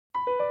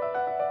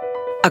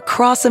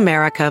Across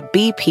America,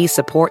 BP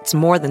supports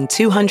more than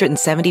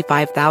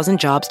 275,000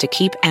 jobs to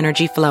keep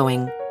energy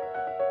flowing.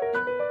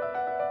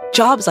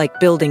 Jobs like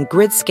building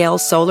grid-scale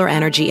solar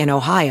energy in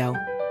Ohio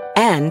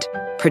and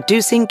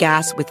producing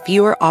gas with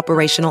fewer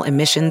operational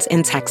emissions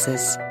in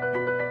Texas.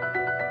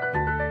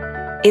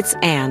 It's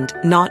and,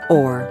 not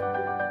or.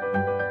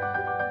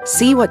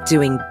 See what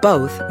doing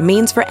both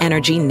means for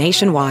energy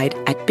nationwide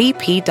at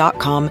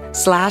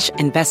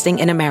bp.com/investing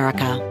in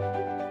America.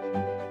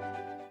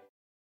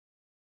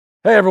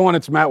 Hey everyone,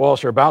 it's Matt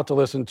Walsh. You're about to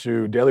listen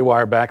to Daily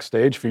Wire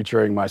Backstage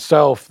featuring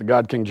myself, the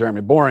God King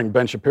Jeremy Boring,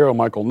 Ben Shapiro,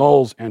 Michael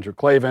Knowles, Andrew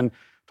Klavan.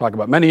 Talk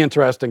about many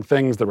interesting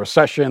things, the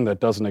recession that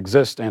doesn't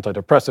exist,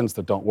 antidepressants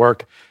that don't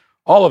work,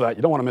 all of that.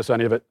 You don't want to miss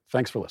any of it.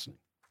 Thanks for listening.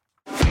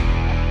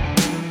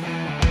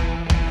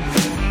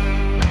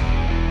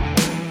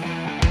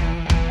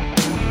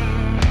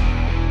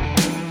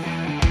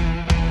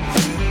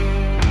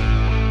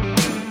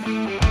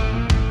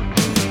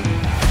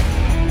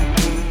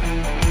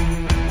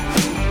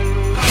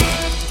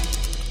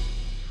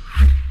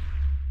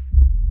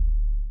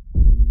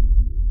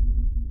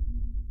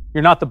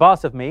 You're not the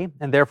boss of me,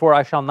 and therefore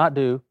I shall not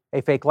do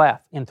a fake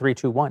laugh in 3,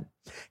 2, 1.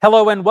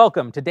 Hello and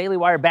welcome to Daily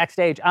Wire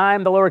Backstage.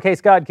 I'm the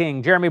lowercase God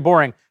King, Jeremy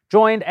Boring,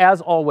 joined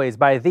as always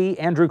by the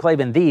Andrew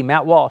Klavan, the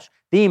Matt Walsh,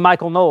 the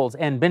Michael Knowles,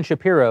 and Ben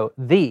Shapiro,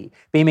 the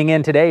beaming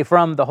in today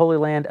from the Holy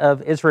Land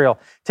of Israel.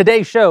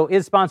 Today's show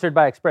is sponsored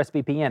by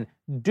ExpressVPN.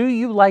 Do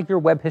you like your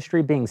web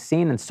history being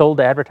seen and sold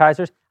to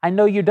advertisers? I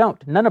know you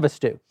don't. None of us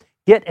do.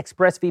 Get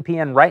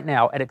ExpressVPN right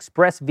now at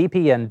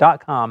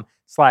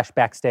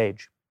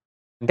expressvpn.com/backstage.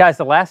 Guys,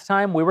 the last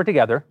time we were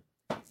together,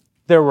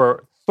 there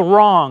were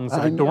throngs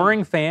of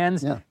adoring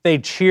fans. Yeah. They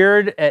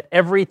cheered at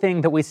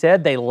everything that we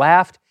said. They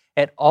laughed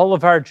at all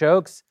of our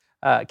jokes.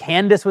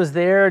 Candace was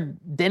there.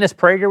 Dennis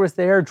Prager was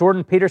there.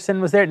 Jordan Peterson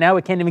was there. Now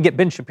we can't even get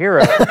Ben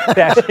Shapiro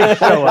to actually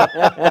show up.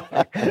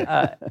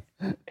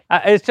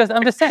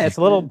 I'm just saying, it's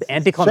a little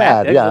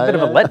anticlimactic, a bit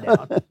of a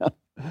letdown.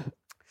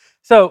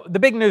 So the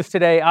big news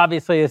today,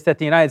 obviously, is that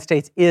the United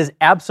States is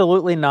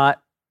absolutely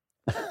not,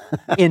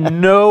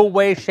 in no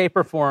way, shape,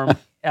 or form,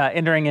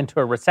 entering into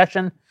a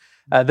recession.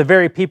 The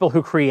very people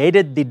who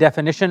created the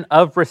definition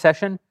of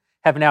recession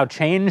have now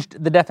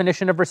changed the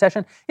definition of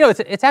recession. You know,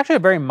 it's actually a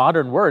very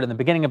modern word. In the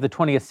beginning of the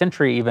 20th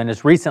century, even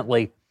as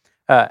recently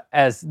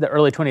as the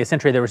early 20th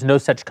century, there was no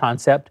such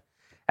concept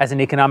as an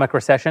economic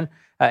recession.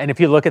 And if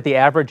you look at the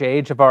average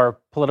age of our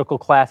political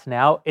class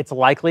now, it's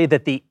likely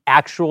that the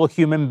actual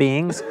human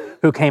beings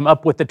who came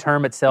up with the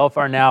term itself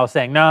are now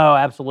saying, no,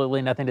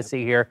 absolutely nothing to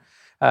see here.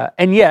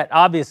 And yet,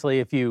 obviously,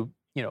 if you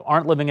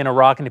aren't living in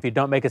Iraq and if you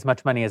don't make as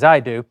much money as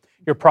I do,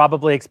 you're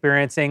probably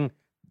experiencing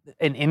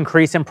an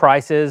increase in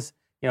prices.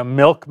 You know,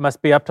 milk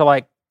must be up to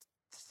like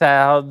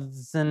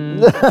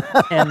 1,000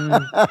 and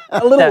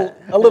a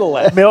little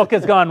less. Milk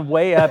has gone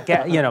way up.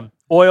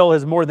 Oil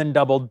has more than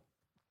doubled.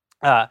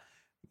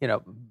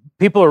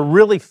 People are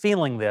really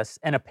feeling this,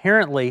 and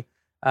apparently,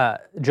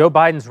 Joe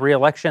Biden's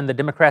reelection, the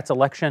Democrats'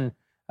 election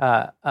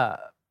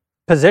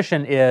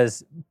position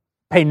is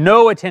pay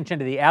no attention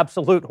to the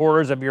absolute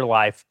horrors of your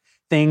life.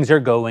 Things are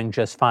going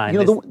just fine.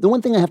 You know, the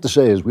one thing I have to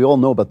say is we all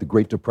know about the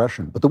Great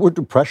Depression, but the word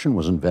depression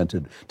was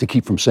invented to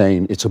keep from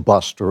saying it's a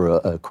bust or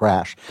a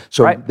crash.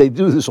 So right. They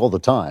do this all the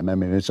time. I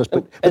mean, it's just...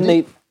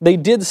 And they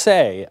did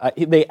say,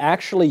 they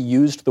actually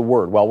used the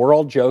word, while we're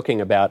all joking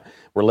about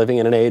we're living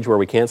in an age where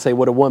we can't say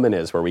what a woman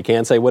is, where we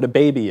can't say what a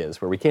baby is,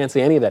 where we can't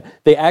say any of that.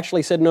 They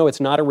actually said, no, it's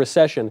not a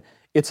recession.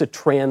 It's a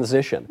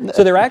transition.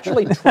 So they're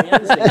actually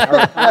transiting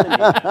our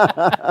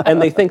economy,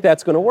 and they think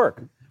that's going to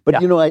work. But,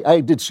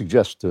 I did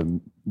suggest to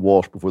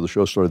Walsh before the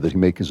show started that he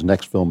make his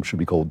next film should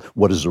be called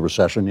What is a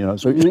Recession?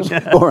 So you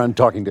just go around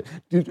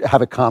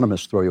have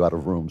economists throw you out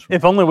of rooms.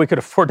 If only we could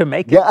afford to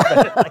make it.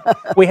 Yeah.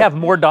 We have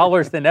more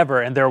dollars than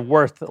ever, and they're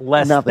worth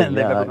less than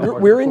they've ever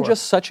been. We're in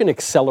just such an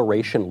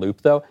acceleration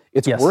loop, though.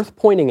 It's worth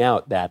pointing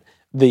out that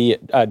the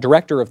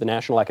director of the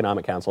National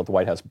Economic Council at the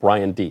White House,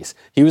 Brian Deese,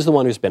 he was the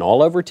one who's been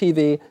all over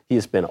TV.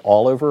 He's been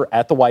all over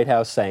at the White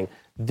House saying,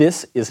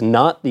 this is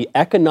not the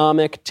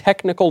economic,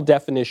 technical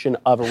definition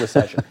of a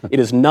recession.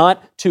 It is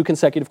not 2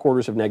 consecutive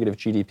quarters of negative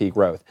GDP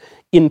growth.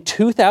 In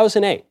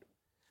 2008,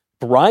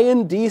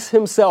 Brian Deese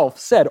himself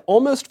said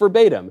almost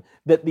verbatim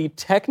that the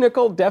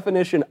technical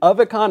definition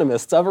of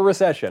economists of a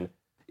recession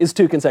is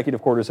 2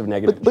 consecutive quarters of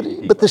negative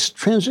GDP. But this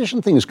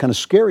transition thing is kind of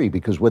scary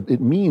because what it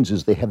means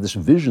is they have this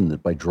vision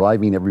that by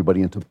driving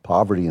everybody into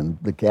poverty and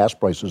the gas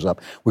prices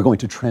up, we're going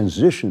to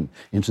transition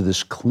into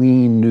this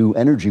clean new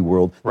energy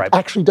world that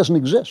actually doesn't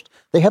exist.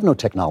 They have no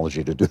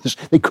technology to do this.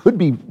 They could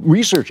be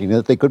researching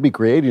it, they could be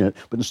creating it,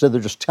 but instead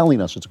they're just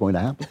telling us it's going to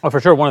happen. Well, for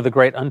sure, one of the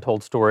great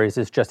untold stories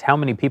is just how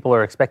many people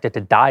are expected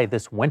to die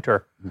this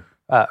winter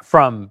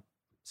from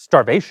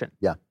starvation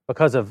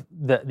because of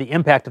the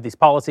impact of these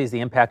policies,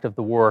 the impact of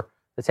the war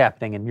that's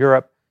happening in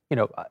Europe.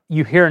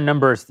 You hear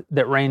numbers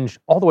that range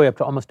all the way up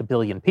to almost 1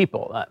 billion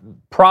people.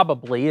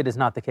 Probably it is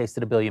not the case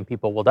that 1 billion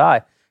people will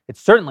die.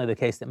 It's certainly the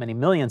case that many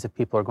millions of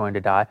people are going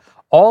to die,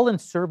 all in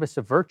service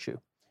of virtue.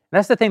 And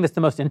that's the thing that's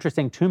the most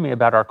interesting to me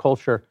about our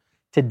culture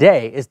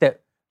today, is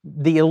that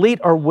the elite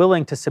are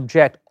willing to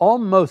subject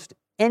almost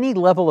any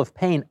level of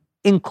pain,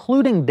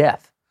 including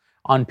death,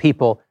 on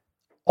people,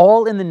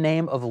 all in the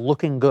name of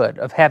looking good,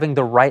 of having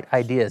the right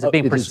ideas, of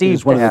being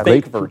perceived to have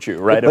fake virtue,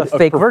 right? A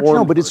fake virtue.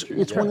 No, but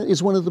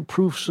it's one of the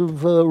proofs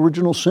of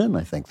original sin,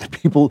 I think. That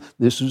people,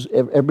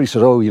 everybody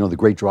says, oh, the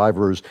great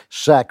driver is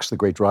sex, the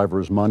great driver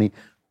is money.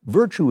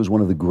 Virtue is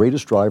one of the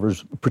greatest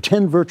drivers,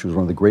 pretend virtue is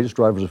one of the greatest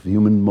drivers of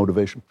human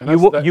motivation.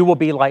 You will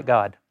be like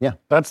God. Yeah.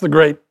 That's the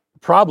great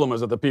problem,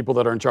 is that the people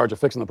that are in charge of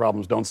fixing the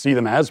problems don't see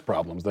them as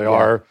problems. They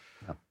are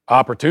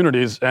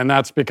opportunities, and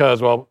that's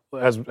because, well,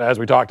 as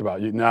we talked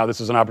about, now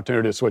this is an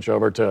opportunity to switch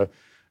over to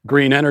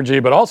green energy,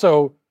 but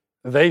also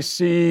they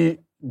see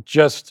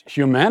just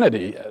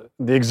humanity,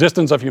 the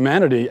existence of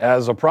humanity,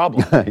 as a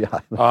problem.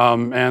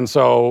 And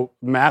so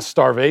mass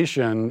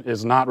starvation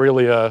is not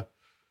really a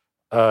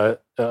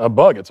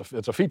bug.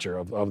 It's a feature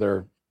of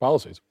their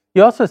policies.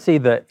 You also see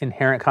the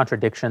inherent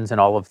contradictions in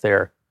all of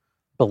their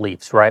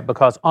beliefs, right?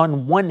 Because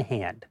on one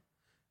hand,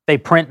 they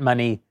print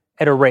money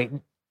at a rate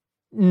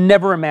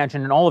never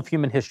imagined in all of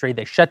human history.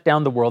 They shut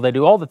down the world. They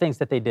do all the things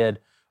that they did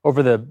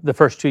over the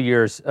first 2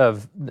 years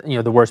of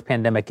the worst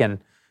pandemic in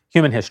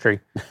human history.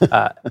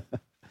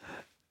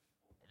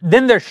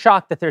 Then they're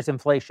shocked that there's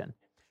inflation.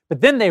 But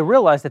then they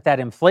realize that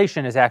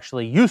inflation is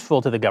actually useful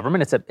to the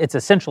government. It's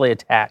essentially a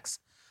tax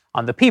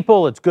on the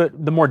people. It's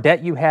good. The more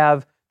debt you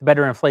have, the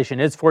better inflation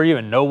is for you,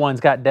 and no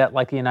one's got debt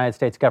like the United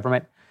States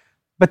government.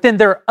 But then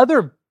there are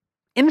other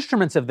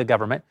instruments of the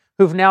government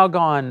who've now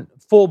gone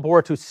full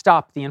bore to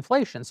stop the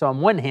inflation. So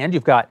on one hand,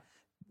 you've got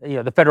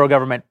the federal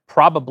government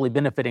probably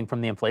benefiting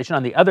from the inflation.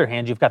 On the other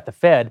hand, you've got the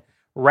Fed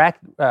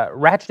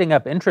ratcheting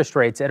up interest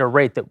rates at a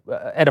rate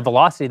at a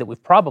velocity that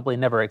we've probably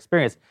never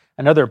experienced.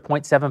 Another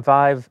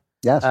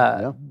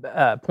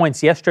 0.75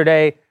 points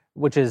yesterday,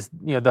 which is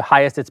the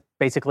highest it's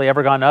basically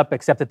ever gone up,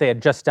 except that they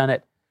had just done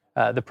it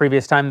the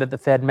previous time that the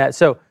Fed met.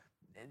 So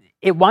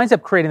it winds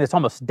up creating this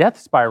almost death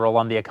spiral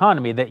on the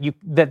economy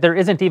that there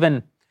isn't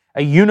even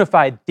a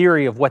unified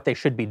theory of what they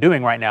should be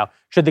doing right now.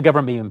 Should the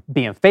government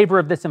be in favor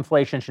of this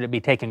inflation? Should it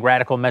be taking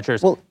radical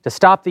measures to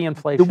stop the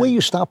inflation? The way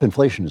you stop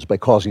inflation is by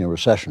causing a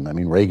recession. I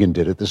mean, Reagan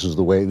did it. This is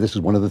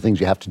one of the things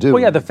you have to do.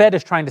 Well, yeah, the Fed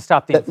is trying to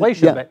stop the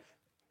inflation, but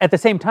at the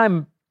same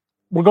time,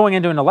 we're going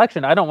into an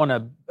election. I don't want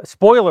to,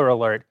 spoiler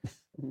alert,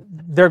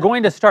 they're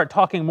going to start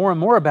talking more and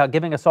more about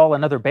giving us all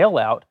another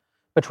bailout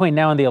between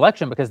now and the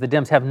election because the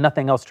Dems have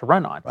nothing else to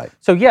run on. Right.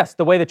 So yes,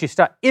 the way that you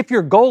stop, if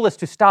your goal is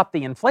to stop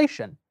the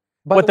inflation,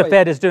 what the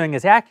Fed is doing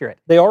is accurate.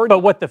 But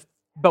what the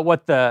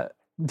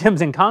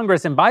Dems in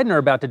Congress and Biden are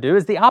about to do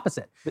is the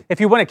opposite. If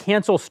you want to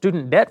cancel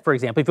student debt, for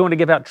example, if you want to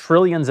give out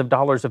trillions of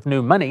dollars of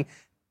new money,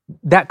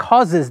 that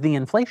causes the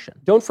inflation.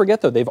 Don't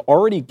forget, though, they've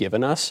already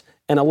given us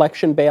an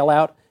election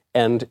bailout,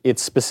 and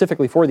it's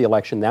specifically for the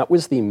election. That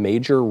was the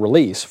major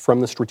release from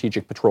the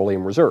Strategic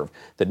Petroleum Reserve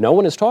that no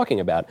one is talking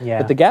about. Yeah.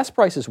 But the gas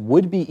prices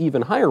would be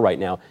even higher right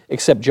now,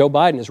 except Joe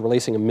Biden is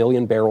releasing 1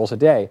 million barrels a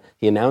day.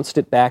 He announced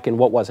it back in,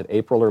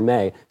 April or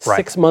May. Right.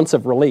 6 months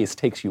of release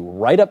takes you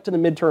right up to the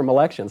midterm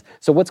elections.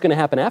 So what's going to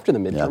happen after the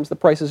midterms? Yeah. The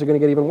prices are going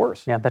to get even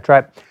worse. Yeah, that's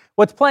right.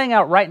 What's playing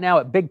out right now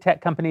at big tech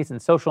companies and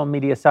social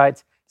media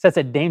sites sets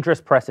a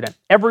dangerous precedent.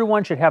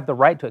 Everyone should have the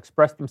right to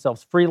express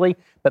themselves freely,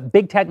 but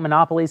big tech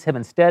monopolies have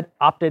instead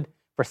opted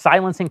for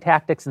silencing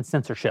tactics and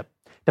censorship.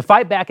 To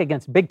fight back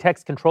against big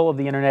tech's control of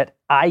the internet,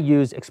 I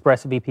use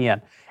ExpressVPN.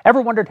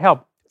 Ever wondered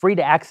how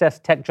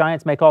free-to-access tech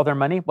giants make all their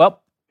money?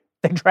 Well,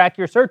 they track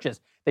your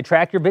searches. They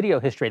track your video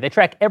history. They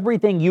track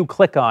everything you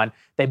click on.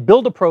 They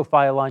build a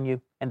profile on you,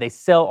 and they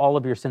sell all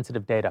of your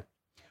sensitive data.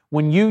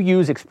 When you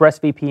use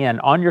ExpressVPN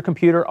on your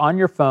computer, on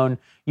your phone,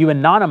 you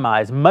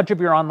anonymize much of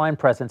your online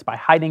presence by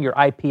hiding your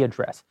IP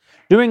address.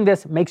 Doing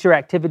this makes your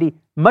activity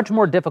much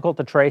more difficult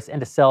to trace and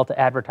to sell to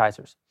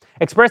advertisers.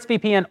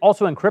 ExpressVPN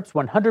also encrypts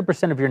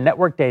 100% of your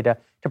network data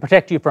to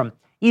protect you from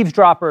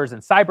eavesdroppers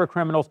and cyber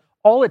criminals.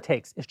 All it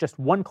takes is just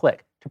one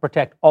click to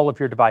protect all of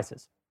your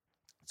devices.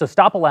 So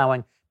stop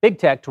allowing big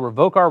tech to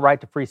revoke our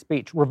right to free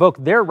speech.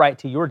 Revoke their right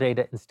to your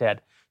data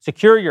instead.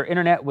 Secure your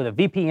internet with a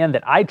VPN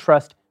that I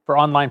trust for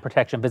online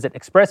protection. Visit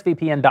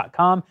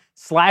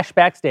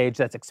expressvpn.com/backstage.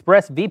 That's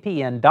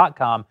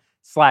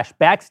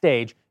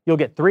expressvpn.com/backstage. You'll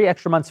get 3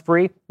 extra months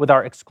free with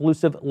our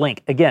exclusive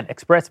link. Again,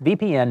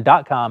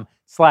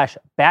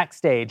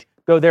 expressvpn.com/backstage.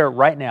 Go there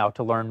right now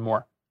to learn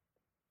more.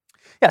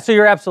 Yeah, so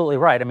you're absolutely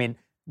right. I mean,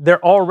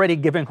 they're already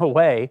giving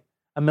away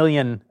 1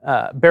 million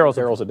barrels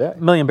a day.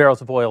 1 million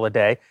barrels of oil a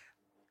day.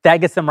 That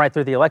gets them right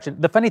through the election.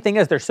 The funny thing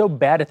is, they're so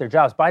bad at their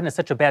jobs. Biden is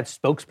such a bad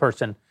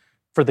spokesperson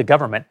for the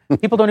government.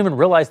 People don't even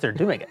realize they're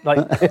doing it.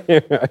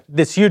 Like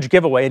this huge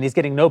giveaway, and he's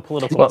getting no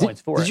political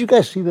points for it. Did you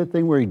guys see that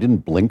thing where he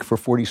didn't blink for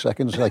 40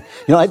 seconds? Like,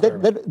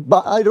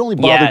 I'd only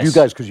bothered you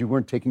guys because you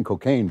weren't taking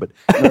cocaine, but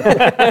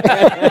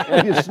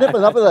you snip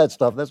enough of that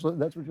stuff. That's what.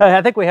 I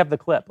think we have the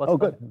clip. Let's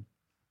good.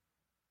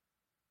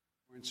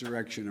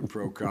 Insurrection and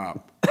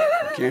pro-cop.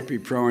 You can't be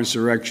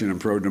pro-insurrection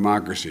and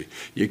pro-democracy.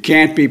 You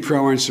can't be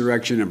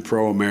pro-insurrection and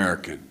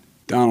pro-American.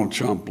 Donald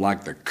Trump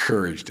lacked the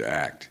courage to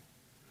act.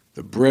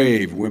 The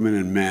brave women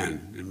and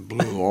men in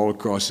blue all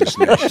across this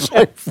nation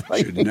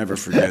should never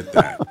forget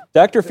that.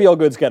 Dr.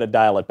 Feelgood's got to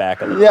dial it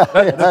back a little. Yeah,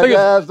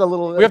 that's a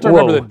little. We have to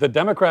remember that the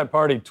Democrat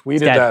Party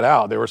tweeted that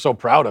out. They were so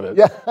proud of it.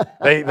 Yeah.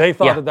 They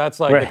thought that that's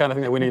like the kind of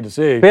thing that we need to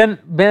see.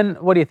 Ben,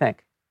 what do you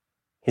think?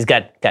 He's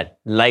got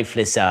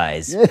lifeless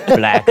eyes,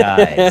 black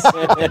eyes,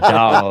 a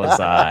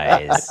doll's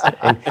eyes.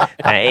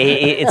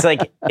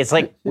 It's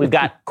like we've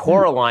got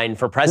Coraline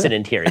for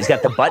president here. He's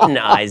got the button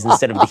eyes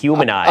instead of the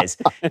human eyes.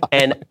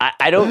 And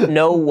I don't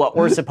know what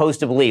we're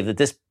supposed to believe, that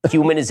this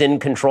human is in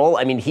control.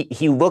 I mean,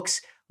 he looks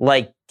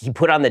like he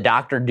put on the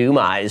Dr. Doom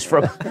eyes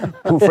from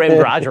Who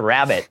Framed Roger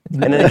Rabbit,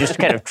 and then they just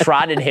kind of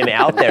trotted him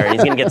out there, and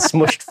he's going to get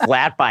smushed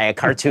flat by a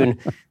cartoon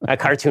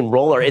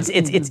roller.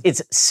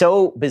 It's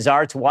so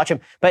bizarre to watch him.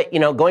 But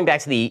going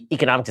back to the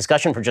economic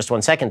discussion for just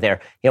 1 second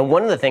there,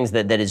 one of the things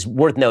that is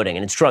worth noting,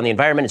 and it's true on the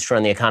environment, it's true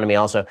on the economy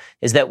also,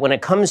 is that when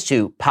it comes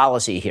to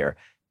policy here,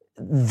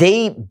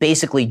 they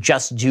basically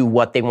just do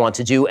what they want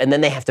to do, and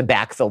then they have to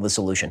backfill the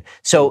solution.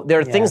 So there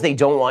are things they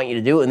don't want you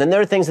to do, and then there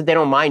are things that they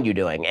don't mind you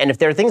doing. And if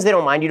there are things they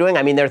don't mind you doing,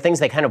 I mean, there are things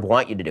they kind of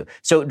want you to do.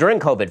 So during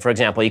COVID, for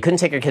example, you couldn't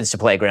take your kids to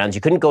playgrounds,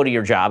 you couldn't go to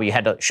your job, you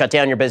had to shut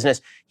down your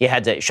business, you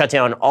had to shut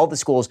down all the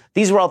schools.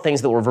 These were all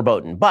things that were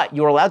verboten, but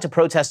you were allowed to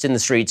protest in the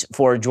streets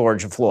for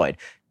George Floyd.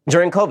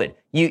 During COVID,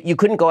 you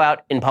couldn't go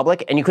out in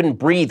public and you couldn't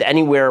breathe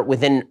anywhere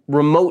within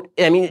remote.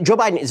 I mean, Joe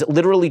Biden is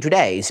literally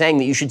today saying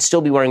that you should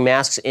still be wearing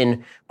masks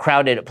in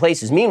crowded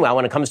places. Meanwhile,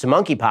 when it comes to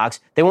monkeypox,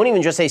 they won't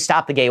even just say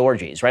stop the gay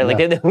orgies, right? Like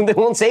they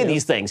won't say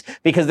these things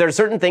because there are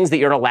certain things that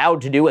you're allowed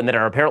to do and that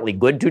are apparently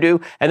good to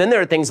do. And then there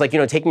are things like,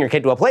 taking your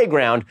kid to a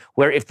playground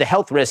where if the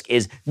health risk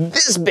is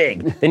this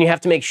big, then you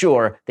have to make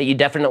sure that you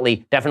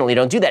definitely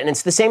don't do that. And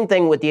it's the same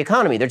thing with the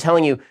economy. They're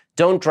telling you,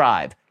 don't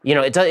drive.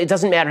 It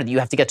doesn't matter that you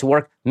have to get to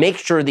work. Make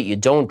sure that you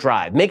don't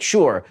drive. Make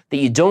sure that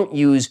you don't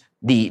use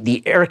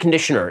the air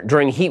conditioner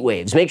during heat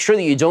waves. Make sure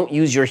that you don't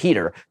use your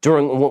heater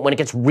when it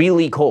gets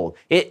really cold.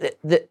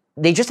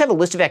 They just have a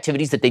list of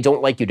activities that they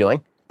don't like you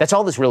doing. That's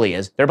all this really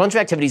is. There are a bunch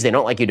of activities they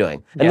don't like you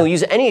doing. And they'll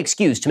use any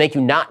excuse to make you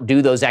not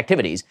do those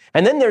activities.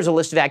 And then there's a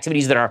list of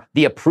activities that are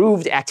the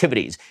approved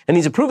activities. And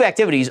these approved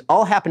activities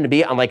all happen to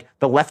be on like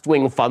the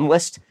left-wing fun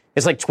list.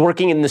 It's like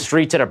twerking in the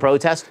streets at a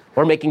protest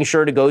or making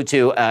sure to go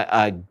to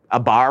a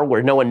bar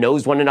where no one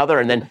knows one another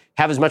and then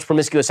have as much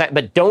promiscuous sex.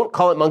 But don't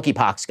call it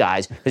monkeypox,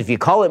 guys. Because if you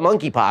call it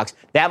monkeypox,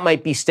 that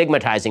might be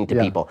stigmatizing to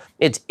people.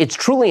 It's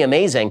truly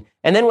amazing.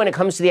 And then when it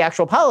comes to the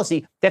actual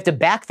policy, they have to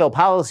backfill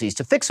policies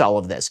to fix all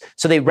of this.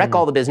 So they wreck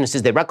all the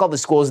businesses, they wreck all the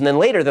schools, and then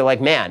later they're like,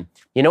 man,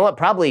 you know what?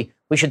 Probably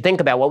we should think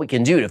about what we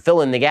can do to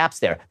fill in the gaps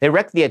there. They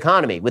wreck the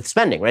economy with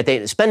spending,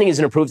 right? Spending is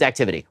an approved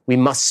activity. We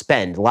must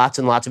spend lots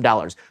and lots of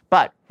dollars.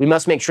 But we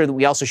must make sure that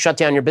we also shut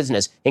down your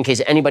business in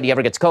case anybody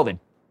ever gets COVID.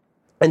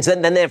 And so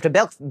then they have to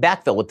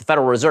backfill with the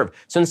Federal Reserve.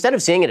 So instead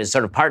of seeing it as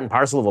sort of part and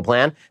parcel of a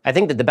plan, I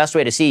think that the best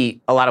way to see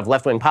a lot of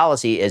left-wing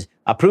policy is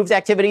approved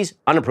activities,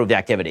 unapproved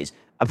activities.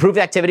 Approved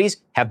activities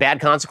have bad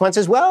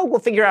consequences. Well, we'll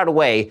figure out a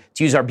way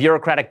to use our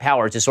bureaucratic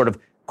power to sort of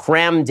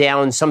cram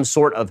down some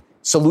sort of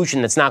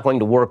solution that's not going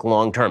to work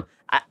long term.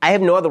 I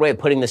have no other way of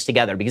putting this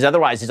together because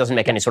otherwise it doesn't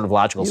make any sort of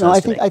logical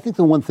sense to me. I think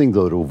the one thing,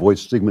 though, to avoid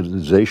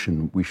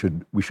stigmatization, we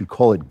should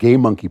call it gay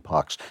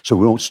monkeypox, so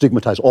we don't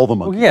stigmatize all the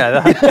monkeys.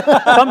 Well,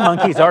 yeah, some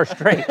monkeys are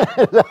straight.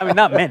 I mean,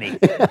 not many.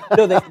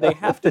 No, they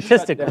have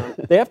to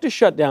they have to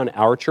shut down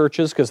our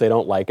churches because they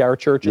don't like our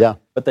churches. Yeah.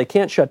 But they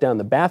can't shut down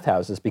the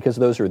bathhouses because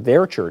those are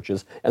their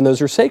churches and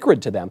those are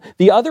sacred to them.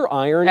 The other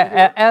iron,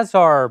 as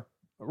are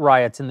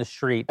riots in the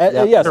street.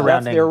 Yes,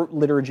 that's their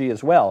liturgy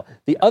as well.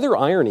 The other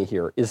irony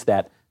here is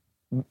that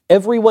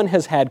everyone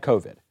has had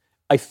COVID.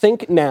 I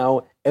think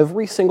now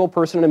every single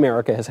person in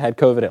America has had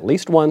COVID at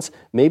least once,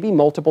 maybe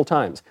multiple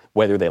times.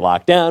 Whether they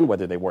locked down,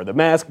 whether they wore the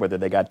mask, whether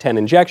they got 10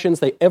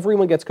 injections,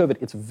 everyone gets COVID.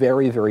 It's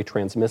very, very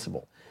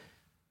transmissible.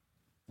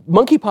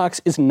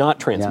 Monkeypox is not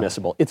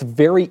transmissible. It's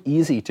very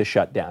easy to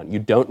shut down. You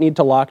don't need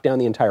to lock down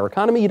the entire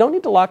economy. You don't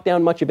need to lock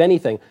down much of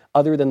anything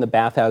other than the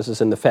bathhouses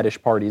and the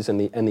fetish parties and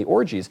the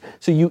orgies.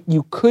 So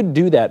you could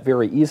do that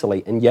very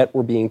easily, and yet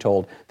we're being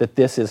told that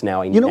this is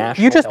now a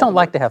national. You just don't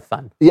like to have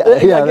fun. Yeah,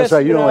 that's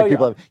right. You don't like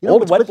people.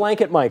 Old wet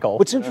blanket, Michael.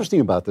 What's interesting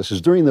about this is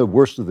during the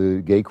worst of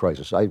the gay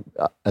crisis,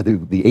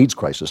 the AIDS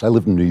crisis, I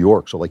lived in New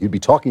York, so like you'd be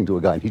talking to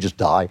a guy and he'd just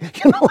die.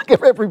 Like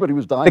everybody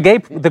was dying.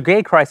 The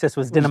gay crisis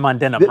was denim on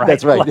denim, right?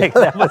 That's right. Like,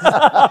 that was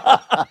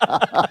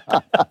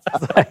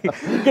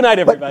good night,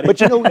 everybody. But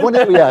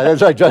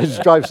that's right.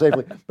 Drive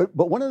safely.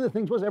 But one of the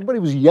things was everybody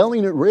was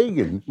yelling at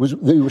Reagan.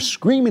 They were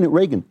screaming at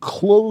Reagan,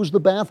 close the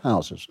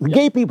bathhouses. The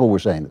gay people were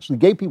saying this. The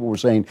gay people were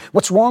saying,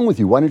 "What's wrong with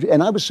you? Why don't you?"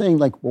 And I was saying,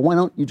 like, well, why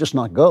don't you just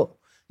not go?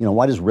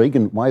 Why is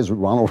it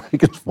Ronald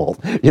Reagan's fault?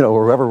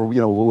 Or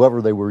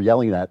whoever they were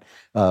yelling at.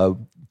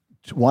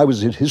 Why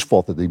was it his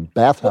fault that the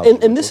bathhouse?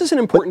 And this is an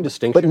important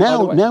distinction.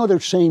 But now they're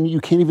saying you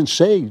can't even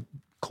say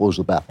close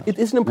the bathhouse. It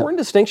is an important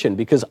distinction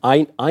because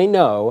I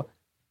know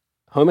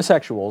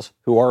homosexuals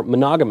who are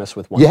monogamous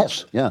with one another.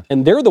 Yes, yeah.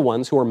 And they're the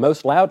ones who are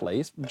most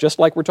loudly, just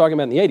like we're talking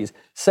about in the 80s,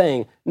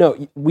 saying,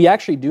 no, we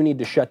actually do need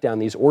to shut down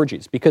these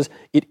orgies because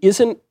it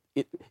isn't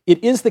it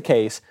is the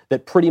case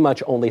that pretty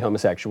much only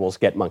homosexuals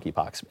get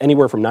monkeypox.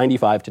 Anywhere from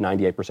 95 to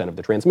 98% of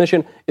the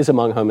transmission is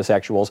among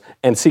homosexuals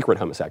and secret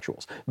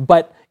homosexuals.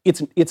 But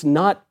it's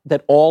not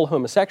that all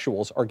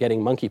homosexuals are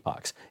getting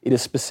monkeypox. It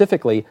is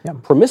specifically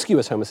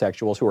promiscuous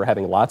homosexuals who are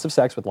having lots of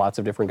sex with lots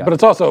of different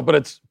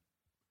guys.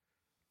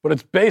 But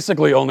it's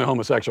basically only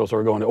homosexuals who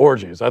are going to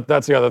orgies.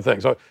 That's the other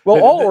thing. So,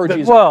 all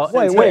orgies.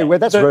 Wait.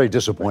 That's very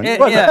disappointing.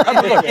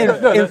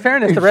 In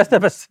fairness, the rest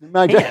of us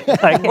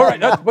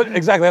can't. But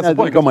exactly, that's the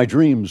point. Go my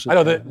dreams. I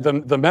know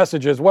the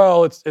message is,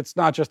 well, it's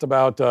not just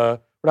about we're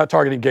not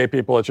targeting gay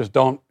people. It's just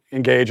don't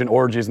engage in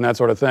orgies and that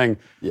sort of thing.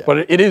 Yeah.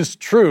 But it is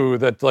true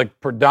that like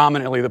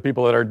predominantly the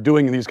people that are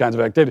doing these kinds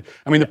of activities.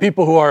 I mean, the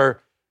people who are,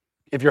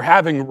 if you're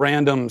having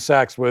random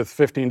sex with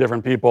 15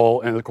 different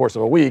people in the course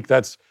of a week,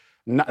 that's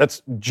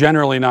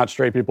generally not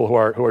straight people who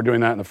are doing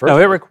that in the first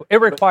place. No,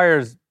 it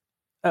requires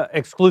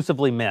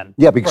exclusively men.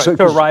 Yeah, because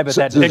to arrive at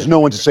that. There's no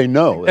one to say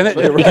no.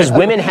 Because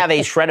women have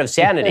a shred of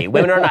sanity.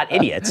 Women are not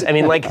idiots. I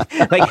mean, like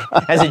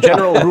as a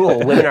general rule,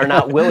 women are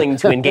not willing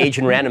to engage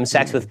in random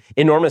sex with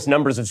enormous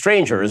numbers of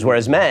strangers,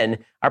 whereas men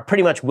are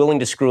pretty much willing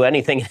to screw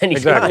anything at any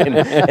time.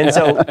 And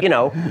so,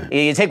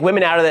 you take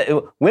women out of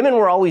the. Women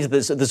were always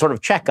the sort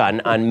of check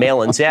on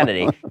male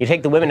insanity. You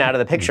take the women out of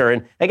the picture,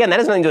 and again, that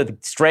has nothing to do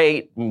with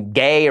straight,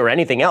 gay, or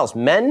anything else.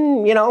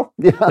 Men,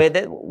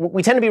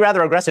 we tend to be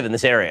rather aggressive in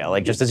this area,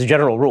 like just as a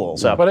general rule.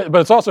 So, but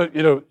it's also,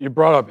 you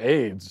brought up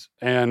AIDS,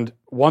 and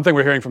one thing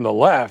we're hearing from the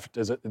left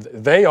is that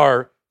they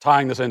are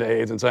tying this into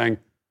AIDS and saying,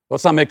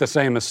 let's not make the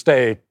same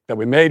mistake that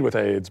we made with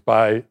AIDS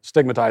by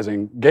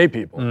stigmatizing gay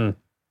people.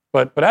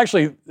 But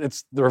actually,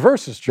 it's the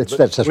reverse is true.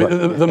 That's right.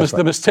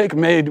 The mistake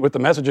made with the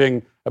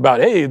messaging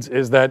about AIDS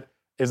is that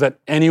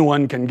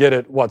anyone can get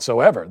it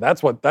whatsoever.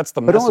 That's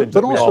the message.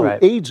 But also,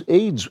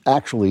 AIDS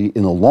actually,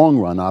 in the long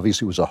run,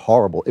 obviously was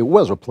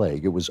a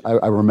plague. It was,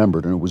 I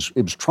remembered, and it was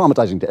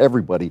traumatizing to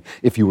everybody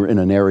if you were in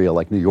an area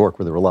like New York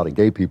where there were a lot of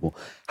gay people.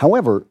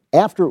 However,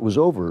 after it was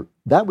over,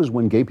 that was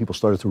when gay people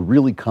started to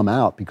really come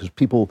out, because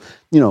people,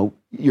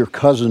 your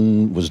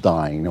cousin was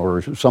dying,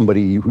 or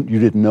somebody who you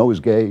didn't know is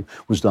gay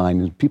was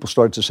dying, and people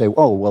started to say,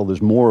 oh, well,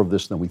 there's more of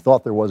this than we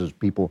thought there was. There's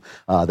people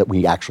that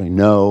we actually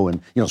know,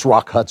 and it's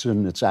Rock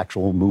Hudson, it's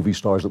actual movie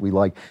stars that we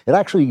like. It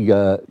actually,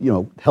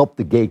 helped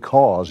the gay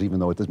cause, even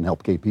though it didn't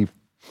help gay people.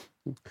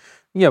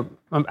 Yeah,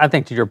 I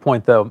think to your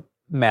point, though,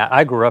 Matt,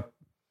 I grew up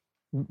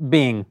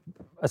being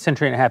a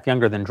century and a half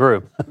younger than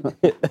Drew.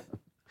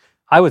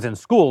 I was in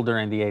school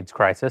during the AIDS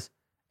crisis,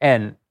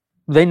 and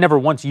they never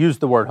once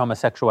used the word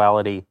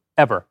homosexuality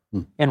ever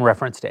in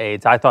reference to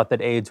AIDS. I thought that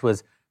AIDS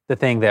was the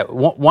thing that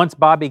once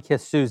Bobby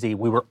kissed Susie,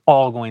 we were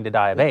all going to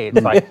die of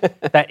AIDS.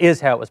 That is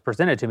how it was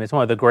presented to me. It's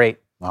one of the great,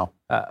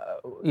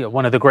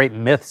 one of the great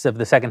myths of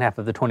the second half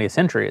of the 20th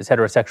century is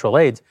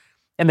heterosexual AIDS.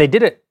 And they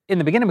did it in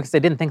the beginning because they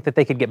didn't think that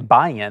they could get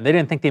buy-in. They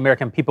didn't think the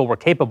American people were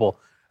capable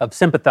of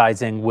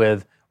sympathizing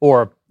with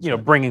or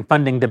bringing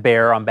funding to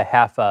bear on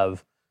behalf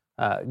of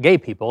gay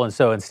people, and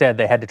so instead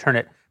they had to turn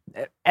it,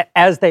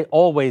 as they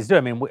always do.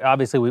 I mean,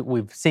 obviously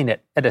we've seen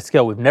it at a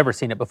scale we've never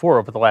seen it before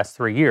over the last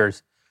 3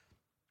 years.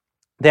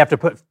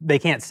 They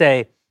can't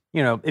say,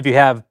 if you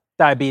have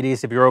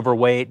diabetes, if you're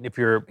overweight, if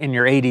you're in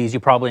your 80s, you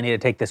probably need to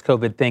take this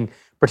COVID thing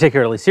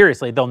particularly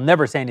seriously. They'll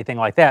never say anything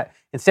like that.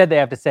 Instead, they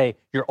have to say,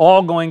 you're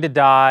all going to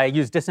die,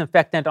 use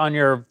disinfectant on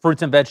your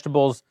fruits and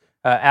vegetables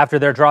after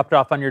they're dropped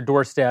off on your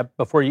doorstep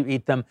before you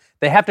eat them.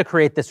 They have to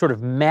create this sort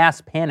of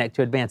mass panic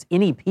to advance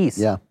any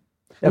piece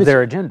of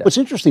their agenda. What's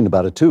interesting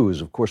about it, too, is,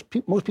 of course,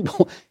 most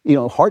people,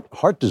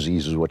 heart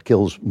disease is what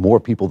kills more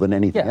people than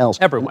anything else.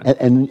 Everyone.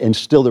 And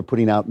still they're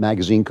putting out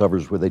magazine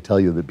covers where they tell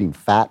you that being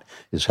fat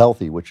is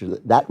healthy, which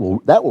that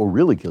will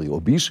really kill you.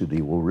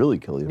 Obesity will really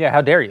kill you. Yeah,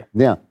 how dare you?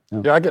 Yeah.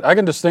 Yeah, I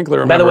can distinctly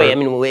remember. By the way, I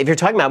mean, if you're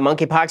talking about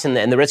monkeypox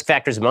and the risk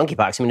factors of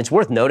monkeypox, I mean, it's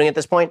worth noting at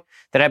this point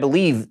that I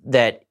believe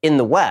that in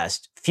the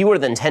West, fewer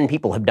than 10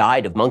 people have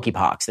died of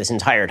monkeypox this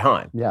entire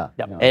time. Yeah.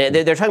 And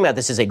they're talking about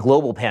this as a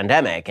global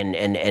pandemic, and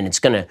it's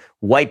going to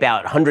wipe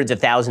out hundreds of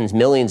thousands,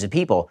 millions of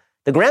people.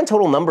 The grand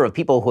total number of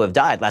people who have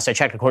died, last I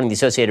checked according to the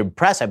Associated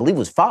Press, I believe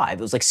was 5.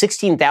 It was like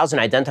 16,000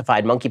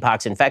 identified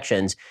monkeypox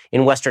infections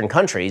in Western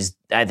countries.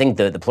 I think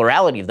the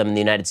plurality of them in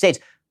the United States.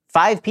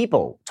 5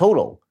 people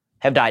total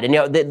have died.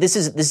 And this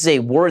is a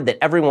word that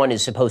everyone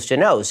is supposed to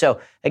know.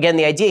 So again,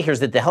 the idea here is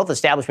that the health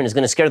establishment is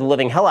going to scare the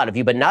living hell out of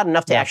you, but not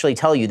enough to actually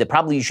tell you that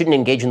probably you shouldn't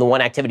engage in the one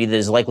activity that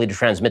is likely to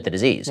transmit the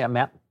disease. Yeah,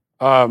 Matt?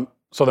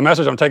 So the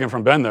message I'm taking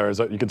from Ben there is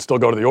that you can still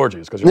go to the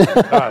orgies because you're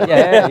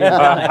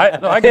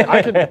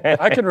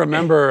I can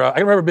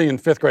remember being in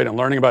 5th grade and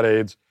learning about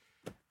AIDS,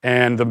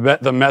 and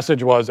the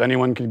message was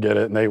anyone can get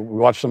it, and we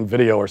watched some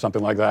video or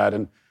something like that,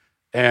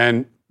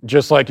 and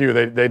just like you,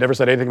 they never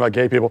said anything about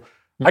gay people.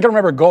 I can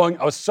remember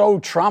I was so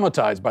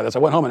traumatized by this. I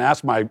went home and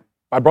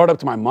I brought it up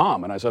to my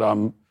mom, and I said,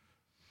 I'm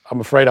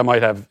afraid I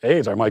might have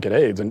AIDS, or I might get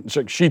AIDS. And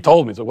she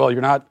told me, well,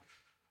 you're not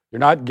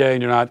gay,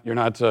 and you're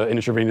not an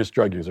intravenous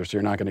drug user, so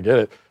you're not going to get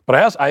it.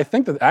 But I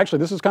think that actually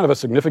this is kind of a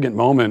significant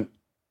moment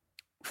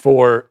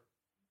for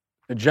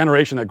a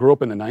generation that grew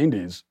up in the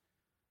 90s.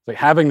 Like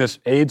having this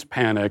AIDS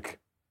panic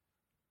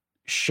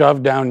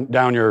shoved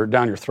down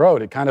your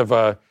throat. It kind of,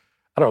 I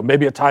don't know,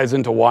 maybe it ties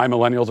into why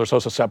millennials are so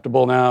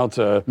susceptible now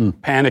to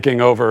panicking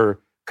over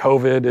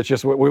COVID. It's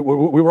just, we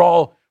were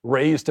all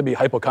raised to be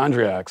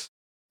hypochondriacs.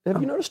 Have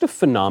you noticed a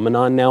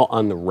phenomenon now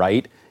on the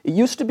right? It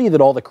used to be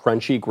that all the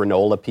crunchy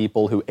granola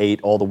people who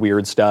ate all the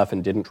weird stuff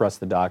and didn't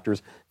trust the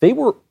doctors, they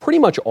were pretty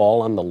much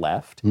all on the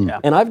left. Yeah.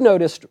 And I've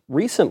noticed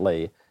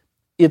recently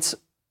it's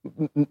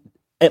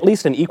at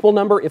least an equal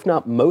number, if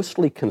not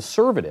mostly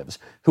conservatives,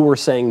 who are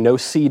saying no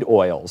seed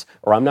oils,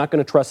 or I'm not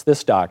going to trust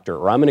this doctor,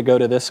 or I'm going to go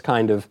to this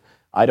kind of,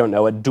 I don't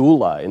know, a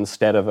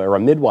doula or a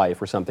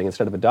midwife or something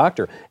instead of a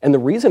doctor. And the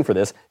reason for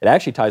this, it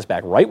actually ties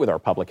back right with our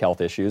public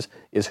health issues,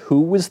 is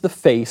who was the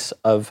face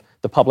of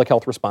the public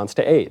health response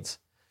to AIDS?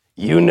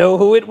 You know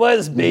who it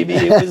was, baby.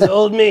 It was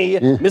old me,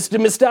 Mr.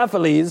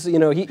 Mistopheles. You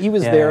know, he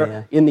was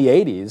there in the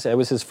 80s. It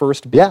was his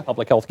first big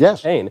public health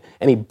campaign,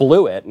 and he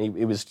blew it, and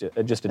it was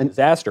just a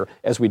disaster,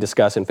 as we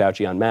discuss in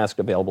Fauci Unmasked,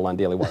 available on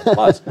Daily Wire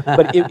Plus.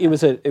 But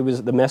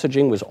the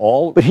messaging was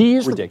all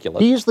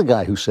ridiculous. He's the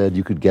guy who said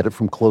you could get it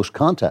from close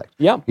contact.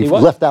 Yeah, he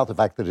left out the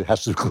fact that it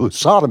has to include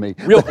sodomy.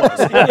 Real close.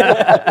 You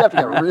have to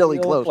get really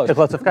close. To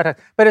close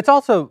contact. But it's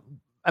also,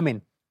 I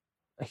mean,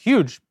 a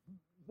huge.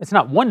 It's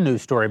not one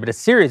news story, but a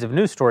series of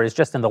news stories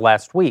just in the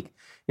last week.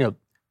 You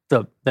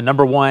know, the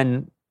number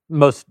one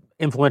most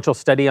influential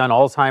study on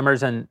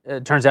Alzheimer's, and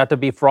it turns out to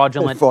be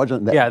fraudulent.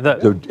 Yeah, the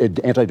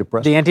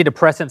antidepressant. The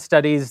antidepressant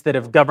studies that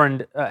have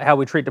governed how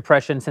we treat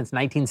depression since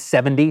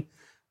 1970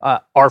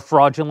 are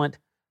fraudulent.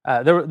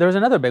 There was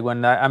another big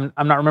one. I'm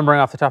not remembering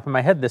off the top of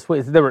my head this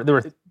week. There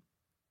were.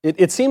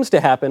 It seems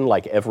to happen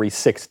like every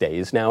 6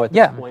 days now at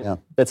this point. Yeah.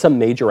 That some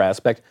major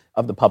aspect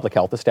of the public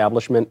health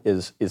establishment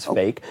is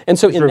fake, and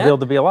so it's revealed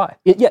to be a lie.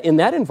 In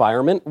that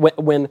environment,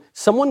 when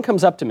someone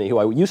comes up to me who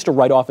I used to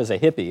write off as a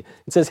hippie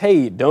and says,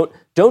 "Hey, don't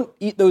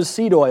eat those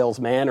seed oils,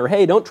 man," or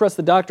 "Hey, don't trust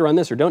the doctor on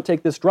this," or "Don't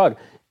take this drug."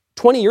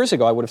 20 years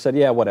ago, I would have said,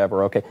 yeah,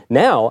 whatever, okay.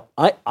 Now,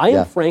 I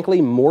am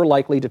frankly more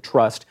likely to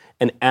trust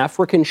an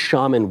African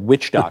shaman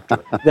witch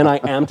doctor than I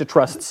am to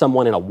trust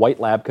someone in a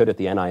white lab coat at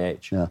the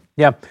NIH.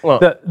 Yeah.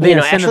 Well,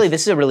 actually,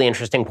 this is a really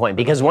interesting point,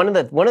 because one of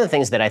the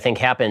things that I think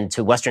happened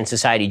to Western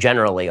society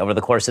generally over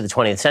the course of the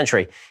 20th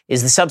century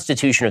is the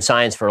substitution of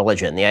science for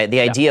religion. The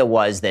idea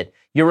was that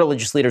your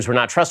religious leaders were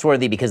not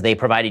trustworthy because they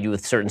provided you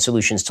with certain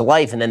solutions to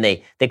life, and then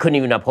they couldn't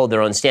even uphold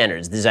their own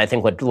standards. This is, I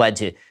think, what led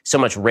to so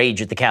much rage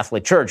at the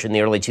Catholic Church in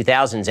the early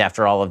 2000s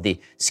after all of the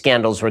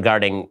scandals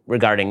regarding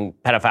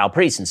pedophile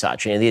priests and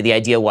such. You know, the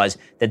idea was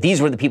that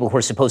these were the people who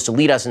were supposed to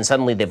lead us, and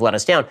suddenly they've let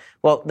us down.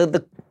 Well,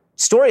 the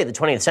story of the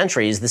 20th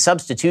century is the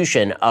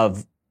substitution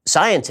of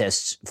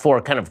scientists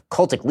for kind of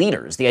cultic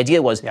leaders. The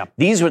idea was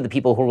these were the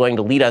people who were going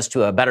to lead us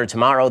to a better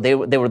tomorrow. They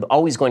were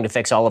always going to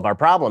fix all of our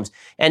problems.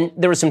 And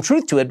there was some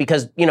truth to it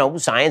because, you know,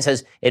 science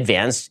has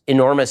advanced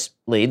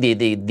enormously,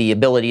 the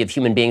ability of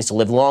human beings to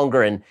live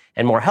longer and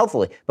more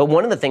healthfully. But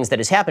one of the things that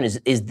has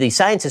happened is the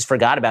scientists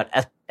forgot about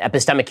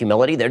epistemic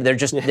humility.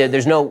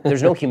 There's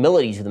no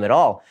humility to them at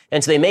all.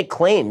 And so they make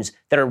claims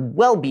that are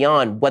well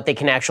beyond what they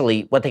can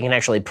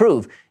actually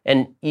prove.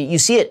 And you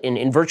see it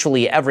in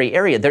virtually every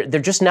area.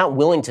 They're just not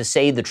willing to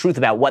say the truth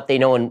about what they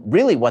know and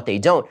really what they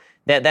don't.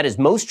 That is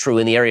most true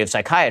in the area of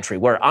psychiatry,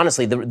 where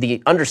honestly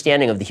the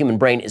understanding of the human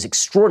brain is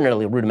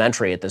extraordinarily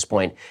rudimentary at this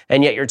point.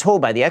 And yet you're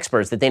told by the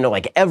experts that they know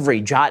like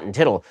every jot and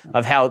tittle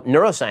of how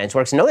neuroscience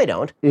works. No, they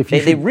don't.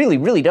 They really,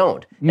 really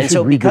don't. And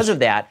so because of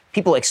that,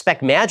 people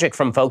expect magic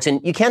from folks,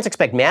 and you can't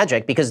expect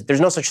magic because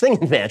there's no such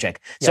thing as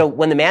magic. So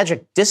when the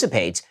magic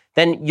dissipates,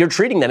 then you're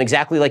treating them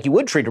exactly like you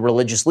would treat a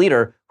religious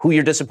leader who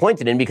you're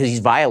disappointed in because he's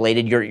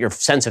violated your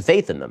sense of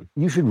faith in them.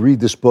 You should read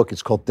this book.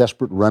 It's called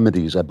Desperate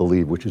Remedies, I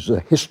believe, which is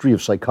a history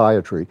of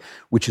psychiatry,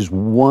 which is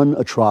one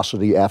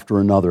atrocity after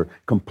another,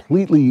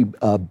 completely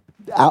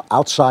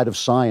outside of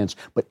science.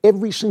 But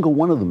every single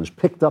one of them is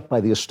picked up by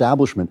the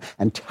establishment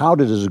and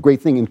touted as a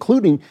great thing,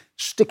 including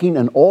sticking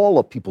an awl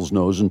up people's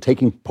nose and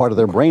taking part of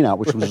their brain out,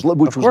 which was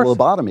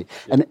lobotomy.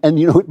 And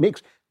you know, it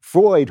makes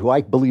Freud, who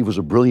I believe was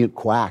a brilliant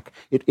quack,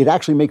 it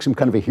actually makes him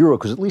kind of a hero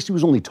because at least he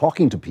was only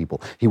talking to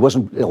people. He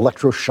wasn't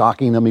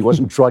electroshocking them. He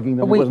wasn't drugging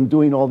them. He wasn't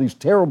doing all these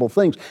terrible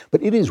things.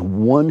 But it is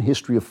one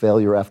history of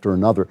failure after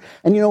another.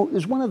 And, you know,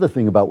 there's one other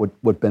thing about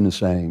what Ben is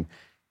saying.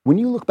 When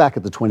you look back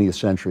at the 20th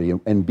century,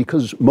 and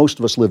because most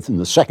of us lived in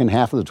the second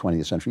half of the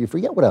 20th century, you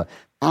forget what an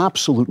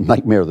absolute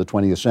nightmare the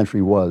 20th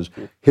century was.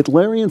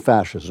 Hitlerian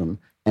fascism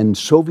and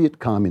Soviet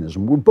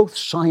communism were both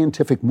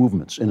scientific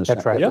movements in a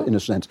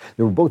sense.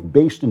 They were both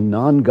based in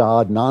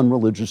non-God,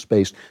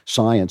 non-religious-based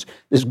science.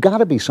 There's got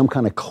to be some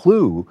kind of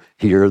clue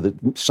here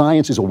that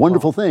science is a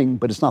wonderful thing,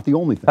 but it's not the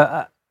only thing.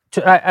 I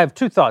have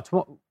two thoughts.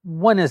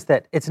 One is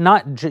that it's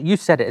not, you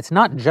said it, it's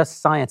not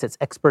just science, it's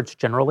experts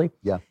generally.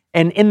 Yeah.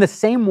 And in the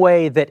same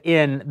way that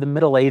in the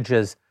Middle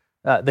Ages,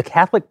 the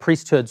Catholic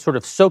priesthood sort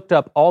of soaked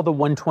up all the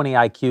 120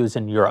 IQs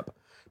in Europe,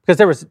 because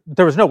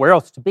there was nowhere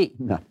else to be.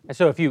 No. And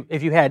so if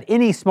you had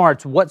any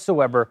smarts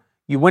whatsoever,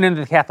 you went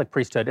into the Catholic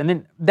priesthood, and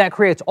then that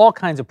creates all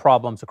kinds of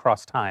problems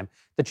across time,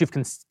 that you've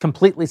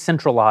completely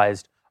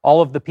centralized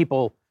all of the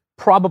people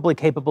probably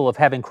capable of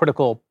having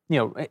critical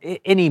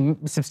any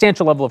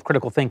substantial level of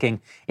critical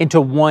thinking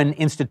into one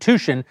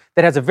institution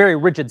that has a very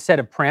rigid set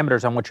of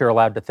parameters on which you're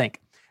allowed to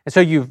think. And so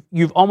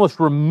you've almost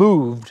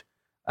removed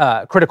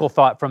critical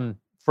thought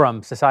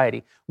from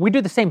society. We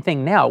do the same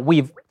thing now.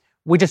 We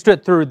just do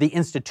it through the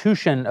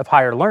institution of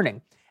higher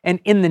learning. And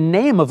in the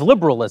name of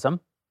liberalism,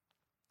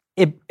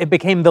 it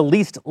became the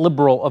least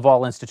liberal of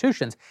all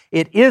institutions.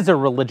 It is a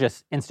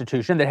religious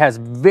institution that has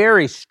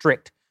very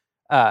strict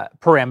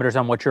parameters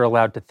on what you're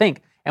allowed to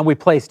think. And we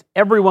placed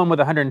everyone with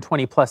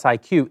 120 plus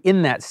IQ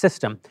in that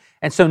system.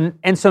 And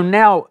so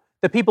now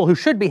the people who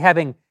should be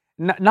having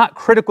not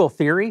critical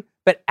theory,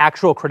 but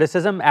actual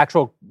criticism,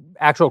 actual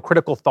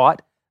critical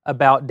thought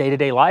about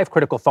day-to-day life,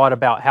 critical thought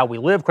about how we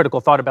live,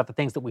 critical thought about the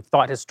things that we've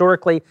thought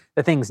historically,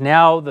 the things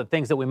now, the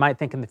things that we might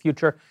think in the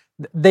future.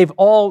 They've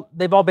all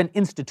been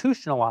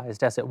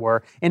institutionalized, as it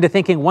were, into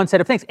thinking one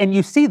set of things. And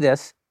you see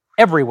this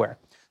everywhere.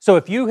 So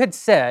if you had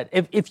said,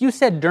 if you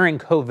said during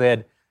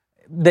COVID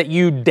that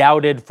you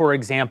doubted, for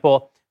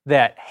example,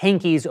 that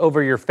hankies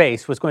over your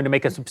face was going to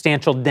make a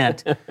substantial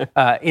dent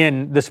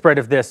in the spread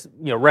of this,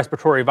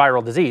 respiratory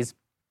viral disease,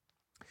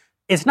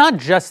 it's not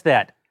just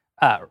that,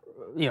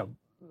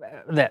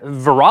 that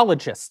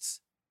virologists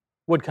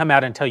would come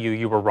out and tell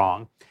you were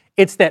wrong.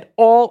 It's that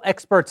all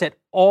experts at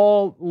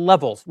all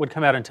levels would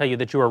come out and tell you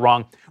that you were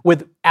wrong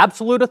with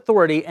absolute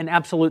authority and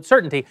absolute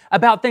certainty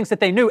about things that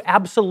they knew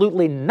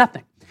absolutely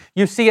nothing.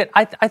 You see it,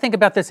 I think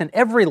about this in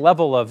every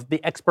level of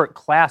the expert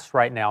class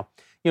right now.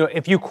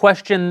 If you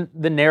question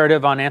the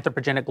narrative on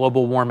anthropogenic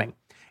global warming,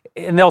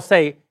 and they'll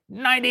say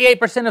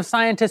 98% of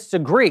scientists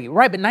agree,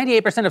 right? But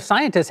 98% of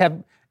scientists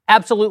have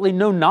absolutely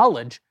no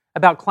knowledge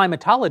about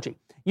climatology.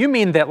 You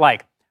mean that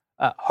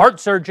heart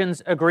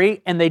surgeons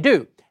agree, and they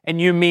do. And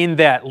you mean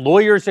that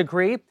lawyers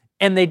agree,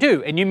 and they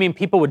do. And you mean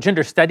people with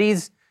gender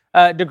studies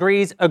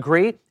degrees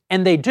agree,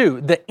 and they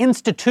do. The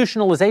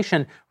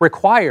institutionalization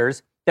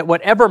requires that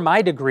whatever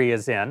my degree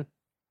is in,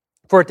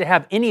 for it to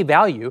have any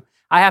value,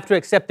 I have to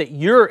accept that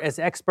you're as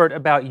expert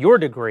about your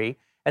degree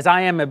as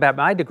I am about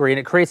my degree, and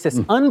it creates this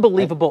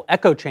unbelievable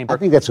echo chamber. I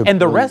think that's and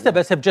the rest of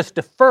us have just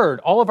deferred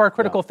all of our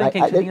critical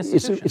thinking to the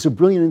institution. It's a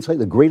brilliant insight.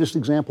 The greatest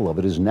example of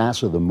it is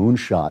NASA, the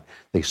moonshot.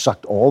 They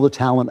sucked all the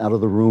talent out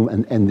of the room,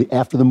 and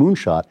after the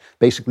moonshot,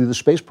 basically the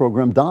space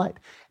program died.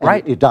 And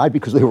right. It died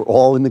because they were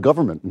all in the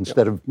government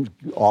instead of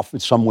off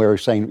somewhere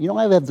saying,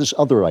 I have this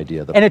other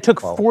idea. And it took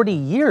 40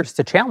 years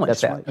to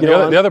challenge that. Right.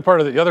 The other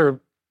part of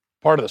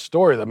the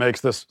story that makes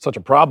this such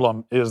a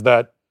problem is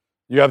that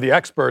you have the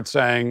experts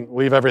saying,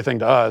 leave everything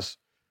to us.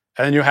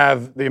 And you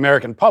have the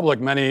American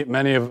public,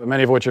 many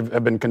of which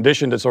have been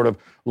conditioned to sort of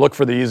look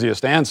for the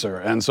easiest answer.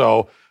 And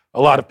so a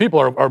lot of people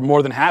are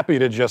more than happy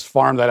to just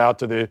farm that out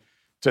to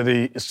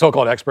the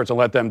so-called experts and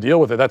let them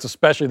deal with it. That's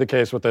especially the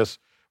case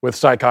with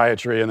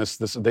psychiatry and the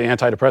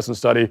antidepressant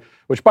study,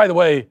 which, by the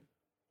way,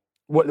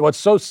 what's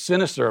so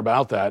sinister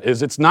about that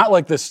is it's not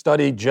like this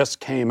study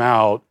just came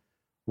out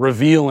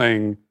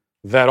revealing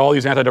that all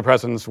these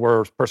antidepressants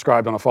were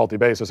prescribed on a faulty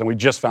basis, and we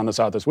just found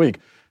this out this week.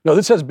 No,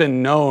 this has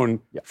been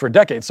known for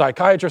decades.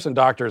 Psychiatrists and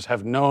doctors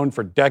have known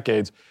for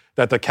decades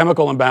that the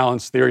chemical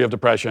imbalance theory of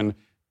depression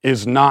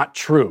is not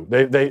true.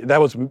 That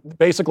was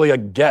basically a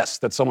guess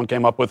that someone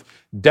came up with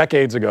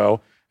decades ago,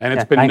 and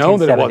it's been known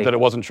that it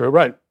wasn't true.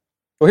 Right.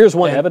 Well, here's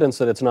one evidence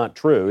that it's not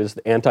true is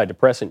the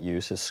antidepressant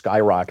use has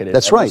skyrocketed.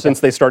 That's right.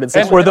 Since they started.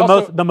 We're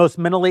the most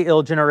mentally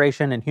ill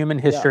generation in human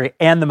history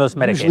and the most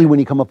medicated. Usually when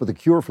you come up with a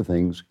cure for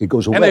things, it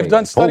goes away. And they've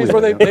done studies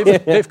where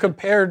they've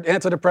compared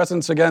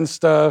antidepressants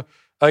against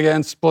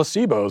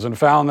placebos and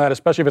found that,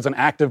 especially if it's an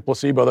active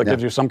placebo that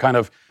gives you some kind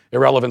of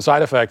irrelevant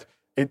side effect,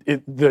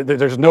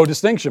 there's no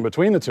distinction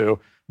between the two.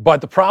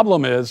 But the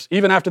problem is,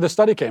 even after this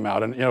study came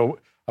out, and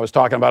I was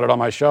talking about it on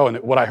my show, and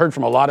what I heard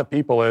from a lot of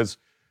people is,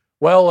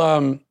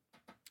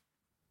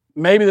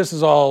 maybe this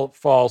is all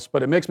false,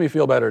 but it makes me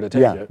feel better to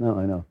take it. No,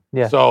 I know.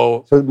 Yeah.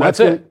 So that's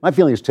it. My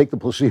feeling is take the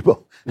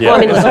placebo. Yeah.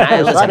 Well,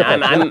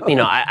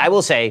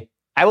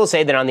 I will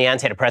say that on the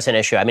antidepressant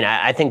issue,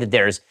 I think that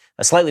there's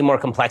a slightly more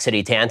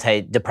complexity to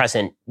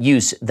antidepressant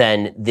use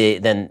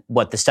than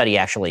what the study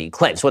actually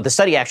claims. What the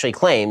study actually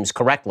claims,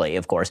 correctly,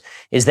 of course,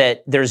 is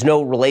that there's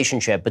no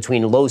relationship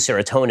between low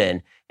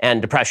serotonin and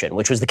depression,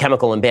 which was the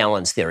chemical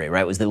imbalance theory,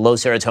 right? Was that low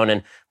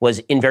serotonin was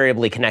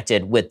invariably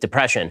connected with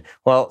depression.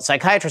 Well,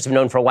 psychiatrists have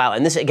known for a while,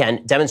 and this,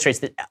 again, demonstrates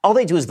that all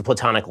they do is the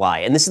platonic lie.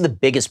 And this is the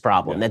biggest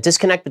problem. That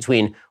disconnect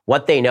between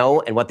what they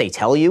know and what they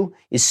tell you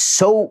is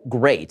so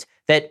great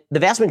that the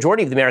vast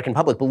majority of the American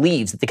public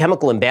believes that the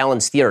chemical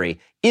imbalance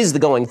theory is the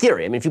going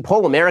theory. If you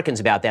poll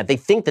Americans about that, they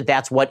think that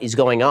that's what is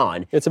going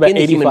on. It's about in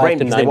the human brain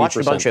because they 85% watched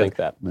a bunch think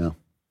that.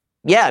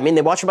 Yeah,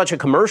 they watched a bunch of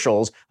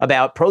commercials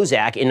about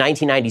Prozac in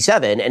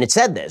 1997, and it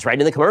said this, right,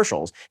 in the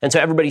commercials. And so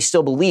everybody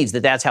still believes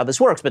that that's how this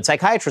works. But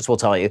psychiatrists will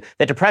tell you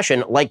that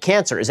depression, like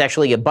cancer, is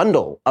actually a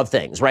bundle of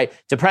things, right?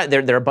 There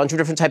are a bunch of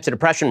different types of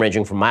depression,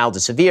 ranging from mild to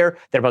severe.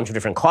 There are a bunch of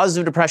different causes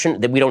of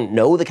depression that we don't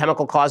know the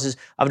chemical causes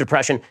of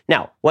depression.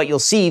 Now, what you'll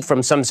see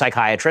from some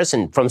psychiatrists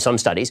and from some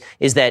studies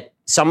is that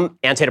some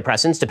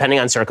antidepressants, depending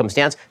on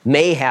circumstance,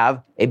 may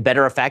have a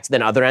better effect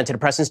than other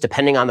antidepressants,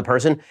 depending on the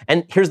person.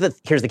 And here's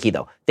the key,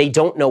 though. They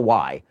don't know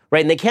why,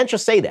 right? And they can't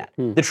just say that.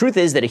 The truth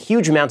is that a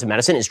huge amount of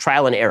medicine is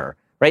trial and error,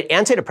 right?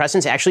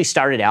 Antidepressants actually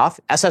started off,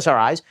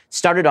 SSRIs,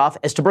 started off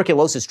as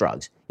tuberculosis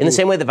drugs, in the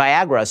same way that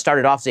Viagra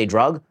started off as a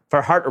drug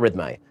for heart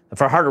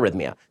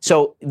arrhythmia.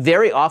 So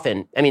very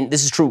often, I mean,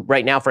 this is true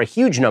right now for a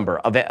huge number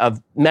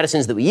of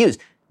medicines that we use.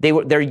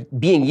 They're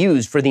being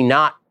used for the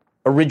not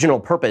original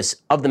purpose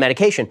of the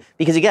medication.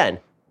 Because again,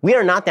 we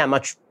are not that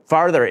much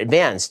farther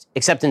advanced,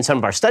 except in some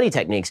of our study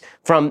techniques,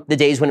 from the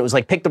days when it was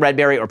like pick the red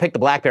berry or pick the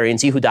blackberry and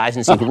see who dies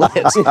and see who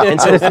lives. And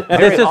so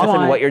very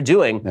often what you're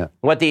doing,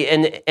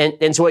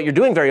 so what you're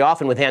doing very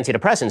often with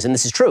antidepressants, and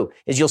this is true,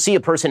 is you'll see a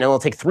person and they'll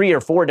take 3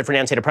 or 4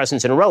 different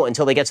antidepressants in a row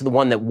until they get to the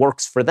one that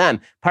works for them.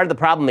 Part of the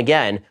problem,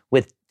 again,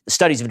 with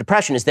studies of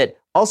depression is that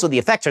also the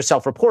effects are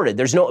self-reported.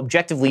 There's no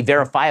objectively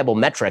verifiable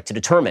metric to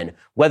determine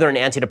whether an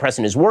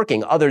antidepressant is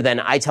working other than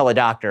I tell a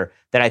doctor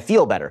that I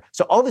feel better.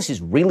 So all this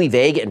is really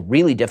vague and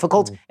really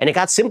difficult, and it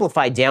got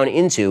simplified down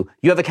into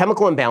you have a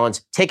chemical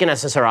imbalance, take an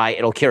SSRI,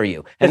 it'll cure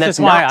you. And that's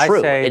not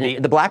true.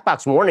 And the black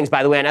box warnings,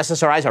 by the way, on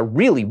SSRIs are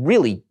really,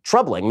 really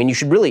troubling. I mean, you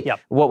should really,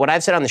 what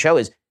I've said on the show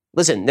is,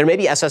 listen, there may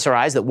be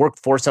SSRIs that work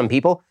for some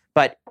people,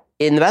 but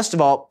in the best of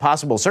all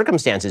possible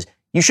circumstances,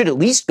 you should at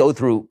least go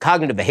through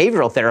cognitive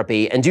behavioral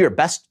therapy and do your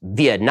best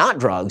via not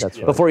drugs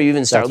before you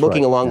even start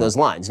looking along those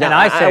lines. Now, and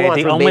I say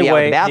the only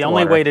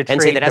way to treat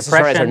and say that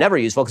SSRIs are never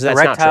useful because that's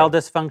not true. Erectile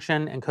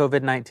dysfunction and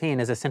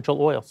COVID-19 is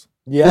essential oils.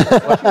 Yeah,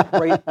 that's a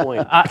great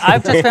point.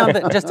 I've just found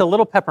that just a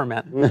little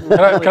peppermint.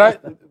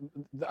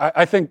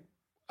 I think,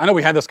 I know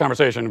we had this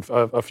conversation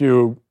a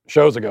few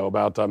shows ago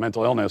about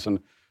mental illness, and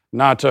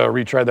not to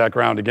retread that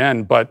ground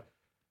again, but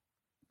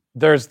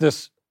there's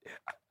this,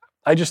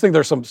 I just think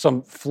there's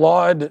some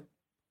flawed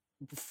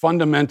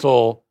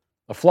fundamental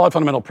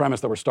premise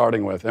that we're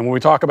starting with. And when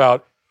we talk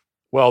about,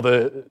 well,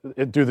 do the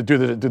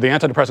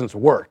antidepressants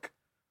work?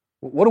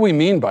 What do we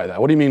mean by that?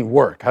 What do you mean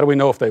work? How do we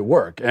know if they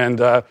work? And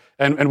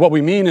what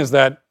we mean is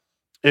that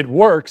it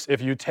works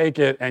if you take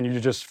it and you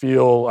just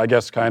feel, I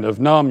guess, kind of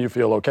numb. You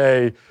feel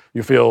okay.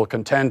 You feel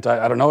content.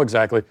 I don't know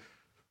exactly,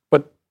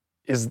 but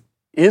is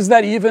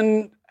that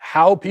even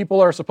how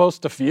people are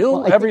supposed to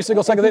feel every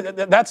single second?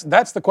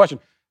 That's the question.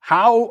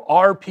 How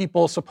are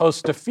people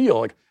supposed to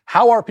feel? Like,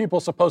 how are people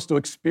supposed to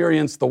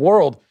experience the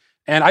world?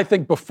 And I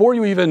think before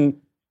you even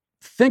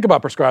think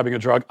about prescribing a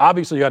drug,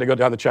 obviously you got to go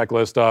down the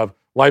checklist of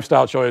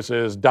lifestyle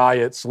choices,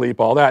 diet, sleep,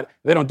 all that.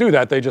 They don't do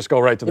that. They just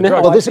go right to the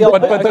drug. Hold on a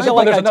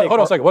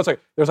second.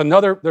 There's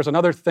another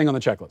thing on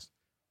the checklist.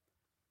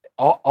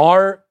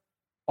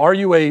 Are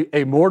you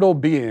a mortal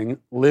being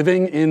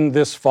living in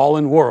this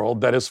fallen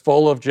world that is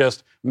full of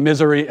just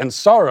misery and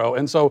sorrow?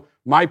 And so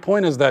my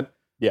point is that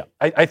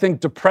I think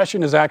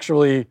depression is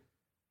actually,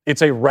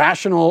 it's a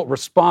rational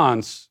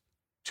response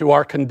to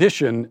our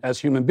condition as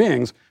human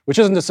beings, which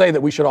isn't to say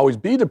that we should always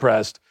be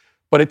depressed,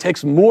 but it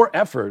takes more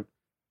effort.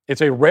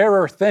 It's a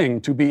rarer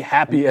thing to be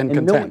happy and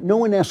content. No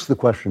one asks the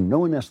question. No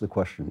one asks the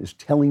question. Is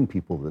telling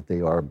people that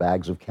they are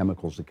bags of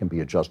chemicals that can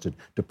be adjusted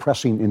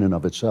depressing in and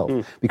of itself?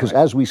 Because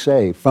as we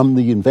say, from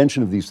the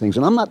invention of these things,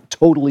 and I'm not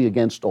totally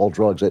against all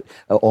drugs,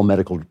 all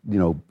medical,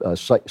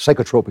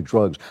 psychotropic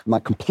drugs. I'm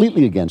not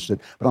completely against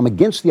it, but I'm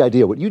against the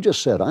idea. What you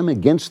just said, I'm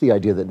against the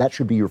idea that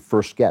should be your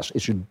first guess.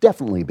 It should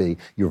definitely be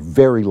your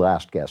very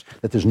last guess.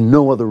 That there's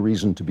no other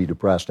reason to be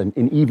depressed,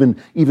 and even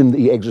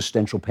the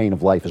existential pain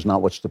of life is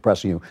not what's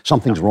depressing you.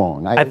 Something's wrong.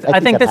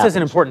 I think this is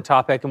an important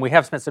topic, and we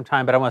have spent some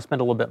time, but I want to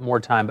spend a little bit more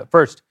time. But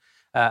first,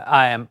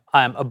 I am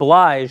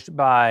obliged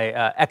by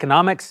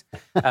economics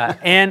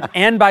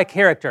and by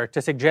character to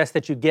suggest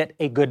that you get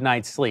a good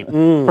night's sleep.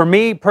 For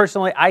me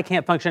personally, I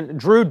can't function.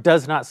 Drew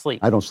does not sleep.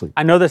 I don't sleep.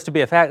 I know this to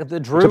be a fact.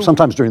 Drew, except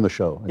sometimes during the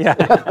show.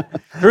 Yeah,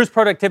 Drew's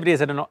productivity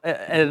is at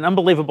an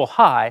unbelievable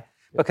high.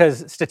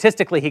 Because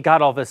statistically, he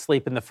got all of his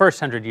sleep in the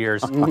first 100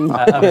 years of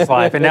his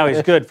life, and now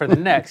he's good for the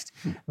next.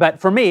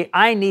 But for me,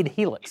 I need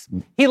Helix.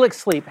 Helix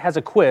Sleep has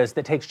a quiz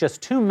that takes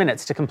just 2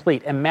 minutes to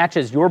complete and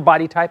matches your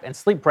body type and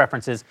sleep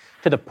preferences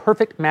to the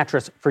perfect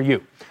mattress for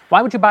you.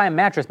 Why would you buy a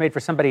mattress made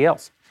for somebody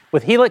else?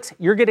 With Helix,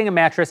 you're getting a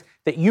mattress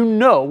that you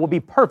know will be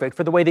perfect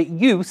for the way that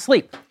you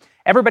sleep.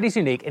 Everybody's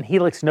unique, and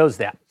Helix knows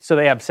that. So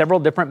they have several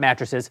different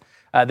mattresses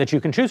that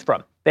you can choose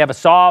from. They have a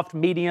soft,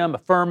 medium, a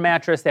firm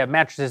mattress. They have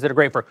mattresses that are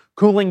great for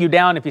cooling you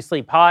down if you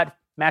sleep hot,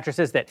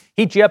 mattresses that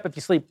heat you up if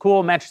you sleep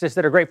cool, mattresses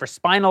that are great for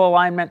spinal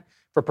alignment,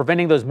 for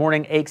preventing those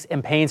morning aches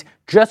and pains.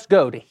 Just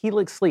go to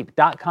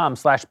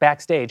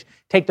helixsleep.com/backstage,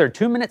 take their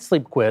 2-minute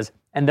sleep quiz,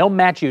 and they'll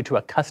match you to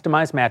a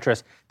customized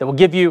mattress that will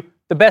give you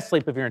the best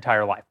sleep of your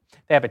entire life.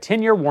 They have a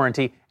 10-year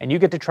warranty, and you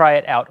get to try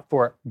it out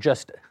for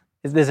just...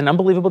 This is an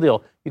unbelievable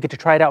deal. You get to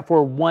try it out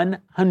for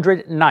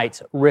 100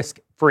 nights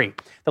risk-free.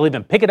 They'll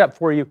even pick it up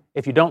for you.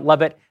 If you don't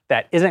love it,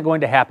 that isn't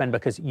going to happen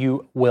because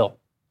you will.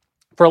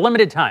 For a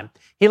limited time,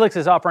 Helix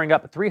is offering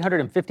up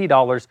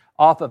 $350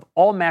 off of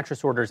all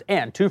mattress orders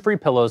and 2 free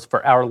pillows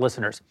for our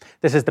listeners.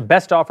 This is the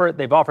best offer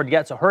they've offered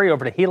yet, so hurry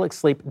over to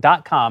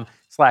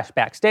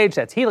helixsleep.com/backstage.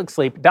 That's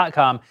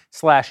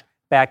helixsleep.com/backstage.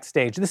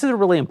 Backstage. This is a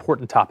really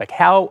important topic.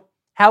 How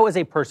is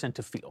a person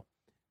to feel?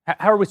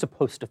 How are we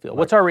supposed to feel? Right.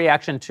 What's our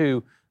reaction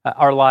to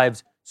our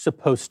lives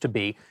supposed to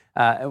be?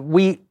 I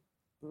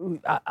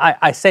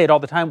say it all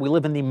the time, we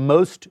live in the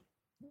most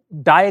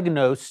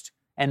diagnosed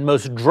and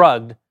most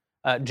drugged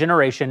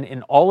generation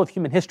in all of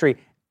human history,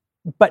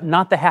 but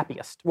not the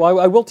happiest. Well,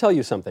 I will tell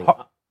you something.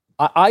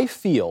 I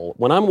feel,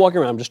 when I'm walking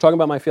around, I'm just talking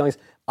about my feelings,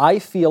 I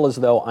feel as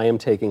though I am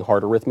taking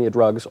heart arrhythmia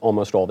drugs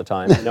almost all the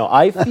time.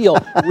 I feel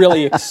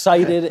really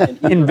excited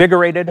and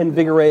invigorated,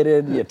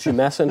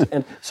 tumescent.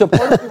 And so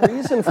part of the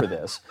reason for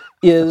this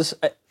is,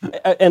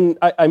 and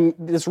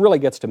this really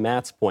gets to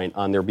Matt's point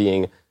on there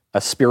being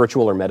a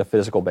spiritual or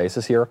metaphysical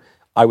basis here.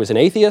 I was an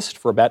atheist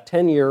for about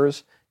 10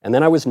 years, and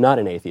then I was not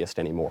an atheist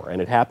anymore.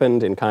 And it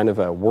happened in kind of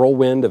a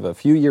whirlwind of a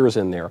few years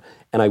in there.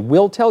 And I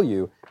will tell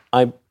you,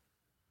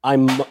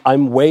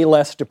 I'm way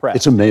less depressed.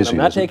 It's amazing. I'm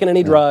not taking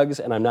any drugs,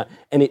 and I'm not.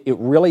 And it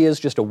really is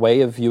just a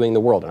way of viewing the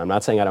world. And I'm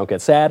not saying I don't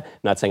get sad. I'm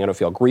not saying I don't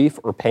feel grief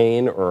or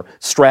pain or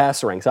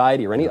stress or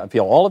anxiety or any. I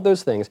feel all of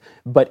those things.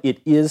 But it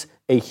is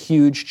a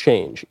huge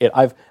change.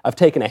 I've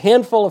taken a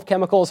handful of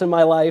chemicals in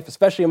my life,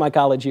 especially in my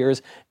college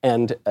years,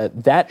 and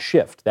that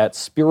shift, that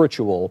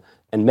spiritual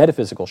and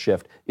metaphysical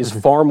shift, is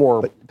far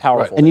more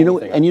powerful. And you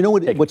know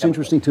what's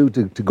interesting too,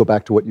 to go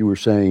back to what you were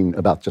saying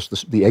about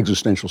just the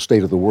existential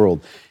state of the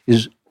world,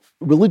 is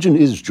religion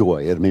is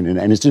joy. I mean,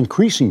 and it's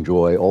increasing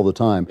joy all the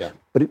time. Yeah.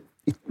 But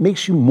it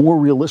makes you more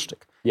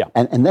realistic. Yeah.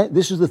 And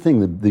this is the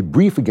thing. The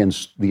brief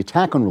against the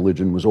attack on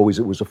religion was always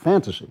it was a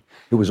fantasy.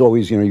 It was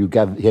always, you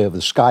have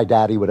the sky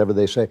daddy, whatever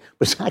they say.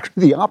 But it's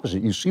actually the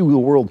opposite. You see the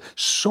world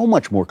so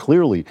much more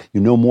clearly. You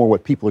know more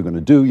what people are going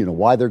to do. You know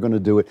why they're going to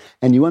do it.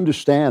 And you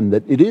understand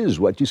that it is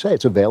what you say.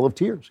 It's a veil of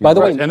tears. By the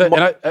way, and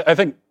I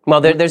think...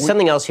 Well, there's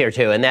something else here,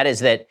 too, and that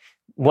is that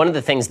one of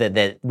the things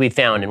that we've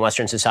found in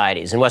Western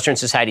societies, and Western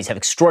societies have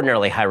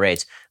extraordinarily high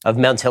rates of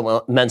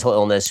mental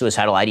illness,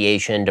 suicidal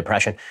ideation,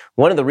 depression.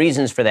 One of the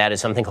reasons for that is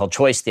something called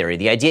choice theory.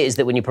 The idea is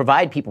that when you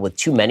provide people with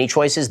too many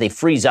choices, they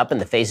freeze up in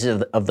the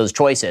faces of those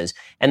choices,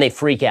 and they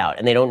freak out,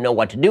 and they don't know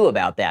what to do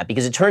about that,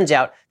 because it turns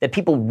out that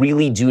people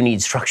really do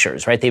need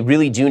structures, right? They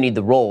really do need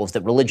the roles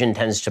that religion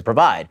tends to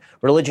provide.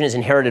 Religion is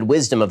inherited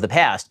wisdom of the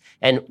past,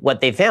 and what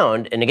they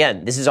found, and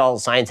again, this is all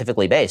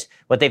scientifically based,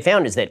 what they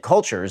found is that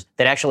cultures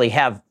that actually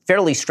have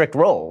fairly strict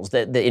roles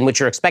that in which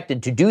you're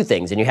expected to do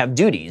things and you have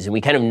duties and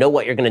we kind of know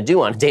what you're going to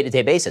do on a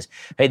day-to-day basis.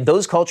 Right?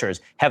 Those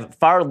cultures have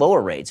far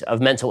lower rates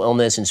of mental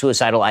illness and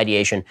suicidal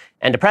ideation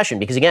and depression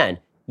because, again,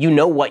 you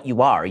know what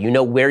you are. You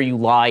know where you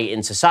lie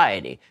in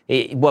society.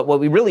 What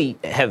we really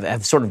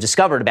have sort of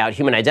discovered about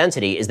human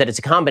identity is that it's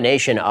a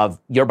combination of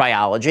your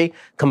biology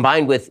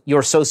combined with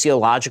your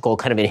sociological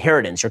kind of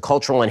inheritance, your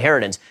cultural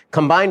inheritance,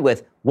 combined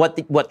with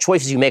what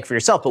choices you make for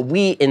yourself. But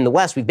we in the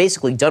West, we've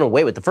basically done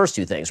away with the first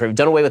two things. Right? We've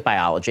done away with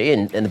biology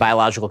and the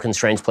biological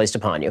constraints placed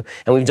upon you.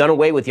 And we've done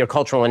away with your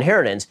cultural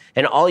inheritance.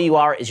 And all you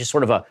are is just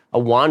sort of a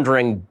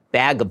wandering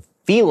bag of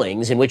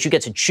feelings in which you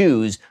get to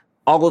choose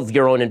all of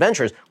your own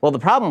adventures. Well, the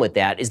problem with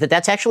that is that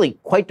that's actually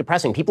quite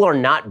depressing. People are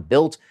not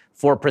built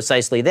for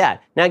precisely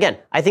that. Now, again,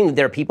 I think that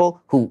there are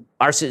people who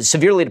are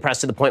severely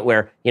depressed to the point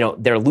where,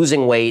 they're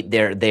losing weight,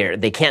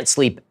 they can't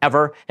sleep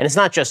ever, and it's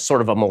not just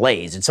sort of a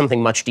malaise, it's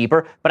something much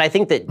deeper. But I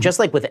think that just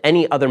like with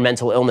any other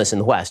mental illness in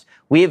the West,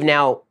 we have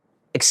now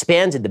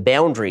expanded the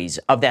boundaries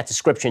of that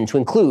description to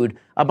include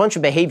a bunch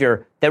of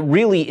behavior that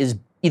really is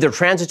either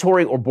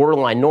transitory or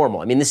borderline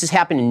normal. I mean, this has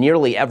happened in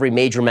nearly every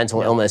major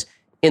mental illness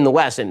in the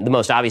West, and the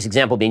most obvious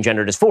example being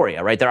gender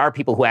dysphoria, right? There are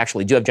people who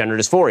actually do have gender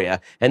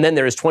dysphoria, and then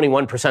there is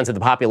 21% of the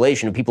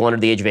population of people under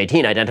the age of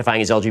 18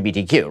 identifying as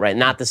LGBTQ, right?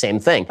 Not the same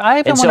thing.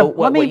 Let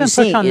me even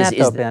push on that,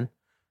 though, Ben.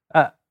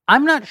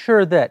 I'm not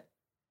sure that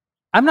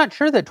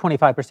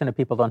 25% of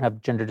people don't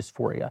have gender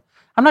dysphoria.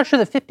 I'm not sure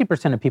that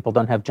 50% of people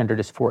don't have gender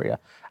dysphoria.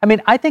 I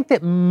mean, I think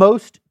that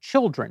most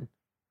children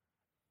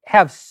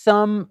have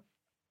some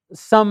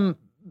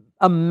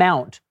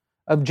amount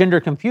of gender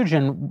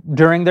confusion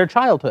during their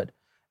childhood.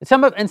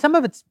 Some of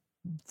it's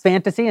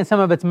fantasy, and some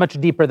of it's much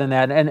deeper than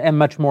that, and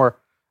much more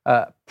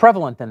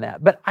prevalent than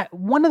that. But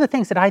one of the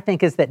things that I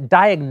think is that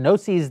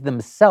diagnoses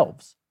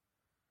themselves,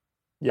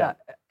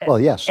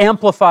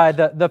 amplify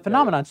the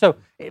phenomenon. So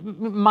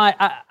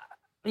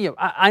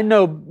I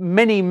know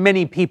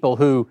many people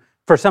who,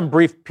 for some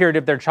brief period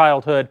of their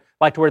childhood,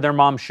 like to wear their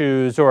mom's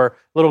shoes, or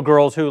little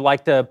girls who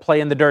like to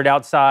play in the dirt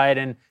outside,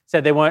 and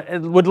said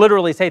would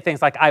literally say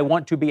things like, "I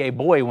want to be a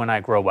boy when I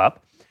grow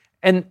up,"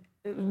 and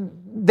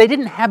they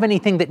didn't have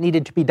anything that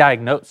needed to be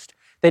diagnosed.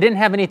 They didn't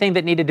have anything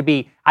that needed to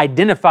be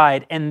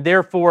identified and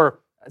therefore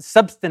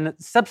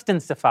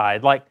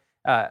substantified, like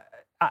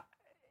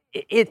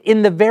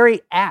in the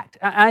very act.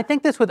 I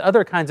think this with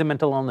other kinds of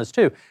mental illness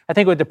too. I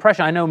think with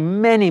depression, I know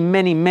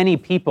many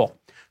people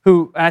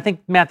who, and I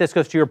think, Matt, this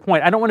goes to your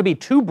point. I don't want to be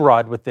too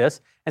broad with this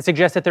and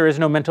suggest that there is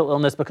no mental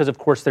illness, because of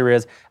course there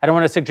is. I don't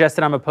want to suggest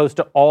that I'm opposed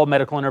to all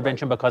medical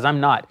intervention, because I'm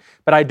not.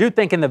 But I do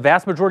think in the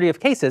vast majority of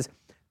cases,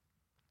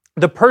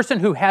 the person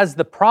who has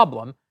the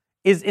problem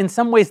is in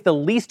some ways the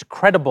least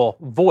credible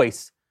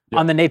voice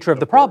on the nature of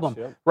the problem,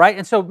 right?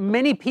 And so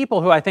many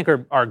people who I think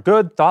are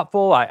good,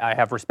 thoughtful, I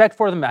have respect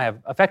for them, I have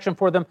affection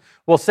for them,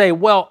 will say,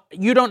 well,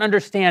 you don't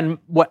understand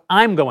what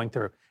I'm going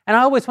through. And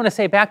I always want to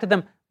say back to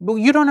them, well,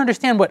 you don't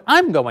understand what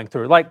I'm going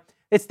through. Like,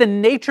 it's the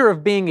nature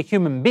of being a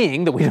human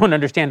being that we don't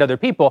understand other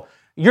people.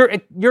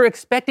 You're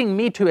expecting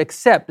me to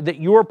accept that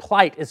your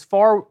plight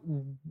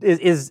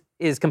is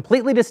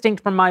completely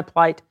distinct from my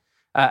plight,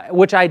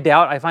 which I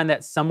doubt. I find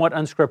that somewhat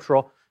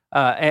unscriptural,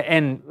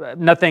 and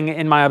nothing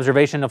in my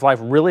observation of life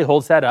really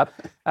holds that up.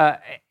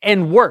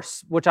 And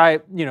worse, which I,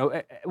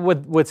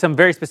 with some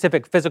very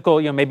specific physical,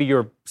 maybe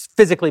you're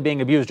physically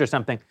being abused or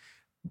something.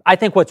 I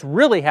think what's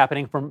really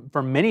happening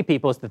for many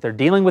people is that they're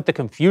dealing with the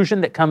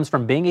confusion that comes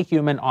from being a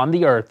human on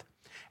the earth.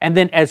 And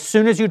then as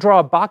soon as you draw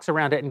a box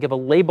around it and give a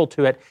label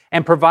to it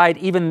and provide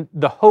even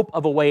the hope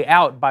of a way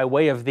out by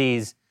way of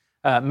these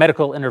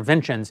medical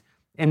interventions,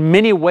 in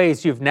many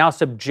ways you've now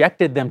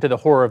subjected them to the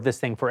horror of this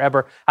thing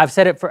forever. I've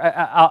said it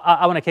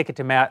I want to kick it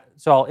to Matt,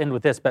 so I'll end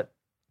with this, but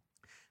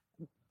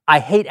I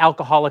hate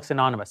Alcoholics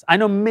Anonymous. I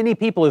know many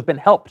people who've been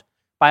helped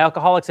by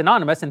Alcoholics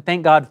Anonymous, and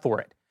thank God for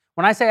it.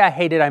 When I say I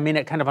hate it, I mean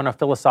it kind of on a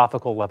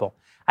philosophical level.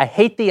 I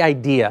hate the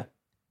idea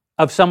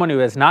of someone who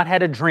has not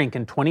had a drink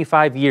in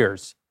 25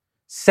 years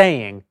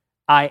saying,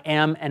 I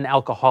am an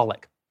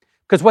alcoholic.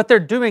 Because what they're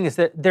doing is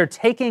that they're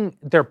taking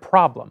their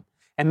problem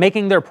and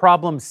making their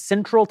problem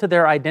central to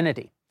their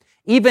identity,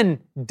 even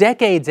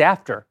decades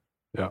after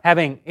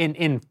having,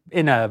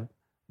 in a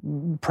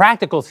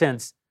practical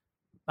sense,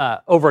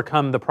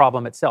 overcome the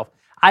problem itself.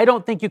 I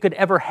don't think you could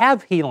ever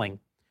have healing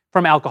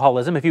from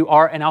alcoholism if you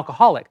are an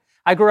alcoholic.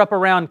 I grew up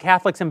around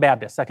Catholics and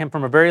Baptists. I came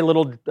from a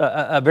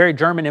very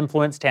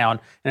German-influenced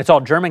town, and it's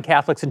all German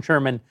Catholics and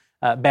German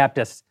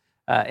Baptists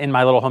in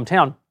my little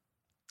hometown.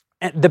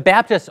 And the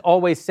Baptists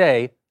always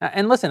say,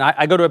 and listen,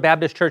 I go to a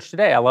Baptist church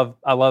today. I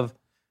love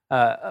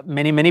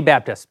many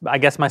Baptists, I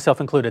guess myself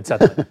included,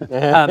 Seth.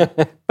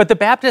 But the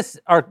Baptists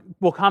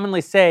will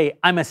commonly say,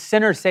 I'm a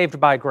sinner saved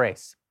by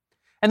grace.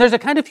 And there's a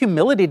kind of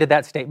humility to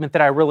that statement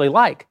that I really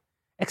like,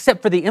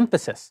 except for the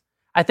emphasis.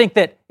 I think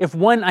that if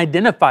one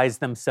identifies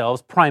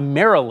themselves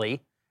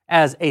primarily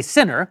as a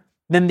sinner,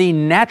 then the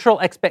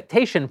natural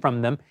expectation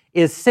from them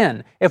is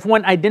sin. If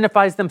one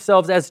identifies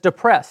themselves as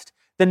depressed,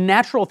 the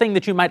natural thing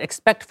that you might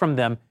expect from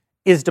them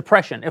is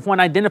depression. If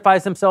one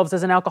identifies themselves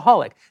as an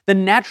alcoholic, the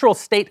natural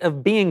state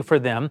of being for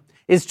them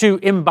is to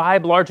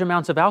imbibe large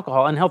amounts of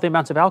alcohol, unhealthy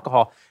amounts of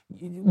alcohol.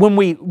 When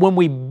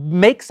we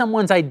make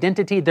someone's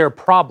identity their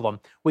problem,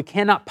 we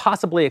cannot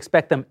possibly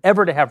expect them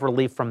ever to have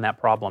relief from that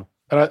problem.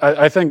 And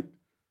I think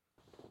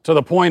to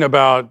the point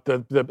about,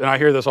 and I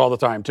hear this all the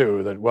time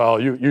too, that, well,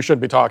 you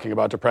shouldn't be talking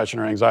about depression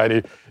or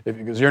anxiety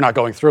because you're not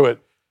going through it.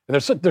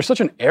 And there's such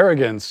an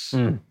arrogance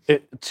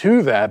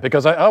to that,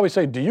 because I always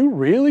say, do you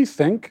really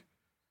think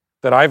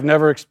that I've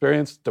never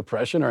experienced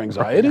depression or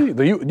anxiety?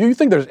 Do you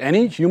think there's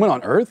any human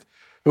on earth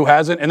who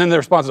hasn't? And then the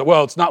response is,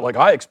 well, it's not like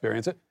I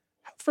experience it.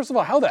 First of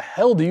all, how the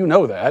hell do you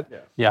know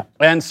that? Yeah.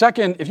 And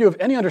second, if you have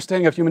any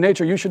understanding of human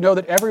nature, you should know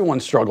that everyone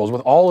struggles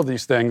with all of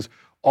these things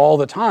all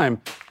the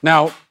time.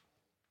 Now,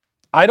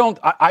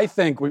 I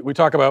think we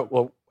talk about,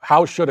 well,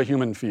 how should a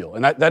human feel?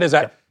 And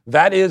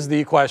that is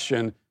the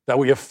question that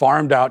we have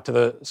farmed out to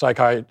the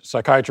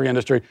psychiatry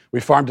industry. We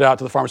farmed it out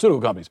to the pharmaceutical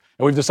companies.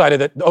 And we've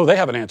decided that, they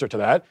have an answer to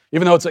that.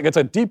 Even though it's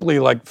a deeply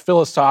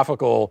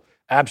philosophical,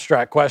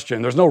 abstract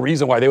question, there's no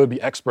reason why they would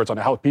be experts on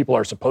how people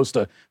are supposed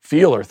to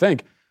feel or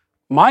think.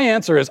 My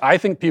answer is, I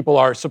think people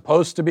are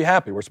supposed to be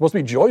happy. We're supposed to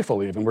be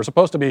joyful even. We're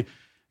supposed to be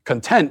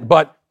content.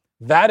 But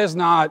that is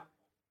not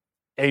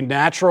a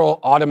natural,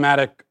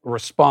 automatic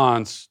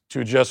response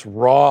to just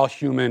raw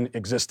human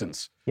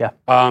existence. Yeah.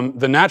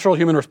 The natural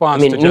human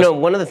response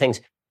one of the things...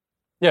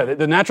 Yeah,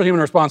 the natural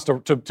human response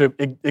to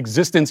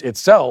existence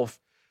itself,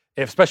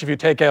 especially if you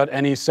take out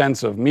any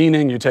sense of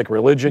meaning, you take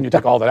religion, you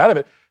take all that out of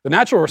it, the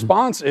natural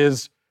response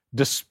is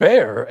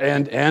despair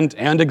and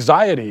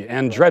anxiety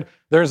and dread.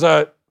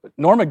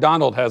 Norm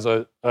Macdonald has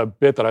a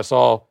bit that I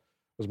saw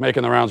was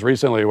making the rounds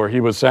recently, where he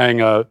was saying,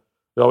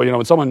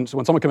 when someone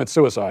commits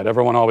suicide,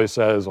 everyone always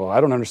says, well, I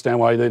don't understand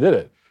why they did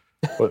it.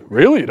 But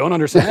really, you don't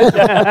understand?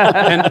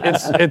 And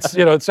it's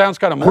it sounds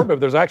kind of morbid, but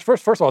there's actually,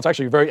 first of all, it's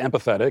actually very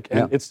empathetic,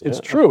 and it's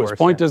true. His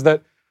point is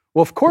that,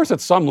 well, of course, at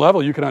some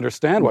level, you can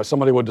understand why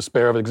somebody would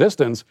despair of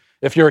existence.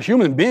 If you're a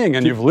human being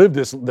and you've lived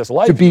this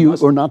life, to be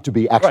or not to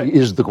be actually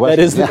is the question.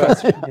 That is the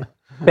question.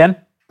 Ben?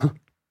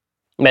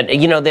 But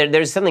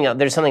there's something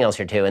else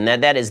here too, and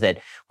that is that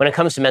when it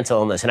comes to mental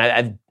illness, and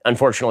I've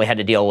unfortunately had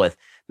to deal with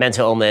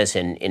mental illness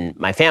in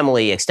my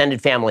family,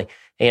 extended family.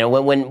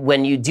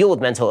 When you deal with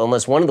mental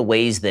illness, one of the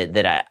ways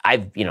that I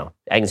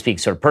can speak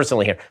sort of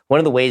personally here. One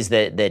of the ways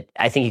that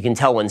I think you can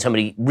tell when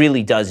somebody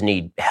really does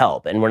need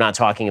help, and we're not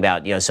talking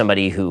about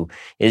somebody who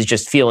is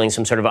just feeling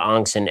some sort of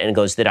angst and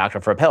goes to the doctor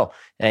for a pill,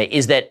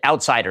 is that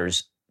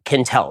outsiders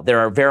can tell. There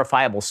are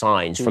verifiable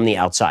signs from the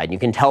outside. You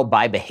can tell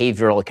by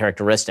behavioral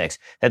characteristics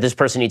that this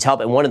person needs help.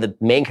 And one of the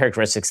main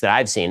characteristics that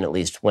I've seen, at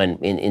least when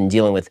in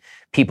dealing with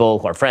people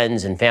who are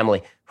friends and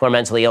family who are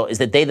mentally ill, is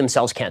that they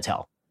themselves can't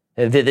tell.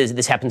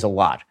 This happens a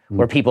lot,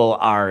 where people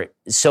are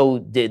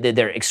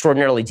they're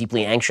extraordinarily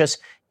deeply anxious,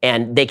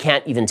 and they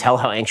can't even tell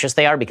how anxious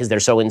they are because they're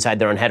so inside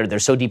their own head, or they're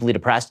so deeply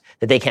depressed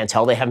that they can't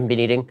tell they haven't been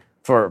eating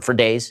for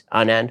days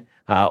on end,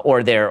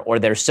 or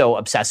they're so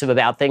obsessive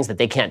about things that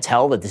they can't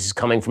tell that this is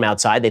coming from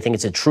outside. They think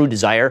it's a true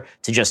desire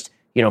to just,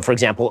 for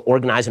example,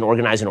 organize and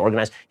organize and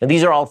organize.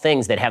 These are all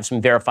things that have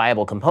some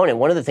verifiable component.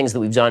 One of the things that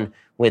we've done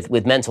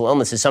with mental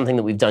illness is something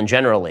that we've done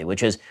generally,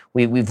 which is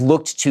we've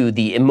looked to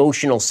the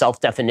emotional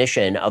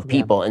self-definition of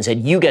people and said,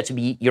 you get to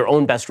be your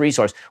own best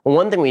resource. Well,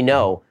 one thing we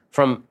know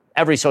from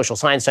every social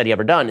science study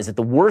ever done is that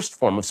the worst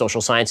form of social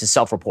science is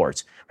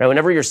self-reports, right?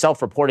 Whenever you're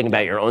self-reporting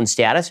about your own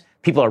status,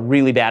 people are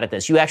really bad at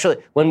this.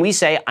 When we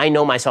say, I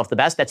know myself the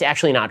best, that's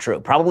actually not true.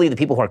 Probably the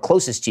people who are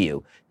closest to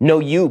you know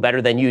you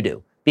better than you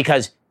do,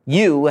 because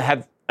you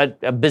have a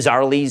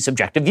bizarrely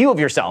subjective view of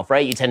yourself,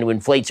 right? You tend to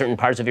inflate certain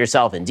parts of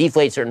yourself and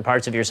deflate certain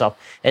parts of yourself.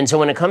 And so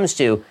when it comes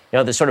to,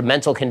 the sort of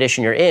mental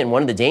condition you're in,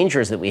 one of the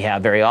dangers that we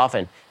have very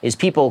often is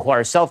people who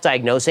are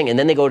self-diagnosing, and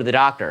then they go to the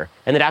doctor,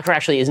 and the doctor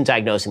actually isn't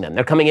diagnosing them.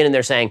 They're coming in and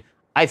they're saying,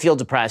 I feel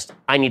depressed,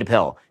 I need a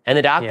pill. And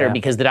the doctor,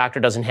 because the doctor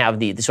doesn't have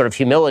the sort of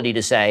humility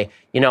to say,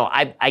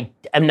 I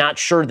am not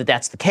sure that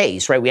that's the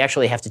case, right? We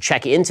actually have to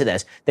check into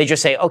this. They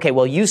just say, okay,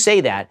 well, you say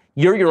that,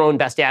 you're your own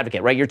best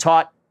advocate, right? You're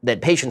taught that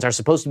patients are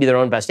supposed to be their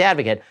own best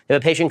advocate. If a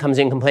patient comes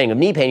in complaining of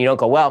knee pain, you don't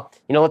go, well,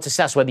 let's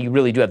assess whether you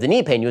really do have the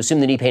knee pain. You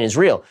assume the knee pain is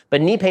real.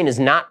 But knee pain is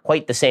not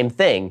quite the same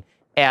thing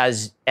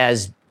as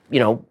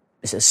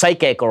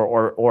psychic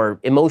or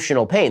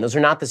emotional pain. Those are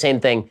not the same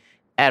thing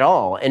at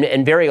all.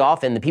 And very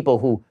often the people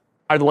who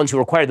are the ones who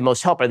require the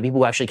most help are the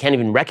people who actually can't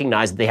even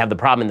recognize that they have the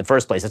problem in the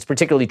first place. That's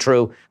particularly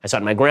true. I saw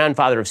it in my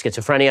grandfather of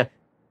schizophrenia.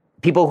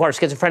 People who are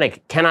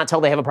schizophrenic cannot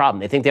tell they have a problem.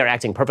 They think they're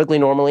acting perfectly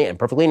normally and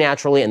perfectly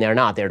naturally, and they're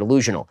not. They're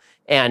delusional.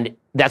 And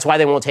that's why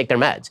they won't take their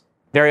meds.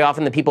 Very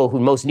often the people who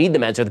most need the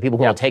meds are the people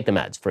who won't take the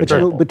meds, for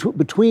example.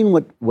 Between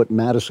what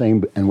Matt is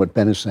saying and what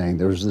Ben is saying,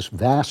 there's this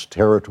vast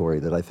territory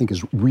that I think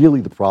is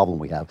really the problem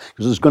we have.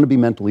 Because there's going to be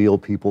mentally ill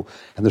people,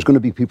 and there's going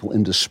to be people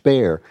in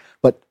despair.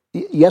 But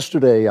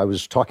yesterday I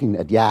was talking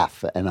at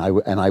YAF,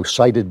 and I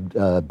cited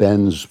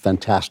Ben's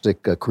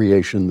fantastic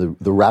creation,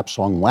 the rap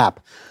song WAP.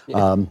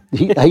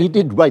 He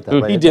did write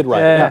that, right? He did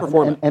write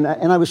it. And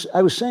I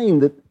was saying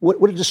that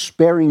what a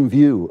despairing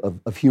view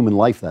of human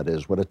life that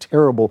is. What a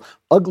terrible,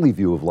 ugly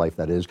view of life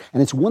that is.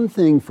 And it's one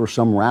thing for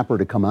some rapper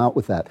to come out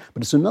with that,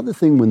 but it's another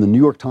thing when the New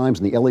York Times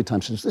and the LA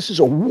Times says, this is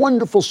a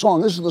wonderful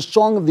song. This is the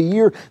song of the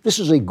year. This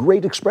is a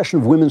great expression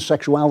of women's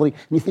sexuality.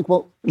 And you think,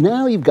 well,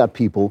 now you've got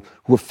people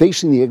who are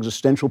facing the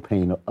existential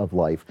pain of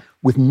life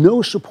with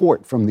no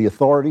support from the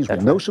authorities,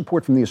 with no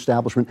support from the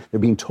establishment. They're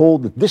being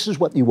told that this is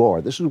what you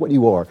are. This is what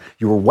you are.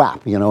 You're a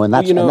WAP, and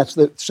that's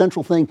the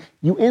central thing.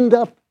 You end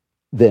up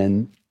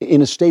then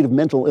in a state of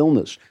mental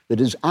illness that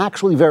is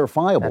actually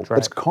verifiable. That's right.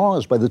 It's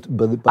caused by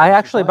the I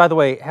actually, by the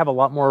way, have a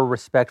lot more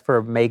respect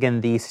for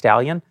Megan Thee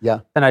Stallion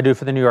than I do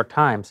for the New York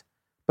Times,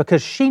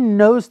 because she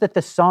knows that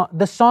the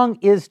song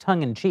is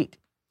tongue-in-cheek.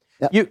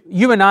 Yeah.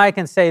 You and I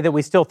can say that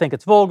we still think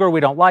it's vulgar, we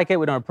don't like it,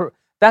 we don't approve.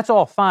 That's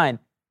all fine.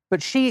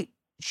 But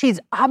she's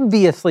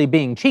obviously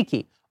being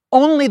cheeky.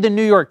 Only the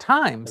New York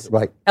Times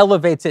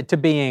elevates it to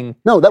being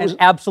an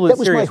absolute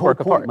serious work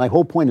of art. My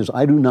whole point is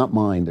I do not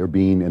mind there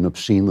being an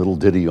obscene little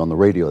ditty on the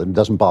radio. It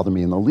doesn't bother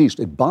me in the least.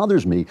 It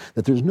bothers me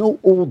that there's no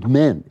old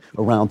men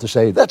around to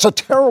say, that's a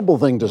terrible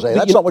thing to say.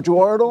 That's not what you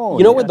are at all.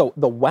 You know what?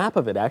 The WAP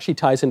of it actually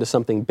ties into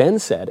something Ben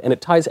said, and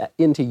it ties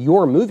into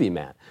your movie,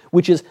 Matt,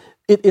 which is,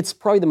 it's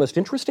probably the most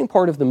interesting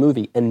part of the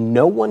movie, and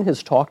no one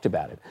has talked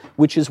about it,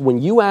 which is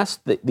when you asked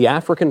the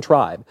African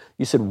tribe,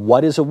 you said,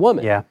 what is a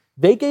woman? Yeah.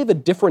 They gave a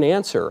different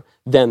answer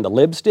than the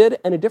libs did,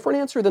 and a different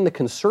answer than the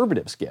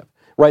conservatives give,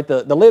 right?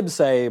 The libs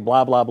say,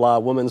 blah, blah, blah,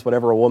 woman's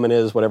whatever a woman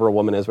is, whatever a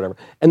woman is, whatever.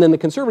 And then the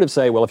conservatives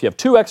say, well, if you have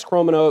two X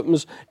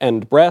chromosomes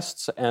and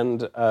breasts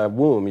and a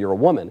womb, you're a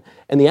woman.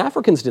 And the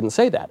Africans didn't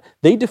say that.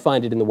 They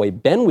defined it in the way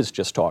Ben was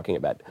just talking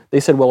about. They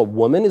said, well, a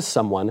woman is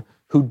someone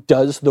who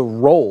does the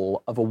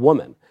role of a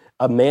woman.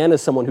 A man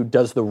is someone who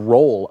does the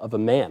role of a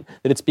man,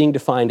 that it's being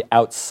defined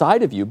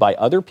outside of you by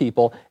other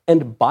people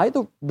and by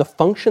the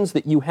functions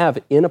that you have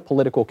in a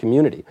political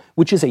community,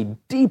 which is a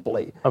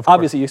deeply,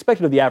 obviously you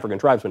expect it of the African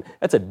tribesmen,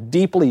 that's a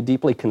deeply,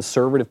 deeply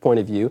conservative point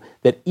of view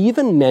that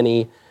even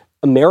many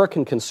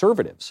American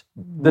conservatives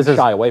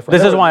shy away from.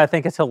 This is why I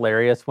think it's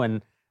hilarious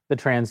when the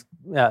trans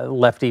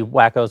lefty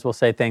wackos will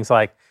say things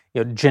like,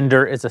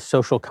 gender is a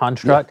social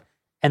construct,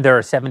 and there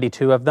are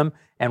 72 of them,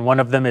 and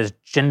one of them is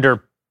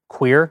gender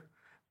queer.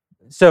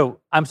 So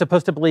I'm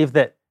supposed to believe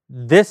that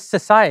this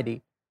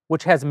society,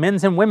 which has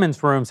men's and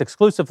women's rooms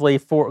exclusively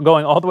for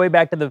going all the way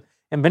back to the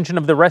invention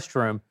of the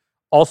restroom,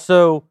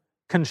 also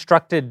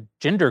constructed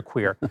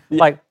genderqueer.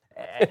 Like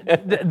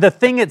the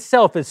thing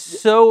itself is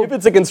so. If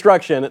it's a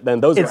construction, then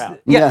those are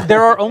out. Yeah,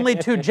 there are only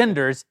two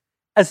genders,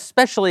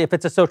 especially if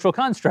it's a social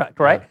construct,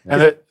 right?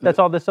 And that's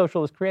all the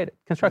social is created,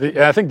 constructed.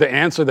 I think the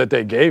answer that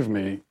they gave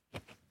me,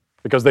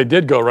 because they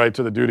did go right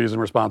to the duties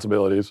and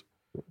responsibilities,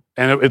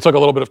 And it took a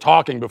little bit of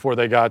talking before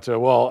they got to,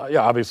 well,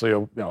 yeah, obviously a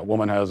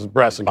woman has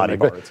breasts and body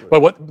parts.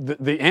 But what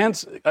the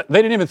answer,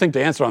 they didn't even think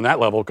to answer on that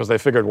level because they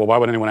figured, well, why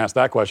would anyone ask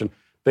that question?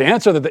 The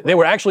answer that they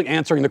were actually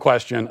answering the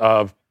question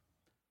of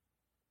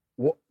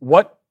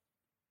what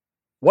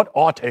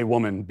ought a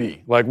woman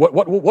be? Like,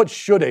 what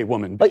should a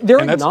woman be? Like, they're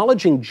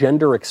acknowledging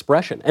gender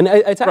expression. And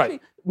it's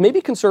actually,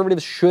 maybe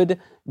conservatives should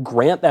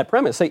grant that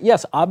premise. Say,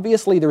 yes,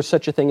 obviously there's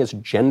such a thing as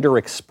gender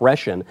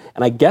expression.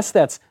 And I guess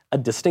that's a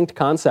distinct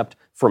concept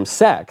from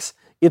sex.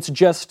 It's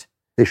just,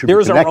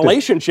 there's a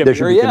relationship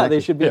here. Yeah, they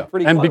should be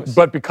pretty close.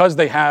 But because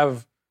they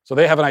have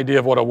an idea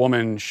of what a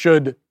woman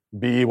should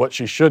be, what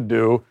she should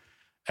do,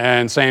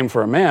 and same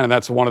for a man, and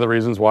that's one of the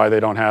reasons why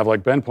they don't have,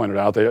 like Ben pointed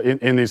out,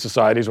 in these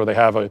societies where they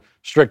have a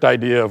strict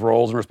idea of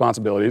roles and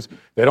responsibilities,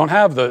 they don't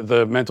have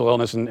the mental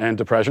illness and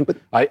depression.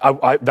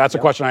 That's a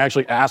question I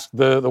actually asked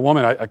the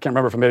woman. I can't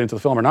remember if I made it into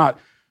the film or not.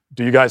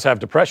 Do you guys have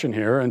depression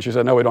here? And she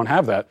said, no, we don't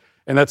have that.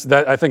 And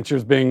that I think she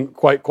was being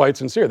quite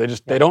sincere.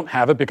 They don't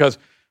have it because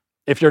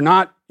if you're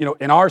not,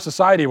 in our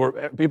society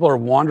where people are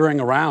wandering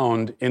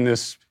around in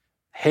this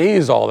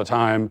haze all the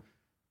time,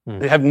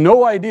 they have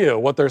no idea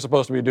what they're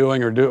supposed to be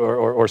doing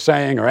or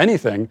saying or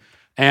anything,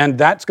 and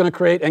that's going to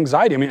create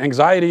anxiety. I mean,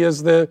 anxiety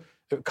it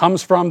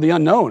comes from the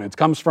unknown. It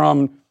comes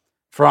from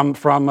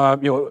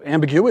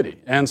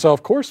ambiguity, and so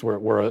of course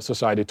we're a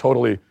society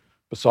totally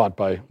besought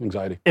by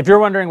anxiety. If you're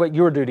wondering what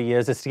your duty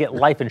is to get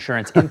life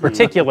insurance. In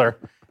particular,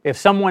 if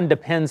someone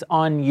depends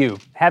on you,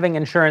 having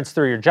insurance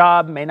through your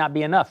job may not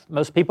be enough.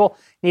 Most people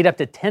need up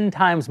to 10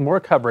 times more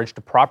coverage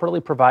to properly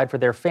provide for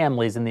their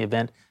families in the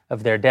event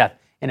of their death.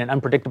 In an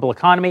unpredictable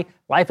economy,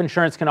 life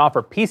insurance can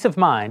offer peace of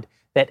mind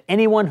that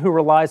anyone who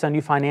relies on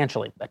you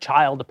financially, a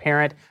child, a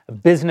parent, a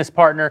business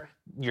partner,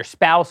 your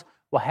spouse,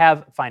 will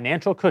have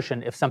financial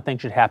cushion if something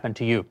should happen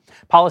to you.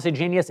 Policy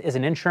Genius is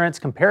an insurance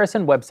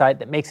comparison website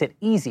that makes it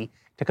easy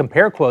to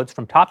compare quotes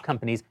from top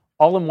companies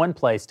all in one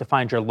place to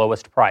find your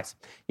lowest price.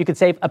 You could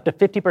save up to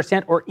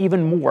 50% or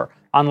even more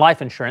on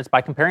life insurance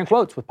by comparing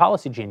quotes with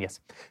Policy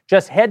Genius.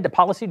 Just head to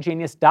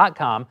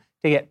policygenius.com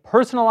to get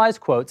personalized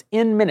quotes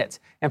in minutes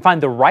and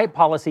find the right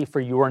policy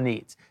for your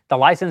needs. The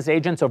licensed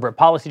agents over at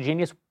Policy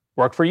Genius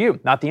work for you,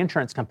 not the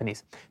insurance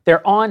companies.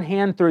 They're on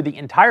hand through the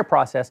entire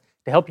process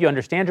to help you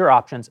understand your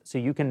options so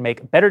you can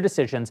make better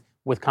decisions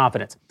with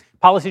confidence.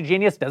 Policy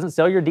Genius doesn't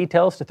sell your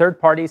details to third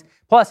parties.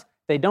 Plus,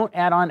 they don't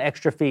add on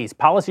extra fees.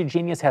 Policy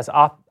Genius has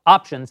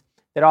options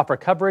that offer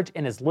coverage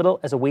in as little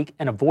as a week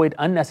and avoid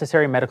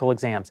unnecessary medical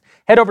exams.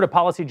 Head over to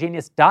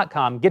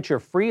policygenius.com, get your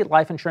free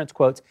life insurance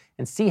quotes,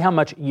 and see how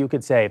much you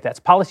could save. That's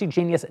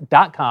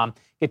policygenius.com.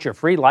 Get your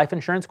free life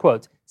insurance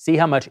quotes. See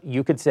how much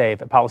you could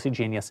save at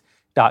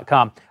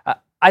policygenius.com.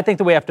 I think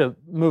that we have to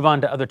move on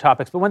to other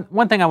topics, but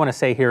one thing I want to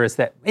say here is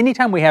that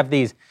anytime we have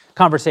these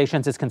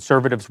conversations as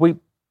conservatives,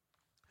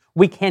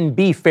 we can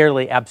be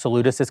fairly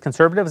absolutist as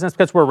conservatives, and it's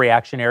because we're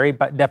reactionary,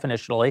 but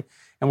definitionally,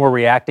 and we're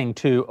reacting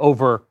to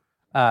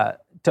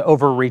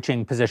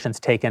overreaching positions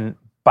taken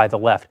by the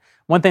left.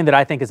 One thing that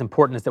I think is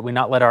important is that we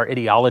not let our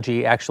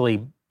ideology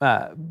actually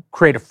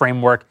create a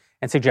framework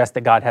and suggest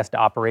that God has to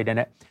operate in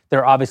it.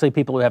 There are obviously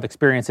people who have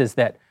experiences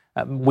that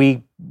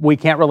we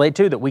can't relate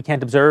to, that we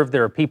can't observe.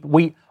 There are people,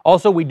 we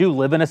do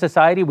live in a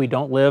society. We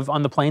don't live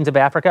on the plains of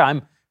Africa.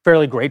 I'm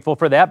fairly grateful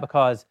for that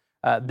because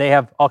they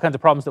have all kinds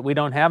of problems that we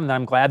don't have, and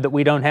I'm glad that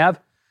we don't have.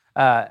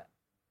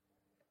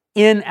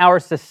 In our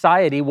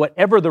society,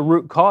 whatever the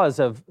root cause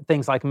of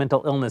things like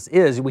mental illness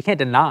is, we can't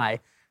deny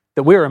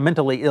that we're a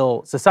mentally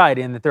ill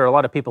society and that there are a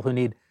lot of people who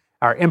need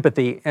our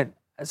empathy. And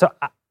so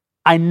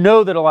I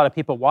know that a lot of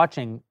people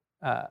watching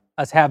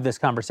us have this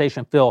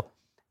conversation feel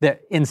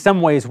that in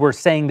some ways we're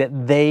saying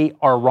that they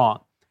are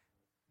wrong.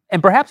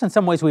 And perhaps in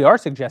some ways we are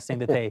suggesting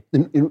that they...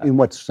 In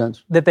what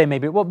sense? That they may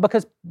be, well,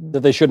 because...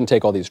 That they shouldn't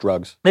take all these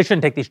drugs. They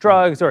shouldn't take these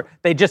drugs, or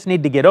they just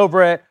need to get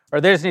over it, or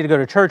they just need to go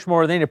to church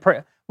more, or they need to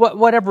pray.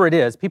 Whatever it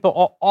is,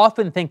 people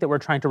often think that we're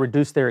trying to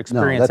reduce their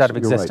experience out of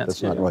existence.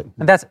 You're right. That's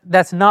not right. And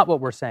that's not what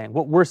we're saying.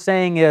 What we're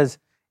saying is,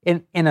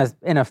 in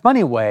a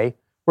funny way,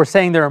 we're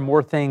saying there are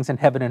more things in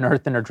heaven and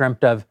earth than are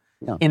dreamt of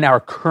in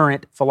our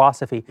current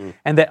philosophy,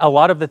 and that a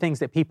lot of the things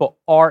that people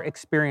are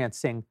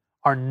experiencing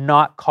are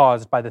not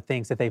caused by the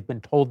things that they've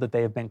been told that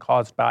they have been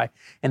caused by,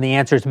 and the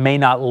answers may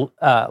not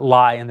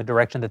lie in the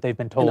direction that they've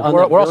been told. And on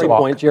that very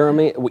point,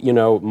 Jeremy,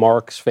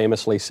 Marx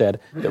famously said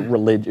that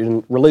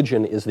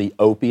religion is the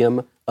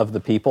opium of the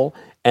people,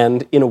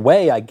 and in a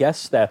way, I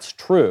guess that's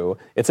true.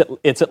 It's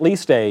at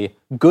least a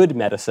good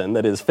medicine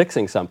that is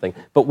fixing something.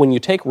 But when you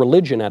take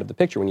religion out of the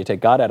picture, when you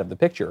take God out of the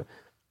picture,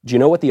 do you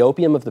know what the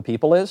opium of the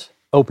people is?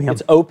 Opium.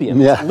 It's opium.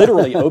 Yeah. It's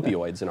literally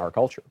opioids in our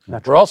culture.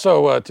 We're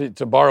also,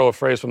 to borrow a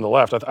phrase from the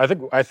left, I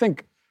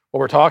think what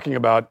we're talking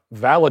about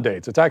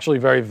validates. It's actually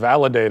very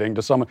validating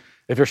to someone.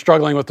 If you're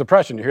struggling with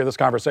depression, you hear this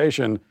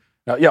conversation.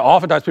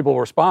 Oftentimes people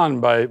will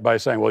respond by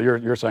saying, well,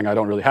 you're saying I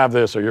don't really have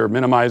this, or you're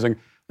minimizing.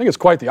 I think it's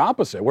quite the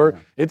opposite.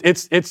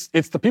 It's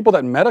the people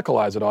that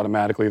medicalize it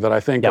automatically that I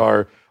think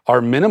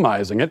are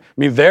minimizing it. I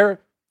mean,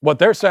 what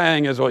they're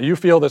saying is, well, you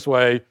feel this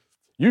way.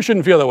 You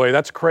shouldn't feel that way.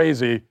 That's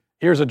crazy.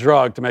 Here's a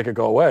drug to make it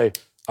go away.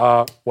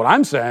 What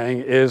I'm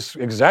saying is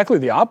exactly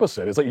the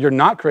opposite. It's like you're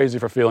not crazy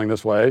for feeling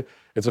this way.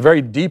 It's a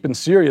very deep and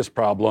serious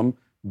problem,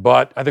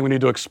 but I think we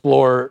need to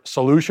explore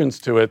solutions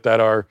to it that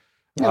are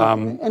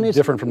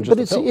different from just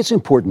the pill. It's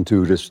important,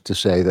 too, to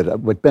say that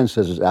what Ben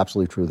says is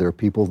absolutely true. There are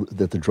people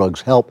that the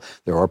drugs help.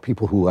 There are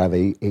people who have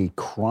a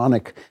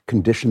chronic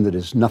condition that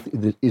is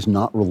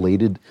not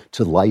related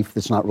to life,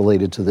 that's not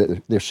related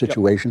to their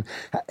situation.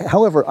 Yep.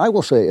 However, I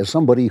will say, as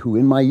somebody who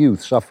in my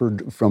youth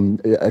suffered from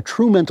a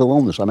true mental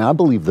illness, I mean, I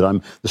believe that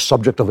I'm the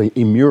subject of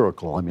a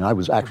miracle. I mean, I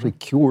was actually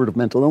cured of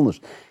mental illness.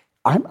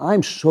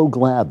 I'm so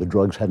glad the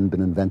drugs hadn't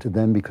been invented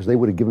then, because they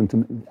would have given to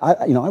me,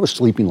 I was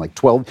sleeping like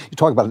 12, you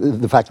talk about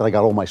the fact that I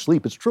got all my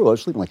sleep, it's true, I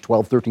was sleeping like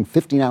 12, 13,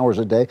 15 hours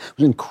a day, I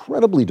was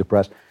incredibly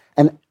depressed,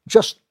 and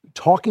just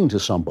talking to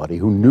somebody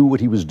who knew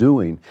what he was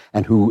doing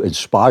and who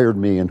inspired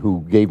me and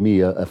who gave me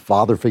a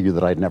father figure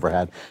that I'd never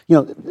had,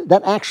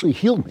 that actually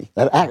healed me,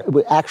 that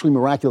actually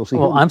miraculously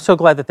healed me. I'm so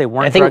glad that they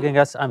weren't drugging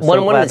us, I'm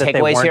so glad that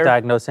they weren't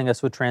diagnosing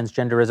us with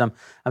transgenderism,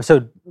 I'm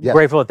so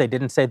grateful that they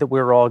didn't say that we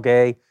were all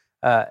gay.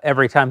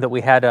 Every time that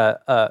we had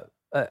a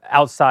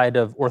outside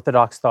of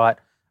Orthodox thought,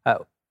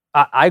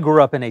 I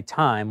grew up in a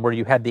time where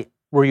you had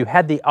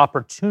the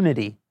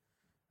opportunity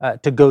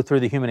to go through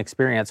the human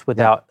experience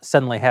without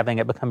suddenly having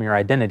it become your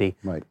identity.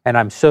 Right. And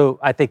I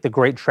think the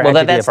great tragedy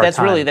of our time.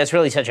 That's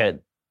really such a.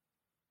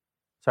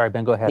 Sorry,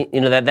 Ben, go ahead.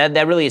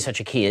 That really is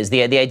such a key, is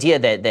the idea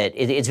that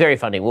it's very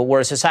funny. Well, we're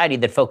a society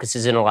that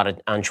focuses in a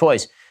lot on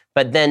choice.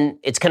 But then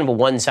it's kind of a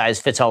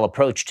one-size-fits-all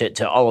approach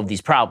to all of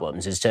these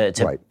problems, is to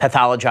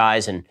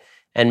pathologize and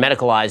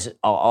medicalize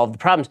all of the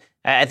problems.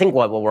 I think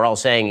what we're all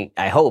saying,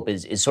 I hope,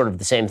 is sort of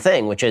the same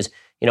thing, which is,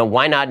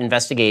 why not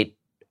investigate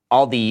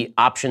all the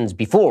options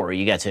before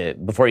you get to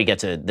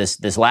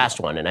this last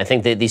one? And I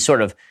think that these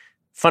sort of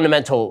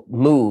fundamental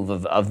move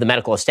of the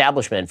medical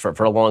establishment for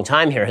a long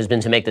time here has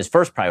been to make this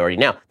first priority.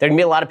 Now, there are going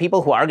to be a lot of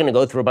people who are going to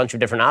go through a bunch of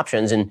different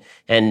options, and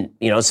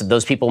so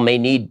those people may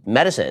need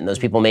medicine, those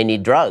people may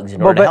need drugs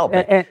in order to help.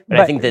 But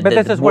I think that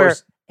this is where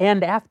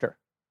after.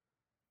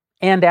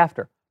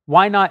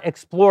 Why not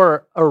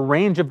explore a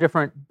range of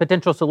different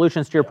potential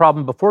solutions to your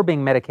problem before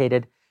being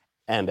medicated?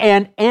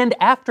 And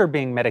after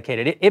being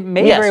medicated, it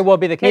may very well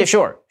be the case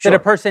that a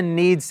person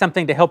needs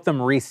something to help them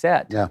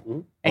reset. Yeah,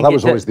 well, that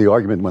was always the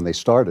argument when they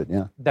started.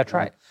 Yeah, that's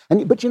right.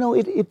 But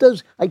it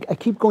does. I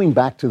keep going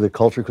back to the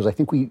culture, because I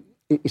think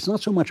it's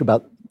not so much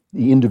about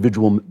the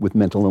individual with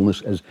mental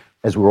illness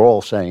as we're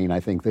all saying.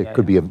 I think there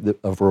could be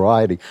a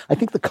variety. I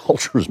think the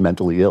culture is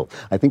mentally ill.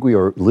 I think we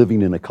are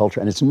living in a culture,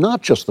 and it's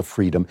not just the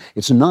freedom.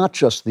 It's not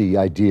just the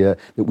idea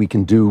that we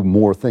can do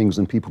more things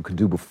than people could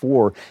do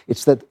before.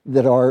 It's that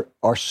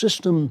our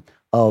system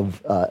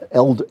of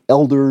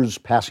elders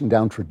passing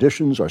down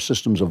traditions, our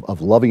systems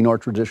of loving our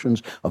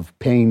traditions, of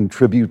paying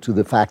tribute to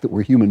the fact that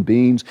we're human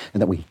beings and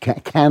that we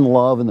can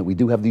love and that we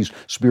do have these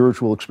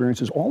spiritual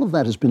experiences. All of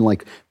that has been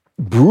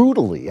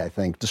brutally, I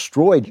think,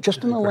 destroyed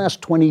just in the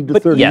last 20 to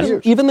 30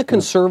 years. Even the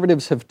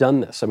conservatives have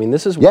done this. I mean,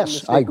 this is one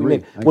mistake I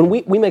agree. When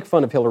we make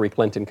fun of Hillary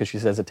Clinton because she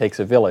says it takes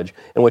a village,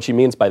 and what she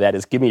means by that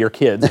is give me your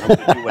kids, and I'm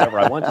going to do whatever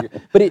I want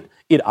to. But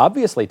it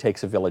obviously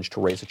takes a village to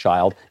raise a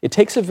child. It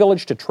takes a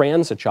village to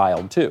trans a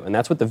child, too, and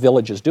that's what the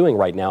village is doing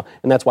right now,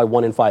 and that's why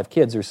 1 in 5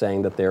 kids are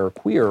saying that they're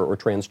queer or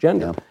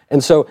transgender. Yeah.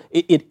 And so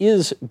it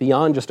is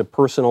beyond just a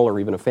personal or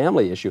even a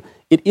family issue.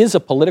 It is a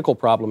political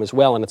problem as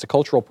well, and it's a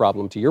cultural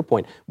problem, to your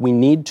point. We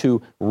need to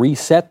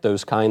reset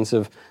those kinds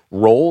of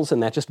roles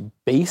and that just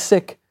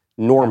basic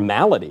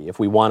normality if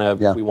we want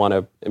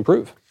to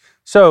improve.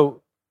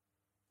 So,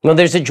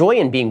 there's a joy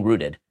in being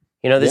rooted.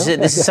 This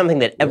is something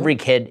that every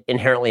kid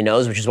inherently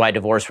knows, which is why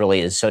divorce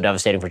really is so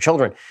devastating for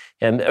children.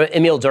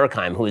 Emil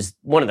Durkheim, who is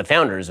one of the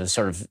founders of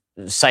sort of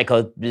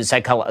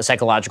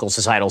psychological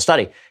societal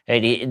study,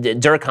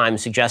 Durkheim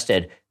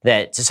suggested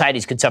that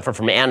societies could suffer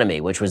from anomie,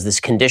 which was this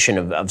condition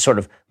of sort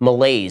of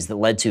malaise that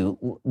led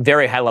to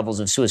very high levels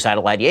of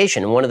suicidal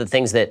ideation. And one of the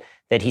things that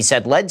he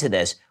said led to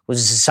this was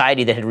a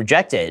society that had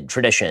rejected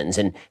traditions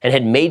and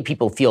had made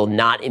people feel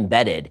not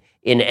embedded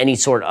in any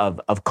sort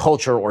of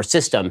culture or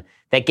system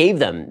that gave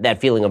them that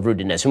feeling of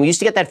rootedness. And we used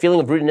to get that feeling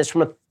of rootedness from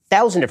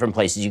 1,000 different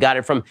places. You got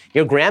it from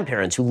your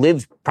grandparents who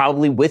lived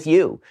probably with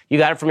you. You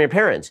got it from your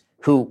parents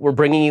who were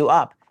bringing you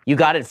up. You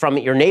got it from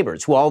your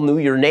neighbors who all knew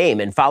your name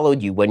and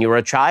followed you when you were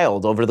a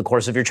child over the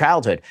course of your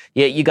childhood.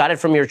 You got it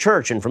from your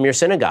church and from your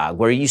synagogue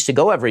where you used to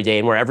go every day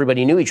and where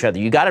everybody knew each other.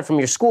 You got it from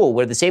your school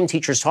where the same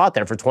teachers taught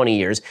there for 20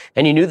 years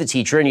and you knew the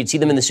teacher and you'd see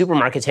them in the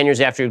supermarket 10 years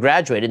after you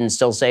graduated and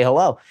still say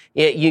hello.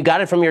 You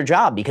got it from your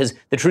job because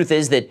the truth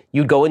is that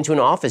you'd go into an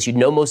office, you'd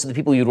know most of the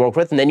people you'd work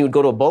with, and then you would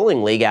go to a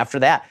bowling league after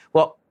that.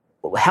 Well,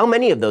 how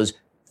many of the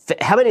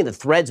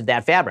threads of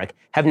that fabric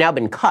have now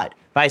been cut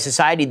by a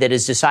society that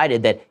has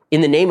decided that in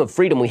the name of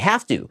freedom we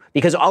have to,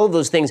 because all of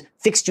those things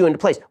fixed you into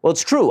place. Well,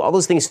 it's true. All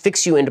those things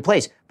fix you into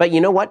place. But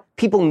you know what?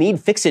 People need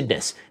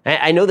fixedness.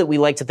 I know that we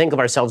like to think of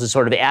ourselves as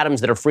sort of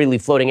atoms that are freely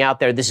floating out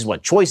there. This is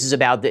what choice is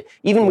about.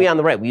 Even we on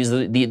the right, we use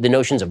the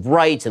notions of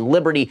rights and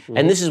liberty,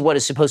 and this is what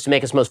is supposed to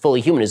make us most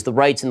fully human, is the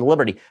rights and the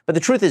liberty. But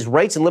the truth is,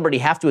 rights and liberty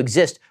have to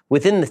exist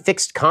within the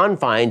fixed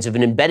confines of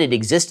an embedded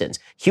existence.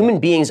 Human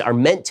beings are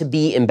meant to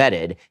be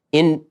embedded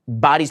in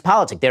bodies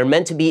politic. They're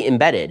meant to be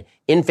embedded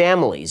in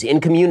families, in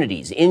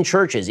communities, in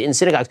churches, in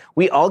synagogues.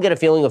 We all get a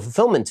feeling of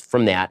fulfillment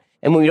from that.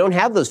 And when we don't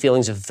have those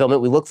feelings of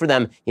fulfillment, we look for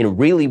them in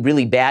really,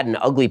 really bad and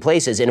ugly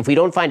places. And if we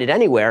don't find it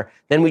anywhere,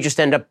 then we just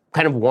end up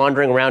kind of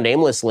wandering around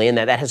aimlessly, and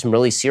that has some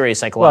really serious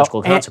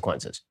psychological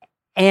consequences.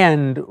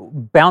 And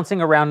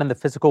bouncing around in the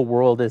physical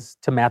world is,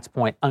 to Matt's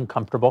point,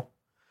 uncomfortable.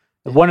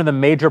 One of the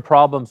major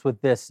problems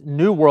with this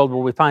new world where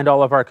we find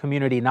all of our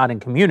community not in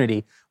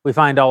community, we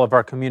find all of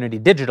our community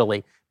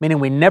digitally, meaning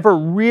we never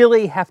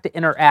really have to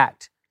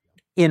interact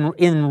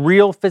in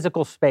real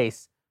physical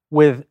space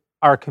with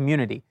our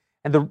community.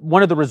 And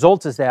one of the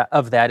results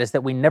of that is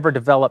that we never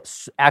develop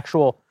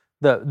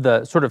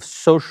the sort of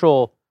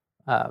social,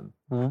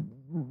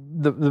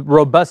 the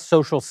robust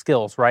social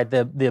skills, right?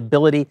 The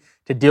ability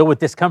to deal with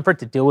discomfort,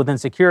 to deal with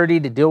insecurity,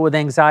 to deal with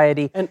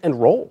anxiety. And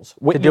roles.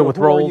 To deal with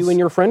roles. Who are you in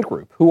your friend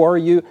group? Who are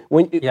you?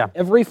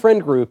 Every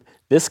friend group,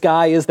 this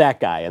guy is that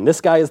guy, and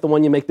this guy is the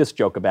one you make this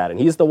joke about, and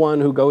he's the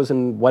one who goes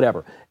and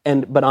whatever.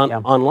 But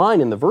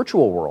online, in the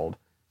virtual world,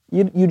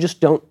 you just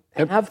don't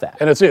have that.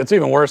 And it's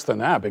even worse than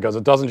that, because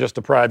it doesn't just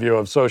deprive you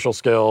of social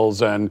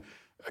skills and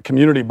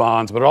community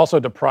bonds, but it also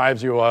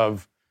deprives you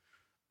of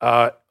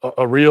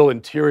a real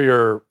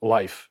interior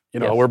life.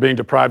 We're being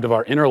deprived of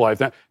our inner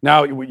life.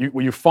 Now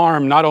you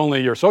farm not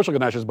only your social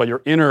connections, but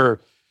your inner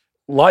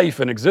life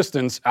and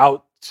existence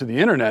out to the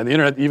internet. And the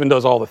internet even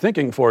does all the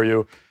thinking for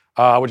you,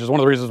 which is one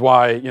of the reasons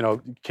why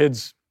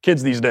kids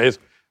these days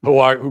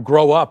who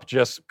grow up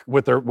just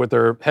with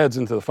their heads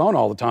into the phone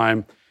all the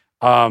time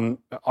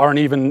aren't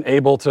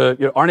able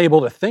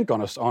to think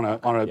on a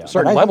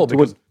certain level,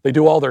 because they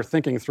do all their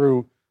thinking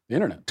through the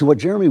internet. To what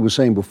Jeremy was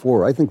saying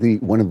before, I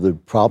think one of the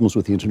problems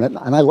with the internet,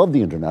 and I love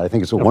the internet, I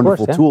think it's a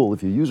wonderful tool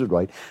if you use it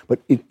right, but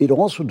it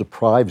also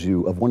deprives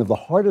you of one of the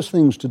hardest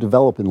things to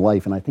develop in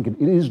life, and I think it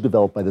is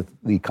developed by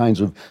the kinds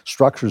of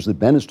structures that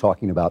Ben is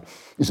talking about,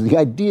 is the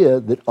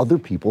idea that other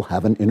people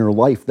have an inner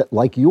life that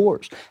like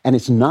yours, and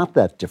it's not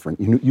that different.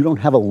 You don't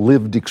have a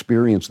lived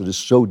experience that is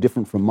so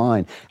different from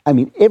mine. I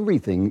mean,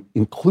 everything,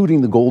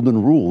 including the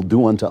golden rule,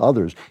 do unto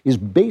others, is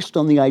based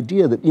on the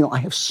idea that, I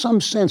have some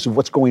sense of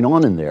what's going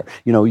on in there.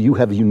 You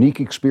have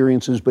unique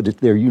experiences, but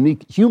they're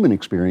unique human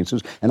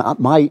experiences, and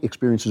my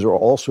experiences are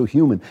also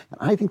human.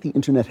 And I think the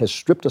internet has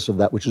stripped us of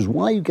that, which is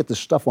why you get this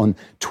stuff on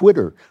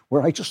Twitter,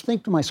 where I just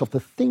think to myself,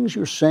 the things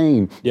you're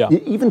saying,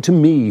 even to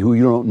me, who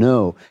you don't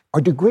know,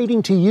 are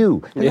degrading to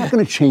you. They're not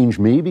going to change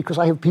me, because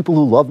I have people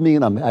who love me,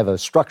 and I have a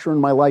structure in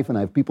my life, and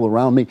I have people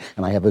around me,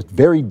 and I have a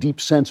very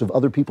deep sense of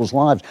other people's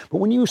lives. But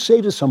when you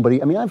say to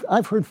somebody,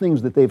 I've heard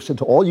things that they've said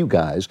to all you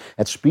guys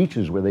at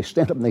speeches where they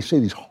stand up and they say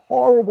these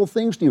horrible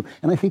things to you,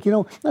 and I think,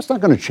 that's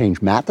not going to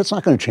change Matt, that's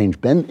not going to change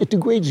Ben. It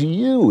degrades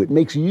you. It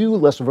makes you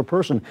less of a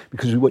person,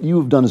 because what you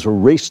have done is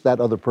erased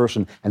that other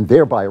person and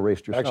thereby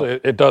erased yourself.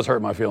 Actually, it does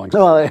hurt my feelings.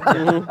 Well,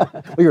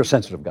 you're a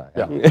sensitive guy.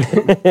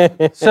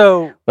 Yeah.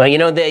 So,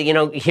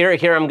 here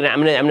I'm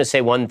gonna say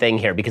one thing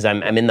here, because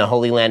I'm in the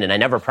Holy Land, and I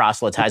never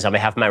proselytize on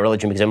behalf of my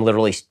religion, because I'm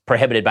literally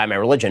prohibited by my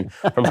religion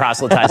from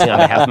proselytizing on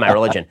behalf of my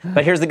religion.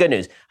 But here's the good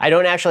news: I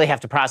don't actually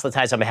have to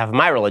proselytize on behalf of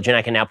my religion.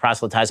 I can now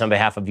proselytize on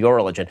behalf of your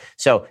religion.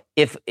 So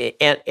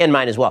and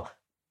mine as well.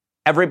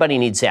 Everybody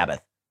needs Sabbath.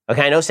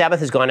 Okay, I know Sabbath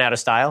has gone out of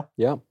style.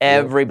 Yeah.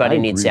 Everybody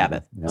needs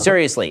Sabbath. Yeah.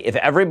 Seriously, if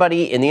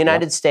everybody in the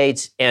United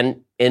States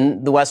and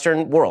in the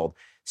Western world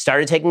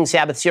started taking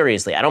Sabbath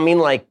seriously, I don't mean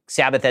like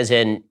Sabbath as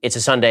in it's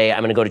a Sunday,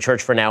 I'm going to go to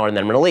church for an hour and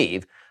then I'm going to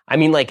leave. I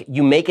mean like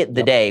you make it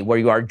the day where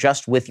you are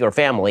just with your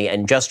family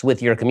and just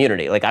with your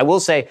community. Like I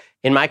will say,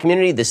 in my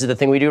community, this is the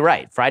thing we do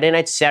right. Friday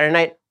night to Saturday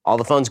night, all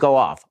the phones go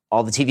off,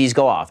 all the TVs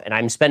go off, and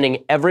I'm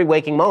spending every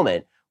waking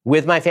moment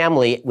with my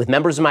family, with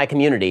members of my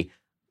community,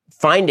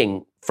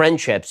 finding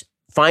friendships,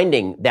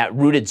 finding that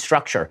rooted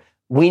structure.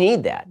 We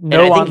need that. And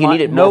I think you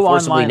need it more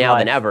forcibly now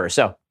than ever.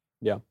 So,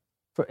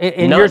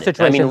 in your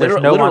situation, there's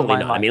no literally online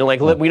none. life. I mean,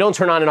 like we don't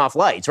turn on and off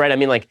lights, right? I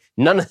mean, like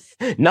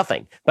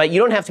nothing. But you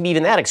don't have to be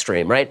even that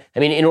extreme, right? I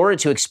mean, in order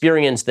to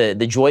experience the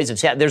joys of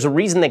Sabbath, there's a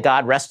reason that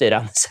God rested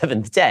on the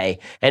seventh day.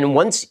 And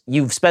once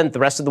you've spent the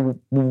rest of the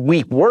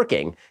week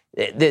working,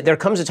 there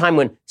comes a time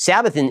when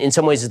Sabbath in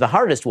some ways is the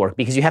hardest work,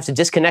 because you have to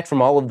disconnect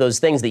from all of those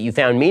things that you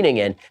found meaning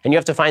in, and you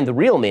have to find the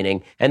real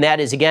meaning, and that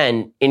is,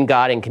 again, in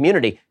God and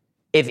community.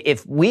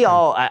 If we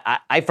all,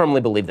 I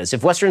firmly believe this,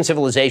 if Western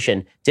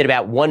civilization did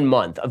about 1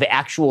 month of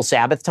actual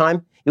Sabbath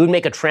time, it would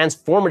make a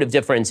transformative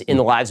difference in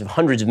the lives of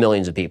hundreds of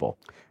millions of people.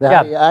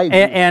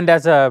 And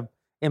as a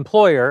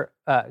employer,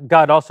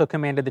 God also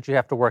commanded that you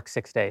have to work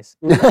 6 days.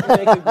 You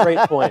make a great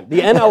point.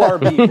 The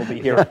NLRB will be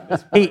hearing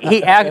this.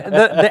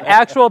 The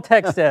actual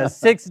text says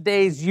 6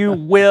 days you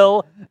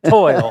will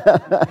toil,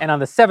 and on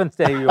the seventh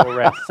day you will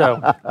rest.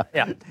 So,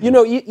 yeah.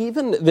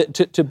 Even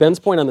to Ben's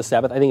point on the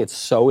Sabbath, I think it's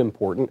so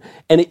important.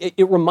 And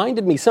it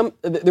reminded me,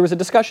 there was a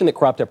discussion that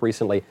cropped up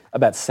recently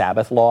about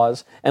Sabbath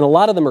laws, and a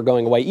lot of them are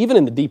going away, even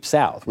in the Deep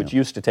South, which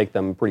used to take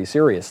them pretty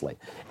seriously.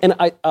 And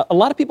a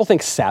lot of people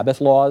think Sabbath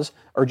laws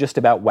are just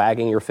about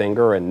wagging your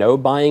finger and no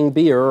buying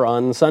beer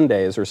on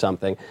Sundays or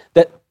something.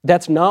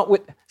 That's not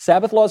what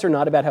Sabbath laws are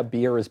not about how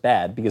beer is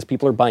bad because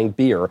people are buying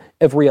beer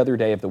every other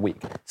day of the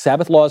week.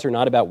 Sabbath laws are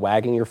not about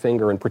wagging your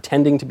finger and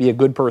pretending to be a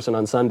good person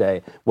on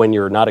Sunday when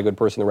you're not a good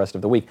person the rest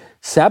of the week.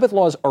 Sabbath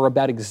laws are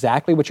about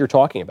exactly what you're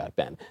talking about,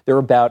 Ben. They're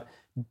about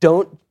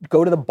don't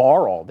go to the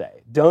bar all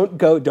day. Don't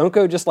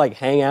go just like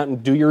hang out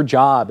and do your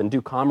job and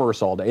do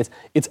commerce all day.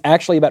 It's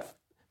actually about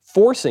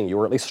forcing you,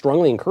 or at least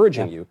strongly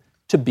encouraging you,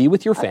 to be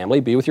with your family,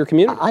 be with your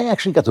community. I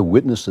actually got to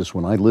witness this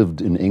when I lived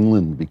in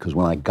England, because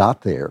when I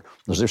got there, I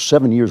was there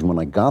 7 years, and when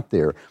I got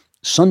there,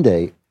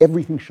 Sunday,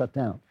 everything shut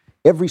down.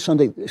 Every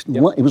Sunday,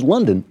 it was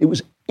London, it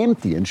was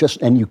empty,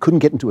 and you couldn't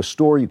get into a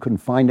store, you couldn't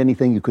find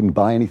anything, you couldn't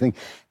buy anything.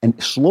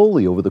 And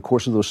slowly, over the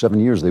course of those 7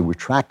 years, they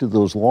retracted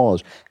those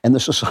laws, and the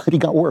society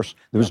got worse.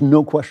 There was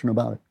no question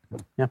about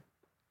it. Yeah.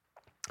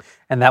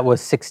 And that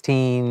was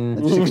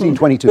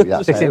 1622, yeah.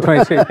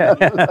 1622,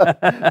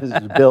 yeah. This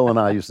is Bill and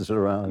I used to sit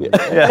around.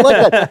 I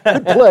like that.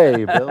 Good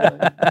play,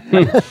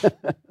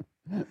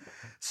 Bill.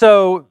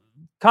 So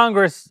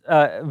Congress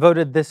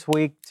voted this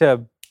week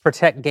to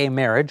protect gay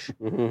marriage.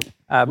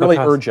 Really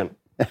urgent.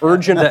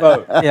 Urgent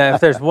vote. Yeah, if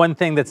there's one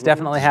thing that's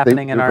definitely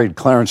happening in our...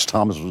 Clarence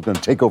Thomas was going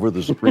to take over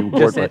the Supreme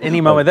Court. At any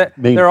moment.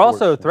 They're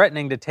also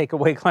threatening to take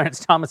away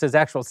Clarence Thomas's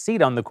actual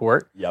seat on the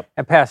court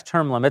and pass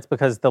term limits,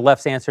 because the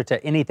left's answer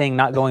to anything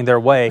not going their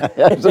way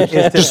is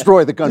to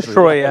destroy the country.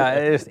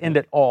 Just end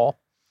it all.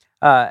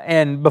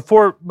 And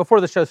before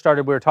the show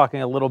started, we were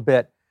talking a little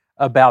bit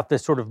about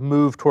this sort of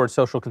move towards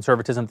social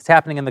conservatism that's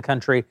happening in the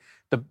country.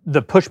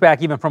 The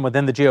pushback even from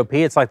within the GOP,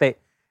 it's like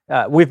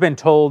we've been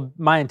told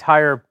my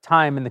entire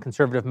time in the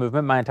conservative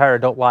movement, my entire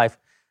adult life,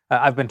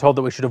 I've been told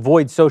that we should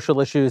avoid social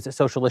issues, that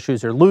social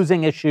issues are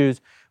losing issues.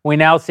 We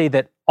now see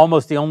that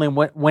almost the only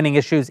winning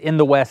issues in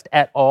the West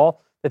at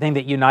all, the thing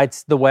that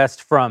unites the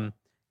West from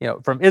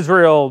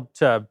Israel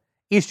to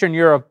Eastern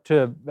Europe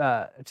to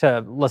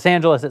Los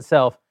Angeles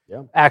itself,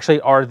 actually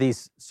are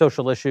these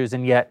social issues,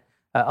 and yet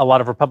a lot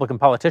of Republican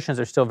politicians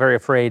are still very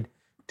afraid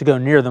to go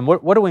near them.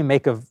 What do we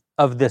make of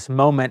this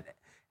moment,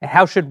 and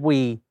how should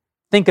we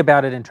think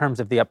about it in terms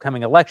of the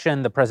upcoming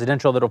election, the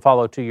presidential that will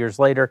follow 2 years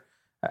later?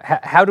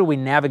 How do we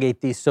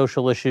navigate these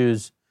social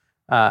issues,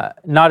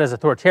 not as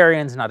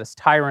authoritarians, not as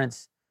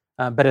tyrants,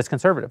 but as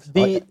conservatives?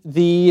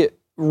 The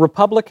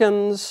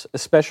Republicans,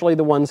 especially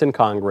the ones in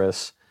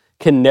Congress,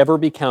 can never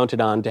be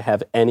counted on to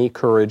have any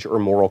courage or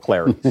moral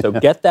clarity. So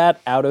get that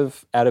out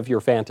of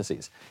your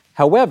fantasies.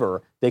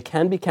 However, they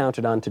can be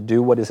counted on to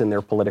do what is in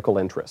their political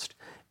interest.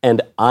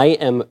 And I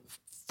am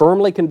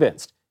firmly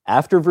convinced,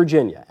 after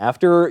Virginia,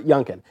 after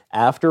Youngkin,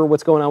 after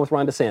what's going on with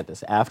Ron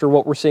DeSantis, after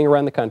what we're seeing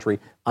around the country,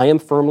 I am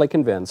firmly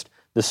convinced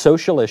the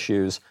social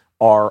issues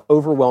are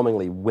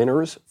overwhelmingly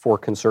winners for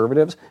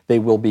conservatives. They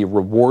will be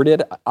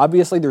rewarded.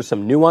 Obviously, there's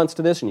some nuance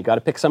to this, and you got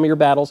to pick some of your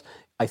battles.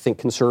 I think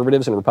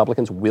conservatives and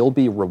Republicans will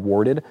be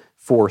rewarded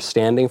for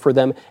standing for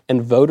them,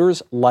 and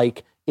voters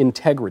like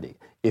integrity.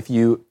 If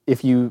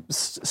you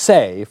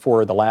say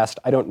for the last,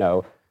 I don't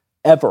know,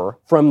 ever,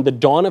 from the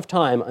dawn of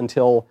time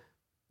until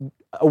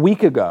a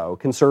week ago,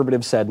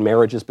 conservatives said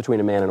marriage is between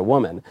a man and a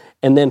woman.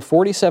 And then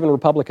 47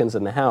 Republicans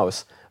in the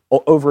House,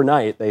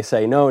 overnight, they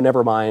say, no,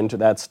 never mind,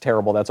 that's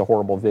terrible, that's a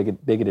horrible,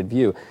 bigoted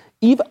view.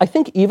 I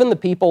think even the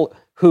people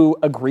who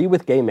agree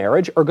with gay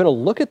marriage are going to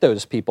look at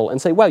those people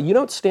and say, wow, you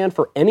don't stand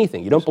for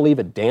anything. You don't believe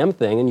a damn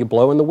thing, and you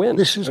blow in the wind.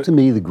 This is, to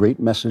me, the great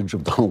message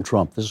of Donald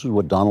Trump. This is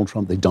what Donald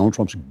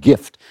Trump's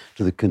gift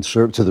to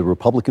the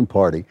Republican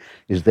Party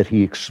is that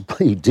he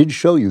did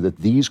show you that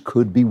these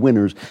could be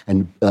winners,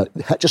 and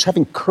just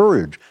having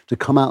courage to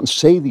come out and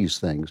say these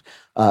things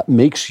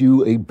makes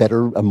you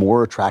a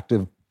more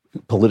attractive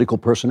political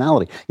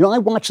personality. I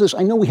watch this.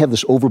 I know we have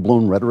this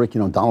overblown rhetoric.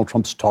 Donald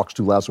Trump talks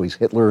too loud, so he's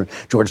Hitler, and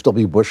George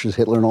W. Bush is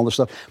Hitler, and all this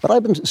stuff. But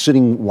I've been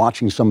sitting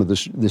watching some of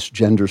this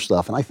gender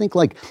stuff, and I think,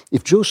 like,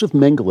 if Joseph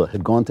Mengele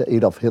had gone to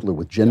Adolf Hitler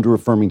with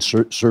gender-affirming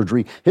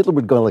surgery, Hitler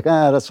would go like,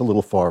 that's a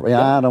little far.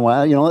 I don't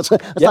want, I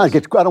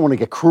don't want to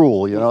get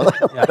cruel.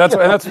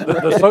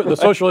 The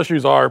social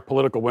issues are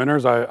political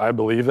winners. I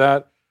believe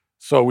that.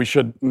 So we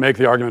should make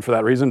the argument for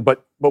that reason,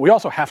 but we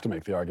also have to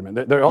make the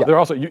argument. They're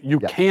also you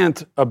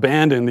can't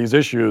abandon these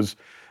issues,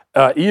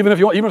 even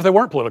if they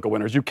weren't political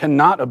winners. You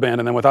cannot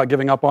abandon them without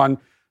giving up on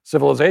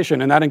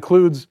civilization, and that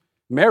includes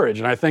marriage.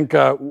 And I think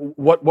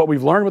what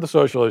we've learned with the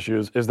social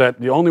issues is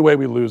that the only way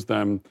we lose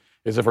them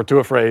is if we're too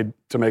afraid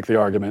to make the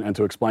argument and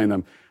to explain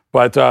them.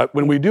 But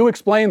when we do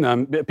explain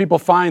them, people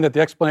find that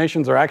the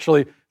explanations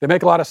they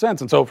make a lot of sense.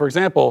 And so, for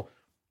example,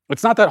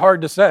 it's not that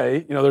hard to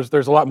say,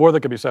 there's a lot more that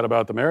could be said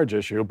about the marriage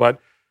issue, but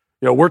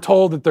we're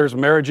told that there's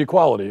marriage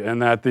equality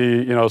and that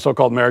the,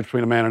 so-called marriage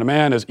between a man and a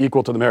man is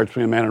equal to the marriage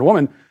between a man and a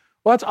woman.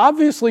 Well, that's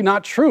obviously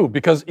not true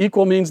because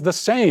equal means the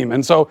same.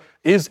 And so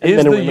is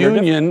the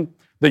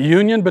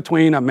union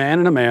between a man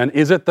and a man,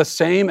 is it the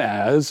same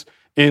as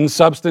in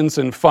substance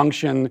and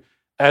function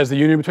as the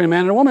union between a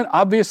man and a woman?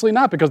 Obviously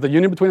not, because the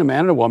union between a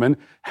man and a woman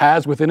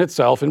has within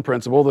itself, in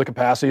principle, the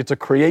capacity to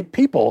create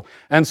people.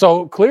 And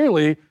so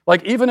clearly,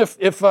 like even if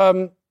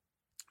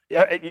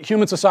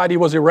human society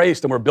was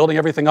erased and we're building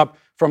everything up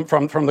from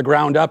the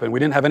ground up and we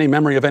didn't have any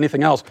memory of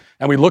anything else,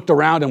 and we looked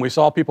around and we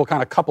saw people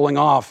kind of coupling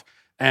off,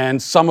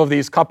 and some of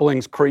these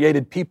couplings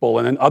created people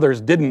and then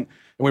others didn't,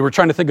 and we were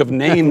trying to think of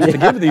names to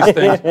give these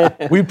things,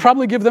 we'd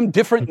probably give them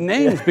different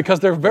names because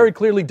they're very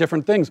clearly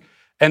different things.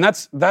 And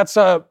that's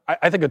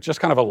I think it's just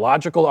kind of a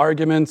logical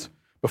argument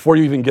before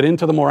you even get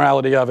into the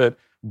morality of it.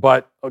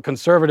 But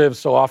conservatives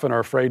so often are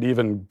afraid to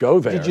even go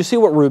there. Did you see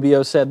what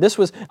Rubio said? This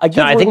was I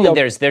think that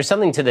there's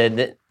something to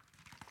the.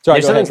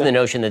 There's something to the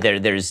notion that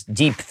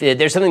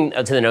there's something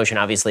to the notion,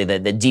 obviously,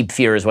 that the deep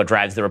fear is what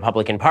drives the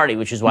Republican Party,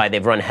 which is why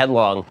they've run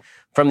headlong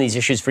from these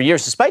issues for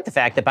years, despite the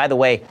fact that, by the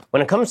way,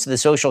 when it comes to the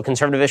social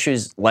conservative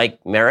issues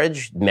like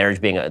marriage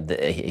being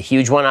a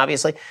huge one,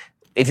 obviously,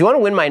 if you want to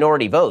win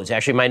minority votes,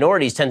 actually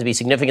minorities tend to be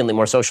significantly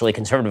more socially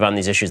conservative on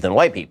these issues than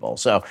white people.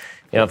 So,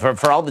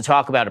 for all the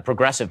talk about a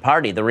progressive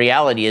party, the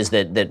reality is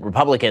that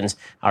Republicans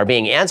are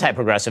being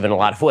anti-progressive in a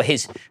lot of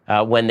ways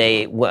when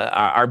they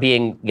are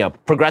being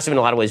progressive in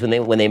a lot of ways when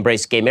they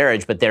embrace gay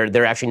marriage, but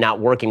they're actually not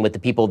working with the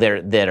people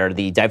that are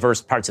the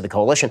diverse parts of the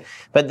coalition.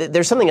 But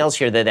there's something else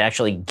here that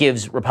actually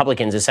gives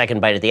Republicans a second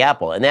bite at the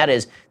apple, and that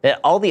is that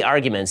all the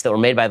arguments that were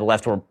made by the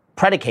left were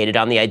predicated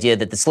on the idea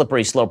that the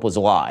slippery slope was a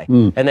lie,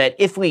 and that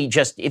if we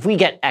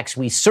get X,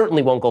 we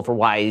certainly won't go for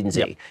Y and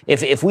Z.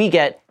 Yep. If we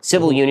get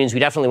civil unions, we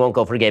definitely won't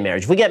go for gay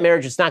marriage. If we get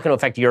marriage, it's not going to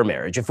affect your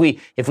marriage. If we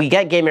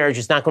get gay marriage,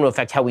 it's not going to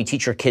affect how we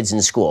teach our kids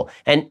in school.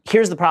 And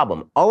here's the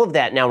problem: all of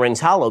that now rings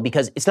hollow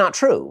because it's not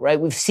true, right?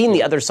 We've seen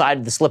the other side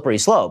of the slippery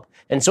slope,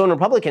 and so when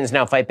Republicans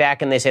now fight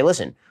back and they say,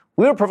 "Listen,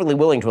 we were perfectly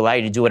willing to allow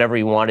you to do whatever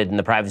you wanted in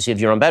the privacy of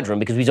your own bedroom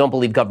because we don't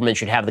believe government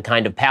should have the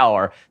kind of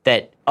power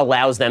that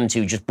allows them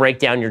to just break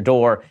down your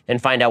door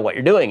and find out what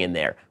you're doing in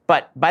there."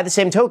 But by the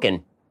same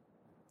token,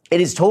 it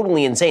is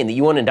totally insane that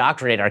you want to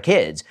indoctrinate our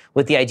kids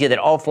with the idea that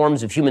all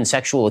forms of human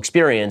sexual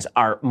experience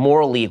are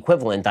morally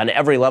equivalent on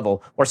every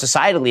level or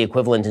societally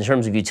equivalent in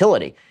terms of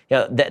utility.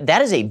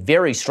 That is a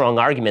very strong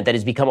argument that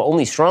has become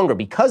only stronger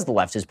because the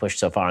left has pushed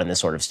so far on this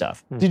sort of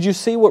stuff. Did you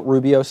see what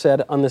Rubio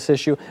said on this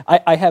issue?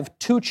 I have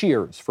 2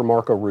 cheers for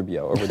Marco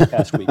Rubio over the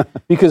past week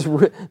because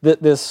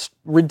this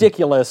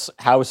ridiculous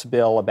House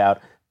bill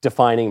about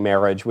defining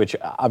marriage, which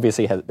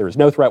obviously there is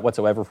no threat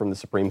whatsoever from the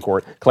Supreme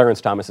Court. Clarence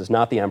Thomas is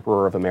not the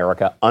Emperor of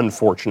America,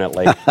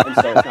 unfortunately, and so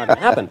it's not going to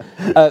happen.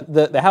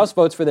 The House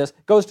votes for this,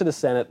 goes to the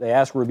Senate. They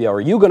ask Rubio,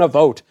 "Are you going to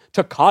vote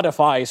to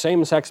codify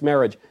same-sex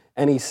marriage?"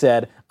 And he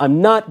said,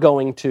 "I'm not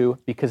going to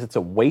because it's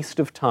a waste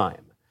of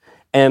time."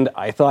 And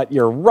I thought,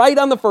 you're right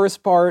on the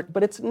first part,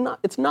 but it's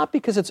not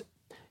because it's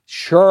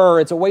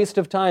a waste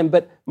of time.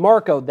 But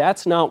Marco,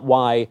 that's not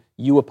why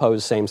you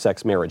oppose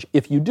same-sex marriage,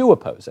 if you do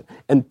oppose it.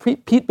 And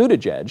Pete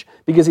Buttigieg,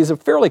 because he's a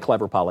fairly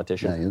clever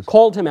politician,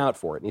 called him out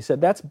for it. And he said,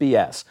 that's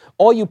BS.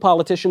 All you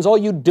politicians, all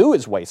you do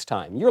is waste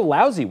time. You're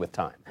lousy with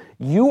time.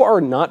 You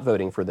are not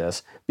voting for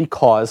this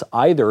because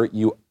either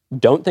you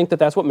don't think that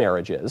that's what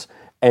marriage is,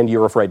 and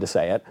you're afraid to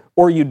say it,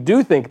 or you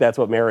do think that's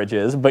what marriage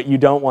is, but you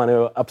don't want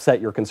to upset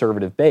your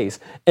conservative base.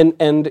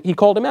 And he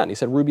called him out, and he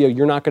said, Rubio,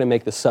 you're not going to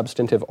make the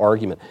substantive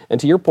argument.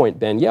 And to your point,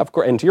 Ben, yeah, of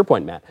course, and to your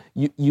point, Matt,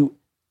 you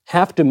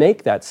have to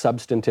make that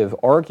substantive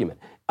argument.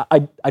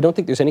 I don't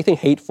think there's anything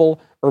hateful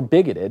or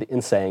bigoted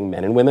in saying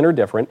men and women are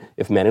different.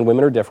 If men and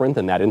women are different,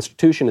 then that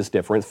institution is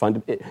different,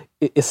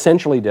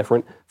 essentially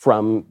different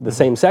from the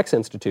same-sex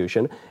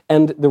institution.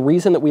 And the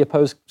reason that we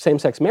oppose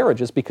same-sex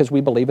marriage is because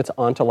we believe it's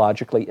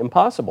ontologically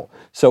impossible.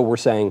 So we're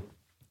saying,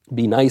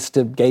 be nice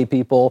to gay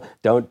people,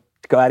 don't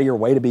go out of your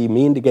way to be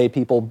mean to gay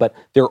people, but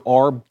there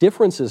are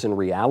differences in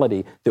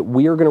reality that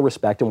we are going to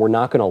respect and we're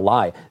not going to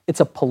lie. It's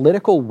a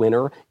political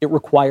winner. It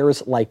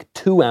requires like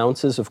 2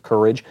 ounces of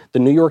courage. The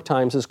New York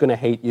Times is going to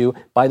hate you.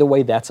 By the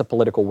way, that's a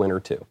political winner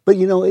too. But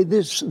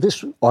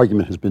this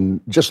argument has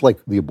been, just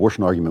like the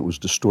abortion argument was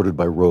distorted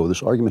by Roe,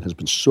 this argument has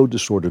been so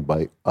distorted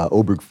by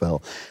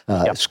Obergefell.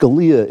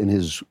 Scalia, in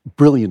his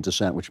brilliant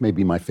dissent, which may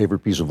be my favorite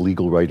piece of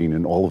legal writing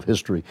in all of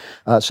history,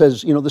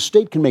 says, the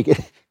state can make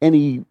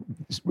any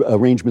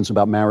arrangements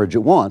about marriage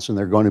it wants, and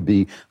there are going to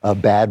be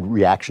bad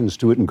reactions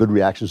to it and good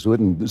reactions to it,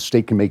 and the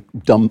state can make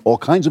all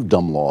kinds of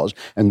dumb laws.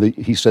 And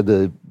he said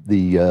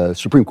the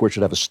Supreme Court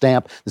should have a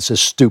stamp that says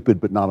stupid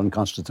but not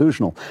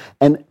unconstitutional.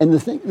 And the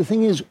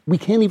thing is, we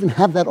can't even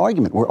have that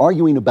argument. We're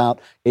arguing about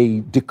a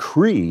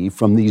decree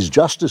from these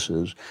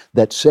justices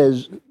that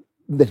says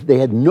that they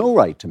had no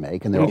right to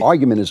make, and their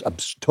argument is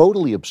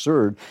totally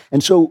absurd.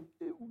 And so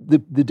the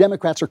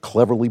Democrats are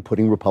cleverly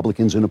putting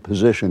Republicans in a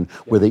position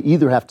where they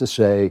either have to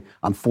say,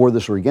 I'm for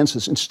this or against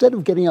this, instead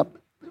of getting up,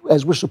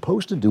 as we're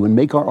supposed to do, and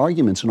make our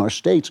arguments in our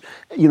states,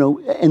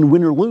 and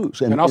win or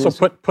lose. And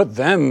also put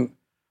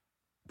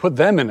put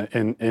them in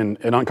an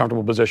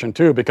uncomfortable position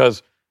too,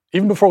 because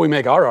even before we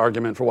make our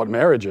argument for what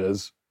marriage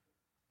is,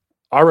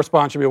 our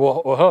response should be,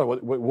 well,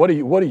 what are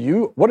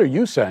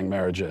you saying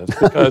marriage is?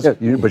 Because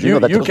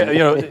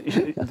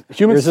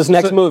here's this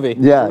next movie.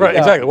 Yeah, right,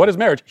 exactly. What is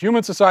marriage?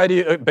 Human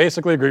society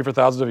basically agreed for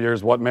thousands of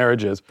years what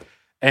marriage is,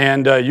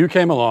 and you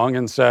came along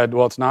and said,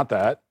 well, it's not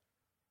that.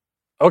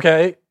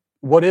 Okay,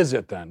 what is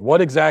it then? What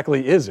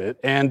exactly is it?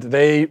 And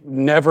they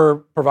never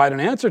provide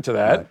an answer to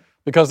that. Right.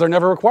 Because they're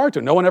never required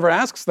to. No one ever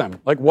asks them.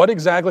 Like, what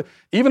exactly?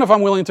 Even if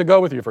I'm willing to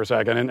go with you for a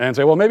second and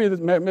say, well, maybe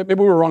we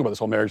were wrong about this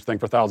whole marriage thing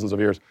for thousands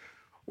of years.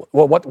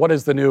 Well,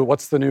 what's the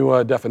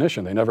new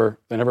definition? They never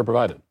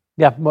provided.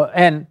 Yeah, well,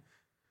 and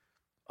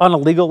on a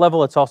legal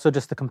level, it's also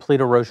just the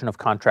complete erosion of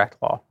contract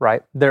law,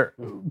 right?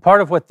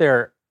 Part of what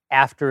they're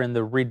after in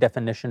the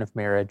redefinition of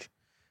marriage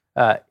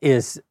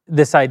is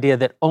this idea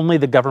that only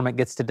the government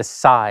gets to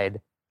decide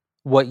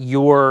what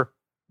your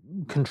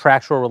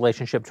contractual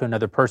relationship to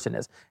another person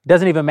is. It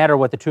doesn't even matter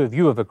what the two of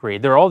you have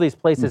agreed. There are all these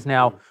places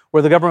now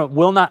where the government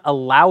will not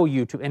allow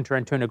you to enter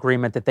into an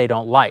agreement that they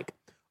don't like,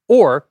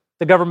 or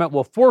the government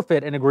will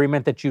forfeit an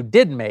agreement that you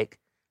did make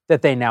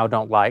that they now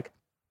don't like.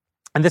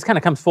 And this kind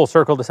of comes full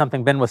circle to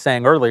something Ben was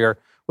saying earlier,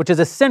 which is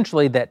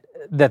essentially that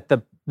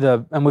the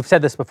and we've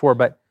said this before,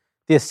 but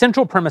the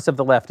essential premise of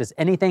the left is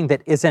anything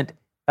that isn't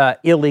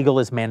illegal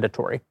is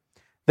mandatory.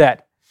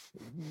 That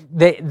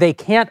they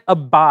can't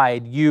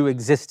abide you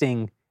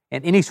existing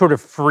in any sort of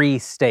free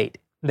state.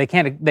 They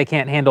can't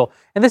handle,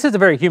 and this is a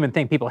very human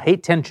thing. People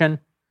hate tension.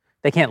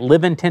 They can't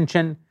live in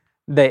tension.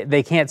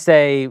 They can't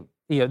say,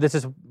 this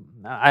is,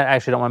 I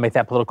actually don't want to make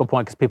that political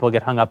point because people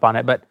get hung up on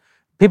it, but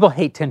people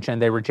hate tension.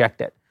 They reject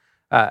it.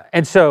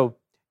 And so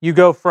you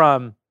go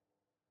from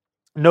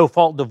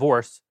no-fault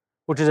divorce,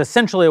 which is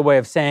essentially a way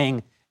of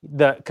saying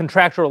the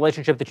contractual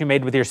relationship that you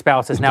made with your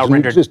spouse is now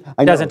rendered,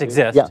 doesn't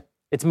exist. Yeah.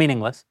 It's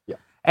meaningless. Yeah.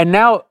 And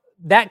now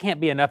that can't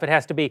be enough. It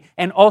has to be,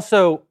 and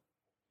also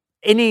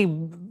any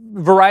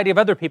variety of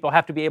other people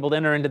have to be able to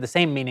enter into the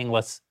same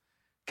meaningless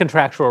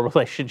contractual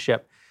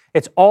relationship.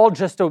 It's all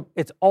just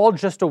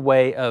a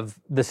way of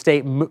the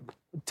state,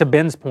 to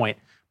Ben's point,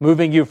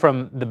 moving you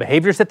from the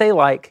behaviors that they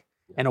like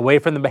and away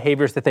from the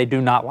behaviors that they do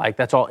not like.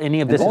 That's all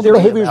any of this is all the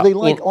behaviors about. They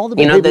like. All the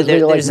behaviors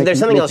they like. There's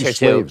something else here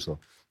too. Slaves,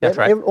 that's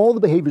right. All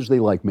the behaviors they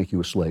like make you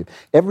a slave.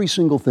 Every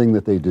single thing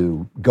that they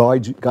do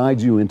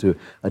guides you into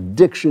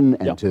addiction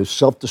and to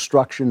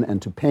self-destruction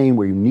and to pain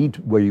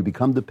where you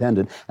become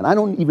dependent. And I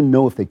don't even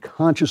know if they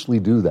consciously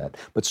do that,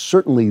 but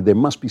certainly there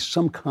must be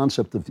some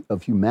concept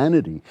of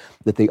humanity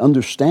that they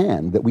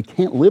understand that we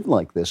can't live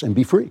like this and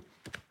be free.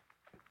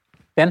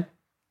 Ben?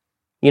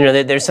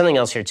 There's something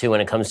else here, too, when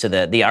it comes to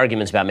the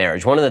arguments about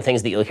marriage. One of the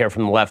things that you'll hear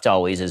from the left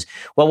always is,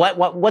 well,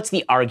 what's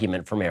the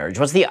argument for marriage?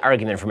 What's the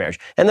argument for marriage?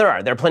 And there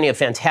are plenty of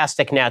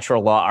fantastic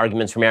natural law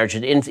arguments for marriage.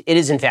 It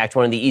is, in fact,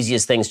 one of the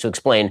easiest things to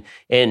explain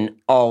in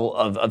all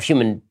of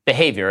human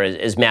behavior,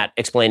 as Matt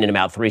explained in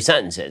about 3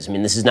 sentences. I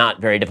mean, this is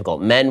not very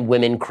difficult. Men,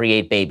 women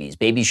create babies.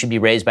 Babies should be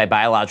raised by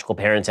biological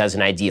parents as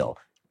an ideal.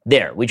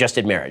 There, we just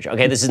did marriage.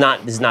 Okay, this is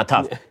not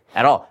tough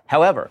at all.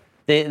 However,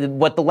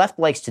 what the left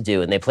likes to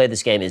do, and they play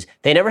this game, is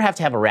they never have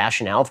to have a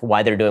rationale for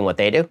why they're doing what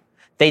they do.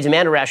 They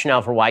demand a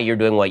rationale for why you're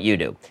doing what you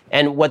do.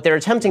 And what they're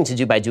attempting to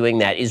do by doing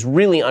that is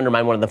really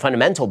undermine one of the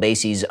fundamental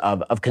bases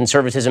of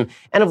conservatism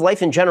and of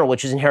life in general,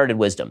 which is inherited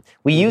wisdom.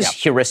 We use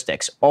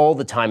heuristics all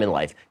the time in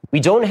life. We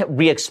don't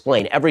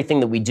re-explain everything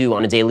that we do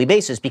on a daily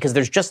basis because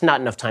there's just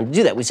not enough time to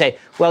do that. We say,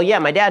 well, yeah,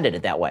 my dad did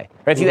it that way.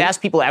 Right? If you ask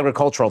people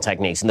agricultural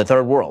techniques in the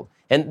third world,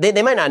 and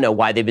they might not know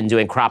why they've been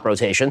doing crop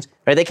rotations,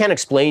 right? They can't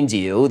explain to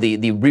you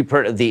the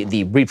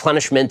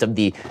replenishment of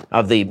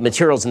the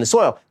materials in the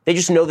soil. They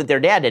just know that their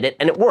dad did it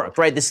and it worked,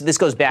 right? This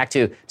goes back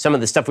to some of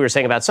the stuff we were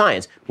saying about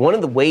science. One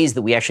of the ways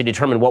that we actually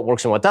determine what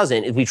works and what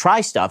doesn't is we try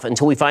stuff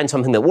until we find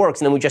something that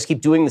works, and then we just keep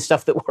doing the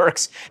stuff that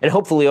works. And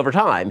hopefully over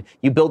time,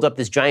 you build up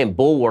this giant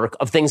bulwark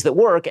of things that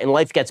work, and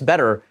life gets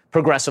better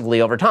progressively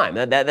over time.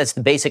 That's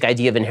the basic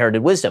idea of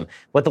inherited wisdom.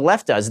 What the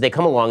left does is they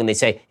come along and they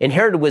say,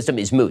 inherited wisdom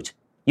is moot.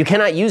 You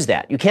cannot use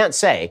that. You can't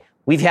say,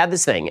 we've had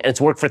this thing, and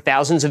it's worked for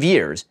thousands of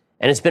years,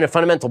 and it's been a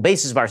fundamental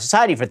basis of our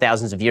society for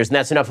thousands of years, and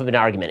that's enough of an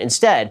argument.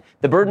 Instead,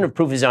 the burden of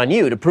proof is on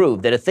you to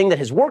prove that a thing that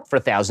has worked for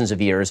thousands of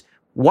years,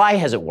 why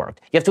has it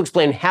worked? You have to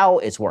explain how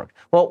it's worked.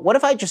 Well, what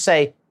if I just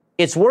say,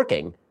 it's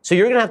working, so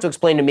you're going to have to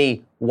explain to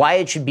me why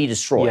it should be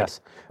destroyed. Yes.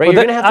 Right? Well,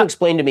 you're going to have to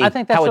explain to me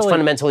how it's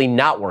fundamentally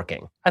not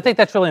working. I think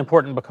that's really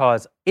important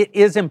because it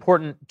is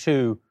important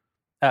to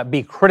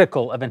be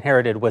critical of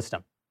inherited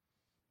wisdom.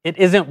 It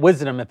isn't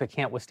wisdom if it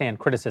can't withstand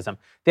criticism.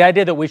 The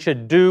idea that we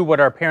should do what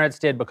our parents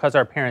did because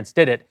our parents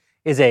did it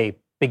is a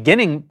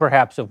beginning,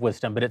 perhaps, of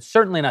wisdom, but it's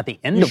certainly not the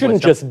end of wisdom. You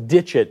shouldn't just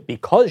ditch it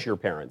because your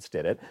parents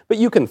did it, but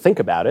you can think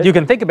about it. You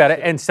can think about it,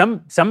 and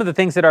some of the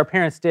things that our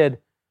parents did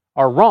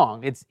are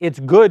wrong. It's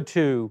good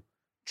to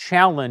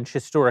challenge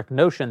historic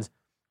notions,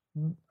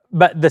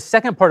 but the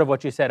second part of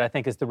what you said, I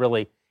think, is the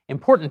really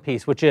important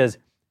piece, which is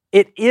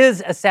it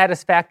is a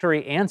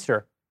satisfactory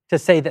answer to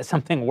say that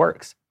something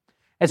works.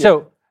 And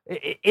so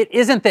it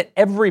isn't that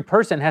every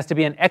person has to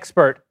be an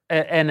expert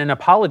and an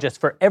apologist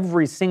for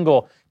every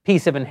single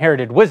piece of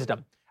inherited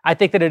wisdom. I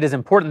think that it is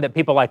important that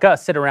people like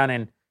us sit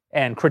around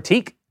and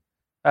critique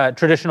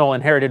traditional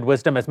inherited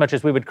wisdom as much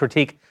as we would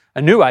critique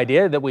a new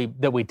idea, that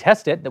we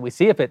test it, that we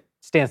see if it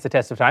stands the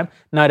test of time.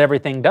 Not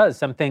everything does.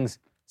 Some things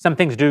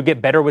do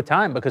get better with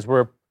time because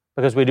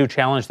we do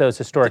challenge those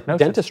historic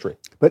notions. Dentistry.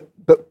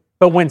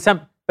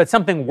 But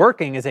something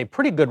working is a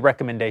pretty good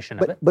recommendation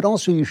of it. But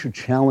also you should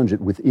challenge it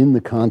within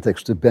the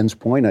context of Ben's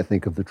point, I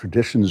think, of the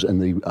traditions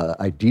and the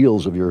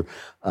ideals of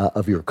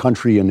your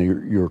country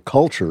and your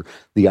culture.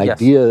 The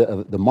idea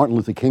of the Martin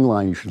Luther King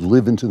line, you should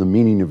live into the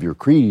meaning of your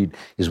creed,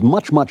 is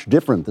much, much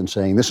different than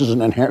saying this is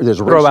an inherent, there's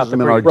racism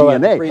in our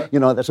DNA.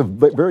 You know, that's a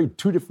very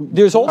two different...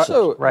 There's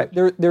also,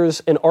 there's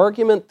an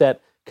argument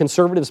that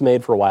conservatives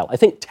made for a while, I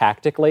think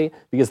tactically,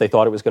 because they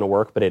thought it was going to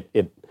work, but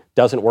it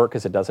doesn't work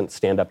because it doesn't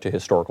stand up to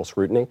historical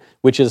scrutiny,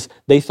 which is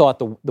they thought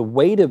the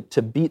way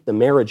to beat the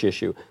marriage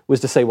issue was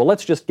to say, well,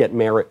 let's just get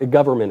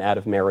government out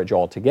of marriage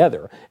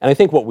altogether. And I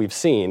think what we've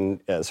seen,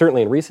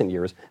 certainly in recent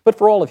years, but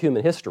for all of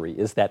human history,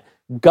 is that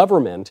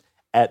government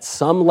at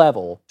some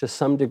level, to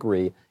some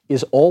degree,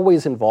 is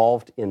always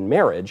involved in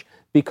marriage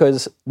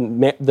because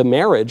the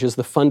marriage is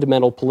the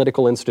fundamental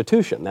political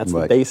institution. That's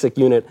the basic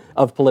unit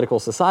of political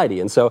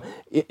society. And so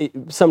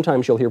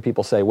sometimes you'll hear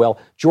people say, well,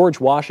 George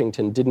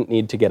Washington didn't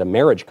need to get a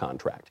marriage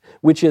contract,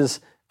 which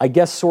is, I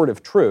guess, sort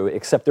of true,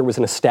 except there was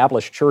an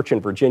established church in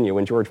Virginia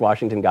when George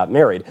Washington got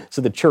married.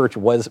 So the church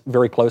was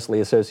very closely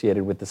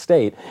associated with the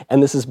state,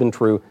 and this has been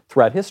true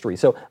throughout history.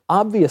 So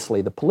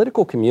obviously the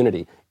political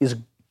community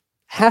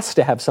has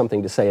to have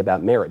something to say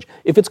about marriage.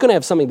 If it's going to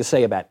have something to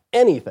say about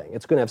anything,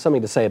 it's going to have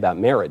something to say about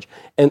marriage.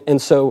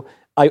 And so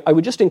I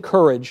would just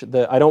encourage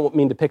I don't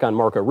mean to pick on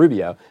Marco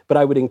Rubio, but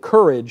I would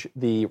encourage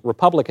the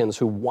Republicans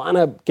who want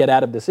to get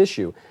out of this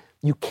issue.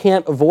 You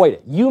can't avoid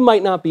it. You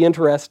might not be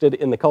interested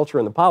in the culture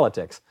and the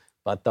politics,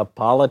 but the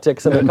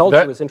politics and the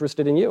culture is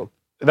interested in you.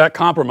 That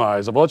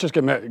compromise of, well, let's just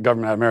get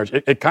government out of marriage,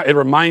 it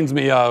reminds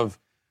me of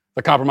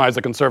the compromise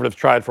the conservatives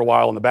tried for a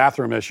while on the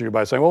bathroom issue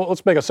by saying, well,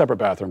 let's make a separate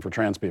bathroom for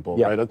trans people,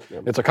 right?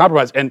 It's a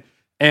compromise.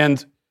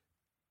 And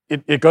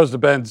it goes to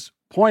Ben's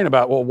point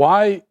about, well,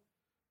 why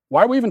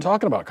are we even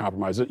talking about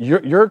compromise?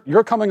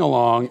 You're coming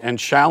along and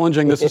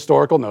challenging this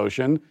historical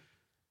notion.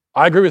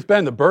 I agree with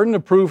Ben. The burden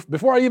of proof,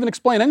 before I even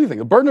explain anything,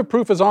 the burden of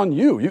proof is on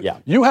you.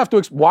 You have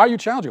to, why are you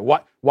challenging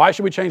it? Why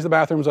should we change the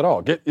bathrooms at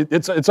all?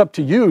 It's up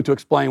to you to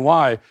explain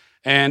why.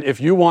 And if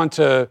you want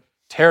to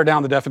tear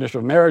down the definition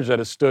of marriage that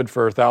has stood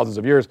for thousands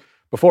of years,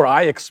 before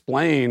I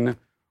explain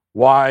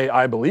why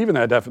I believe in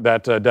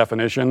that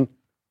definition,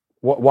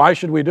 why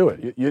should we do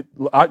it?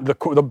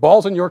 The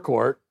ball's in your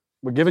court.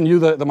 We're giving you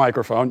the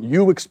microphone.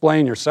 You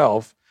explain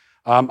yourself.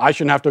 I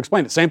shouldn't have to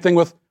explain it. Same thing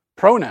with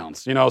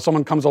pronouns. You know,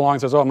 someone comes along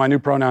and says, oh, my new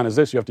pronoun is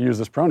this. You have to use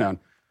this pronoun.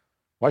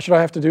 Why should I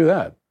have to do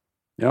that?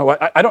 You know,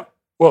 I don't.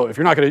 Well, if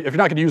you're not going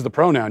to use the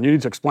pronoun, you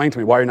need to explain to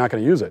me why you're not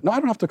going to use it. No, I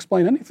don't have to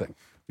explain anything.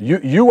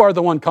 You are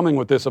the one coming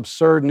with this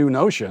absurd new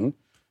notion.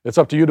 It's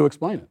up to you to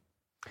explain it.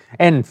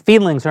 And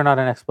feelings are not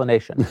an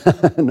explanation.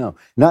 No,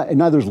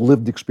 neither is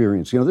lived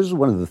experience. You know, this is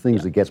one of the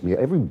things that gets me.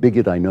 Every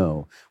bigot I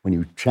know, when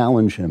you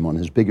challenge him on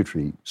his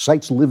bigotry,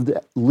 cites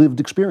lived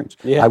experience.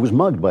 I was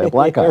mugged by a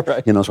black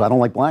guy, you know, so I don't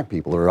like black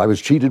people, or I was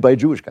cheated by a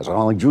Jewish guy, so I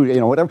don't like Jewish, you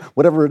know,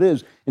 whatever it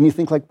is. And you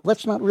think, like,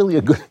 that's not really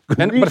a good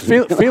reason.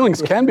 But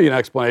feelings can be an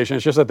explanation.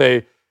 It's just that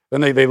they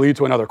lead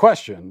to another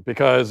question,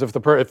 because if the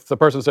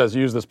person says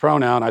use this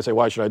pronoun, I say,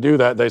 why should I do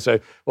that? They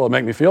say, well, it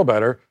make me feel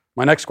better.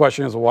 My next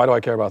question is, well, why do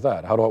I care about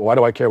that? Why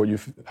do I care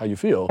how you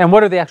feel? And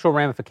what are the actual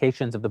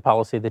ramifications of the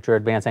policy that you're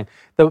advancing?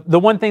 The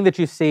one thing that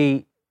you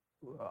see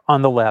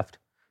on the left,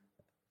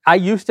 I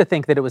used to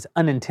think that it was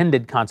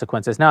unintended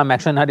consequences. Now I'm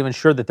actually not even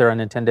sure that they're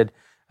unintended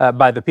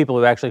by the people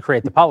who actually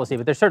create the policy,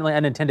 but they're certainly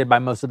unintended by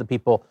most of the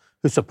people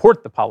who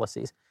support the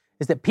policies,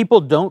 is that people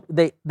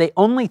they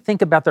only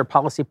think about their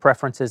policy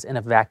preferences in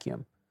a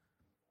vacuum.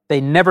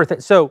 They never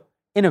so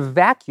in a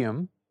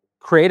vacuum,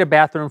 create a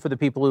bathroom for the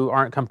people who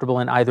aren't comfortable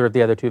in either of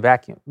the other two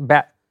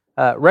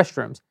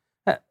restrooms.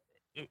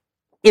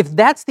 If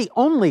that's the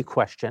only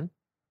question,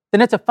 then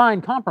it's a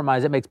fine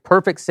compromise. It makes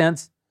perfect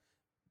sense.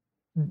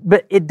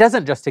 But it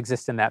doesn't just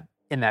exist in that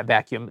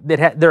vacuum.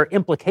 There are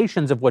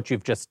implications of what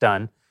you've just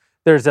done.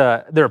 There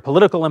are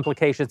political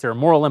implications. There are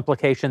moral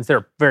implications. There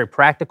are very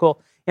practical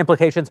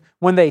implications.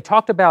 When they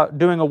talked about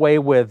doing away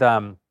with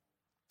don't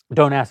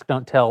ask,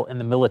 don't tell in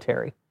the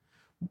military,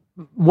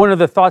 one of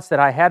the thoughts that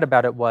I had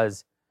about it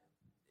was,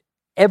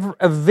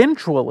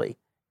 eventually,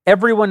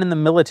 everyone in the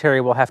military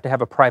will have to have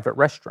a private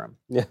restroom.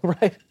 Yeah,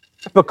 right.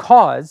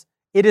 Because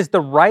it is the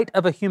right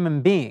of a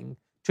human being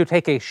to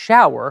take a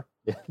shower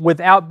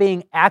without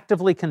being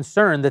actively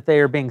concerned that they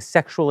are being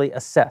sexually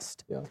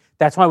assessed. Yeah.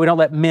 That's why we don't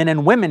let men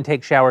and women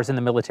take showers in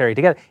the military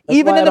together. That's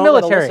even why in the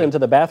military. I don't listen to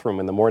the bathroom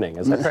in the morning.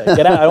 As I say,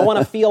 get out. I don't want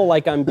to feel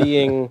like I'm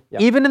being... Yeah.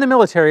 Even in the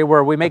military,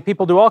 where we make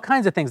people do all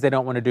kinds of things they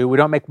don't want to do, we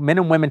don't make men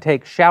and women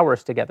take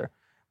showers together.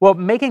 Well,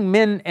 making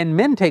men and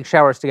men take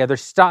showers together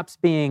stops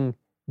being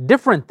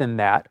different than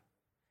that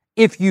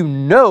if you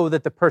know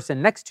that the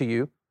person next to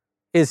you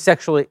is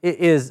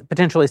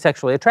potentially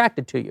sexually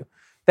attracted to you.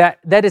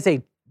 That is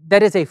a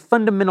that is a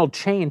fundamental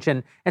change.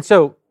 And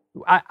so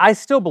I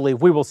still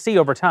believe we will see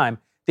over time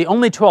the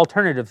only two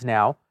alternatives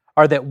now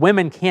are that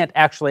women can't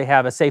actually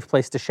have a safe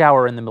place to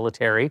shower in the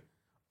military,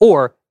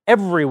 or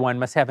everyone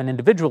must have an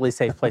individually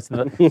safe place in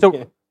the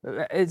military.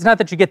 So it's not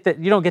that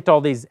you don't get to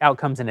all these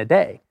outcomes in a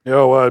day.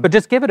 But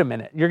just give it a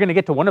minute. You're going to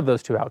get to one of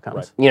those two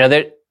outcomes.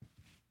 Right.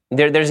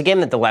 There's a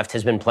game that the left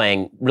has been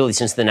playing really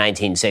since the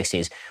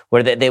 1960s,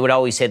 where they would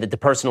always say that the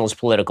personal is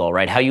political,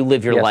 right? How you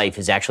live your life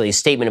is actually a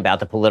statement about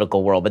the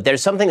political world. But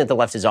there's something that the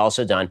left has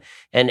also done,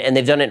 and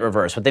they've done it in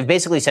reverse. What they've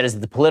basically said is that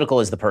the political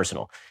is the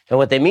personal. And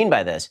what they mean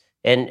by this,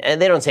 and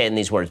they don't say it in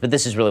these words, but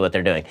this is really what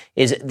they're doing,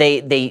 is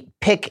they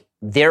pick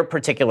their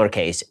particular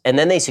case, and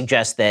then they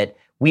suggest that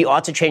we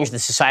ought to change the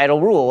societal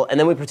rule, and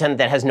then we pretend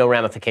that has no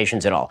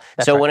ramifications at all.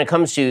 So when it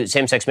comes to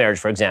same-sex marriage,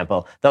 for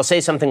example, they'll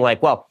say something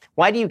like, well,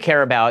 why do you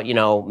care about,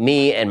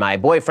 me and my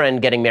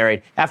boyfriend getting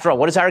married? After all,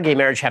 what does our gay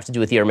marriage have to do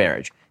with your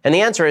marriage? And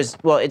the answer is,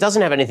 well, it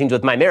doesn't have anything to do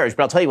with my marriage,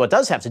 but I'll tell you what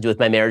does have to do with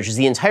my marriage is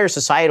the entire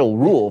societal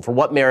rule for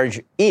what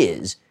marriage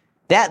is.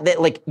 That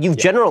like you've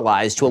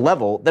generalized to a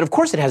level that of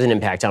course it has an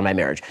impact on my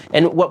marriage.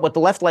 And what the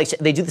left likes,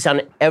 they do this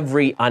on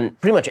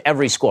pretty much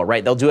every score,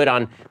 right? They'll do it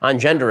on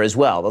gender as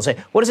well. They'll say,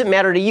 what does it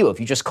matter to you if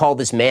you just call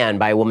this man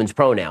by a woman's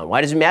pronoun?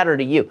 Why does it matter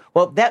to you?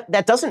 Well,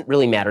 that doesn't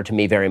really matter to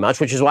me very much,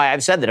 which is why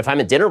I've said that if I'm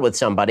at dinner with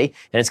somebody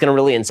and it's going to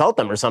really insult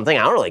them or something,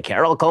 I don't really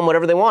care. I'll call them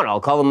whatever they want.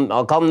 I'll call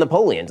them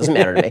Napoleon. It doesn't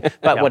matter to me.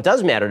 But what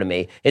does matter to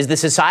me is the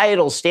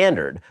societal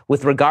standard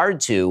with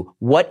regard to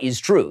what is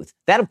truth.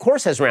 That, of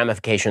course, has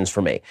ramifications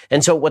for me.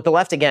 And so what the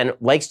left, again,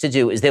 likes to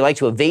do is they like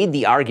to evade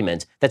the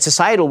argument that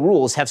societal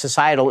rules have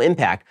societal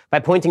impact by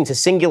pointing to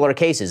singular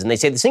cases. And they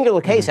say the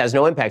singular case has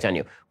no impact on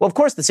you. Well, of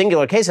course, the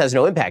singular case has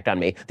no impact on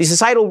me. The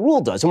societal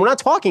rule does. And we're not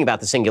talking about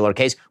the singular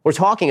case. We're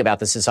talking about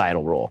the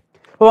societal rule.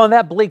 Well, on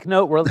that bleak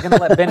note, we're going to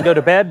let Ben go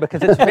to bed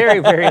because it's very,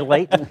 very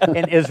late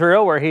in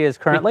Israel where he is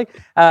currently.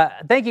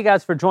 Thank you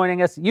guys for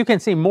joining us. You can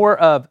see more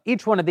of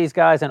each one of these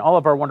guys and all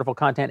of our wonderful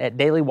content at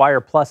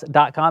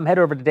dailywireplus.com. Head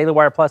over to Daily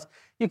Wire Plus.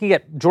 You can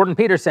get Jordan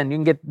Peterson. You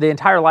can get the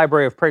entire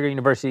library of Prager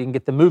University. You can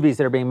get the movies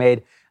that are being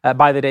made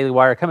by the Daily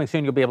Wire. Coming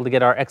soon, you'll be able to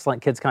get our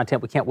excellent kids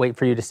content. We can't wait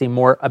for you to see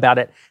more about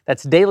it.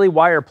 That's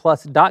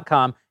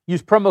dailywireplus.com.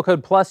 Use promo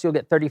code PLUS. You'll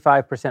get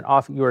 35%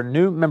 off your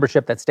new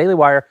membership. That's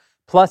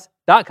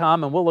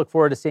dailywireplus.com. And we'll look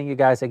forward to seeing you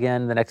guys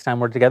again the next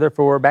time we're together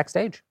for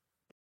Backstage.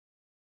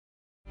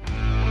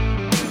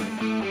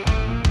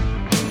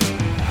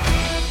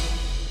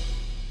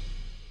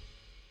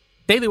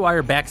 Daily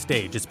Wire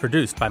Backstage is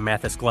produced by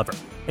Mathis Glover.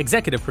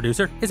 Executive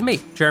producer is me,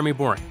 Jeremy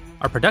Boring.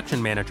 Our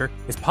production manager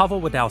is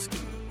Pavel Wadowski.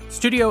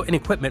 Studio and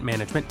equipment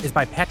management is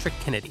by Patrick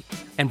Kennedy.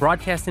 And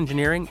broadcast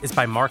engineering is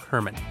by Mark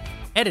Herman.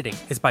 Editing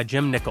is by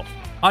Jim Nickel.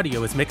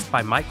 Audio is mixed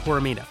by Mike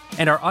Coromina.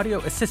 And our audio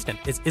assistant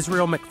is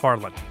Israel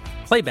McFarland.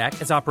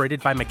 Playback is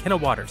operated by McKenna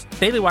Waters.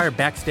 Daily Wire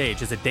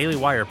Backstage is a Daily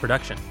Wire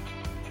production.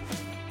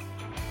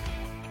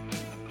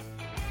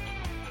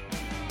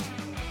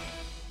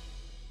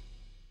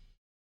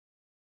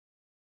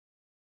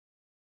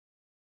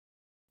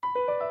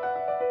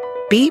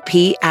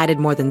 BP added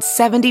more than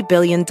 $70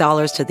 billion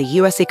to the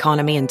U.S.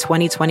 economy in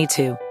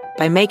 2022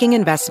 by making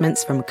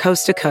investments from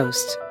coast to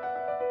coast.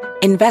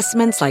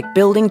 Investments like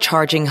building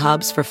charging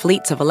hubs for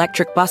fleets of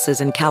electric buses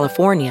in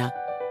California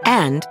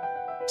and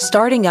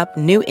starting up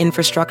new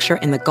infrastructure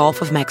in the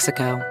Gulf of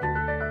Mexico.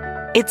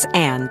 It's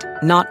and,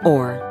 not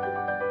or.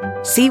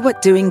 See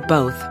what doing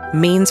both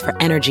means for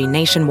energy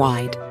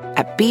nationwide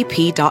at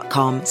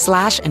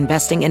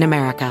bp.com/investing in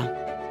America.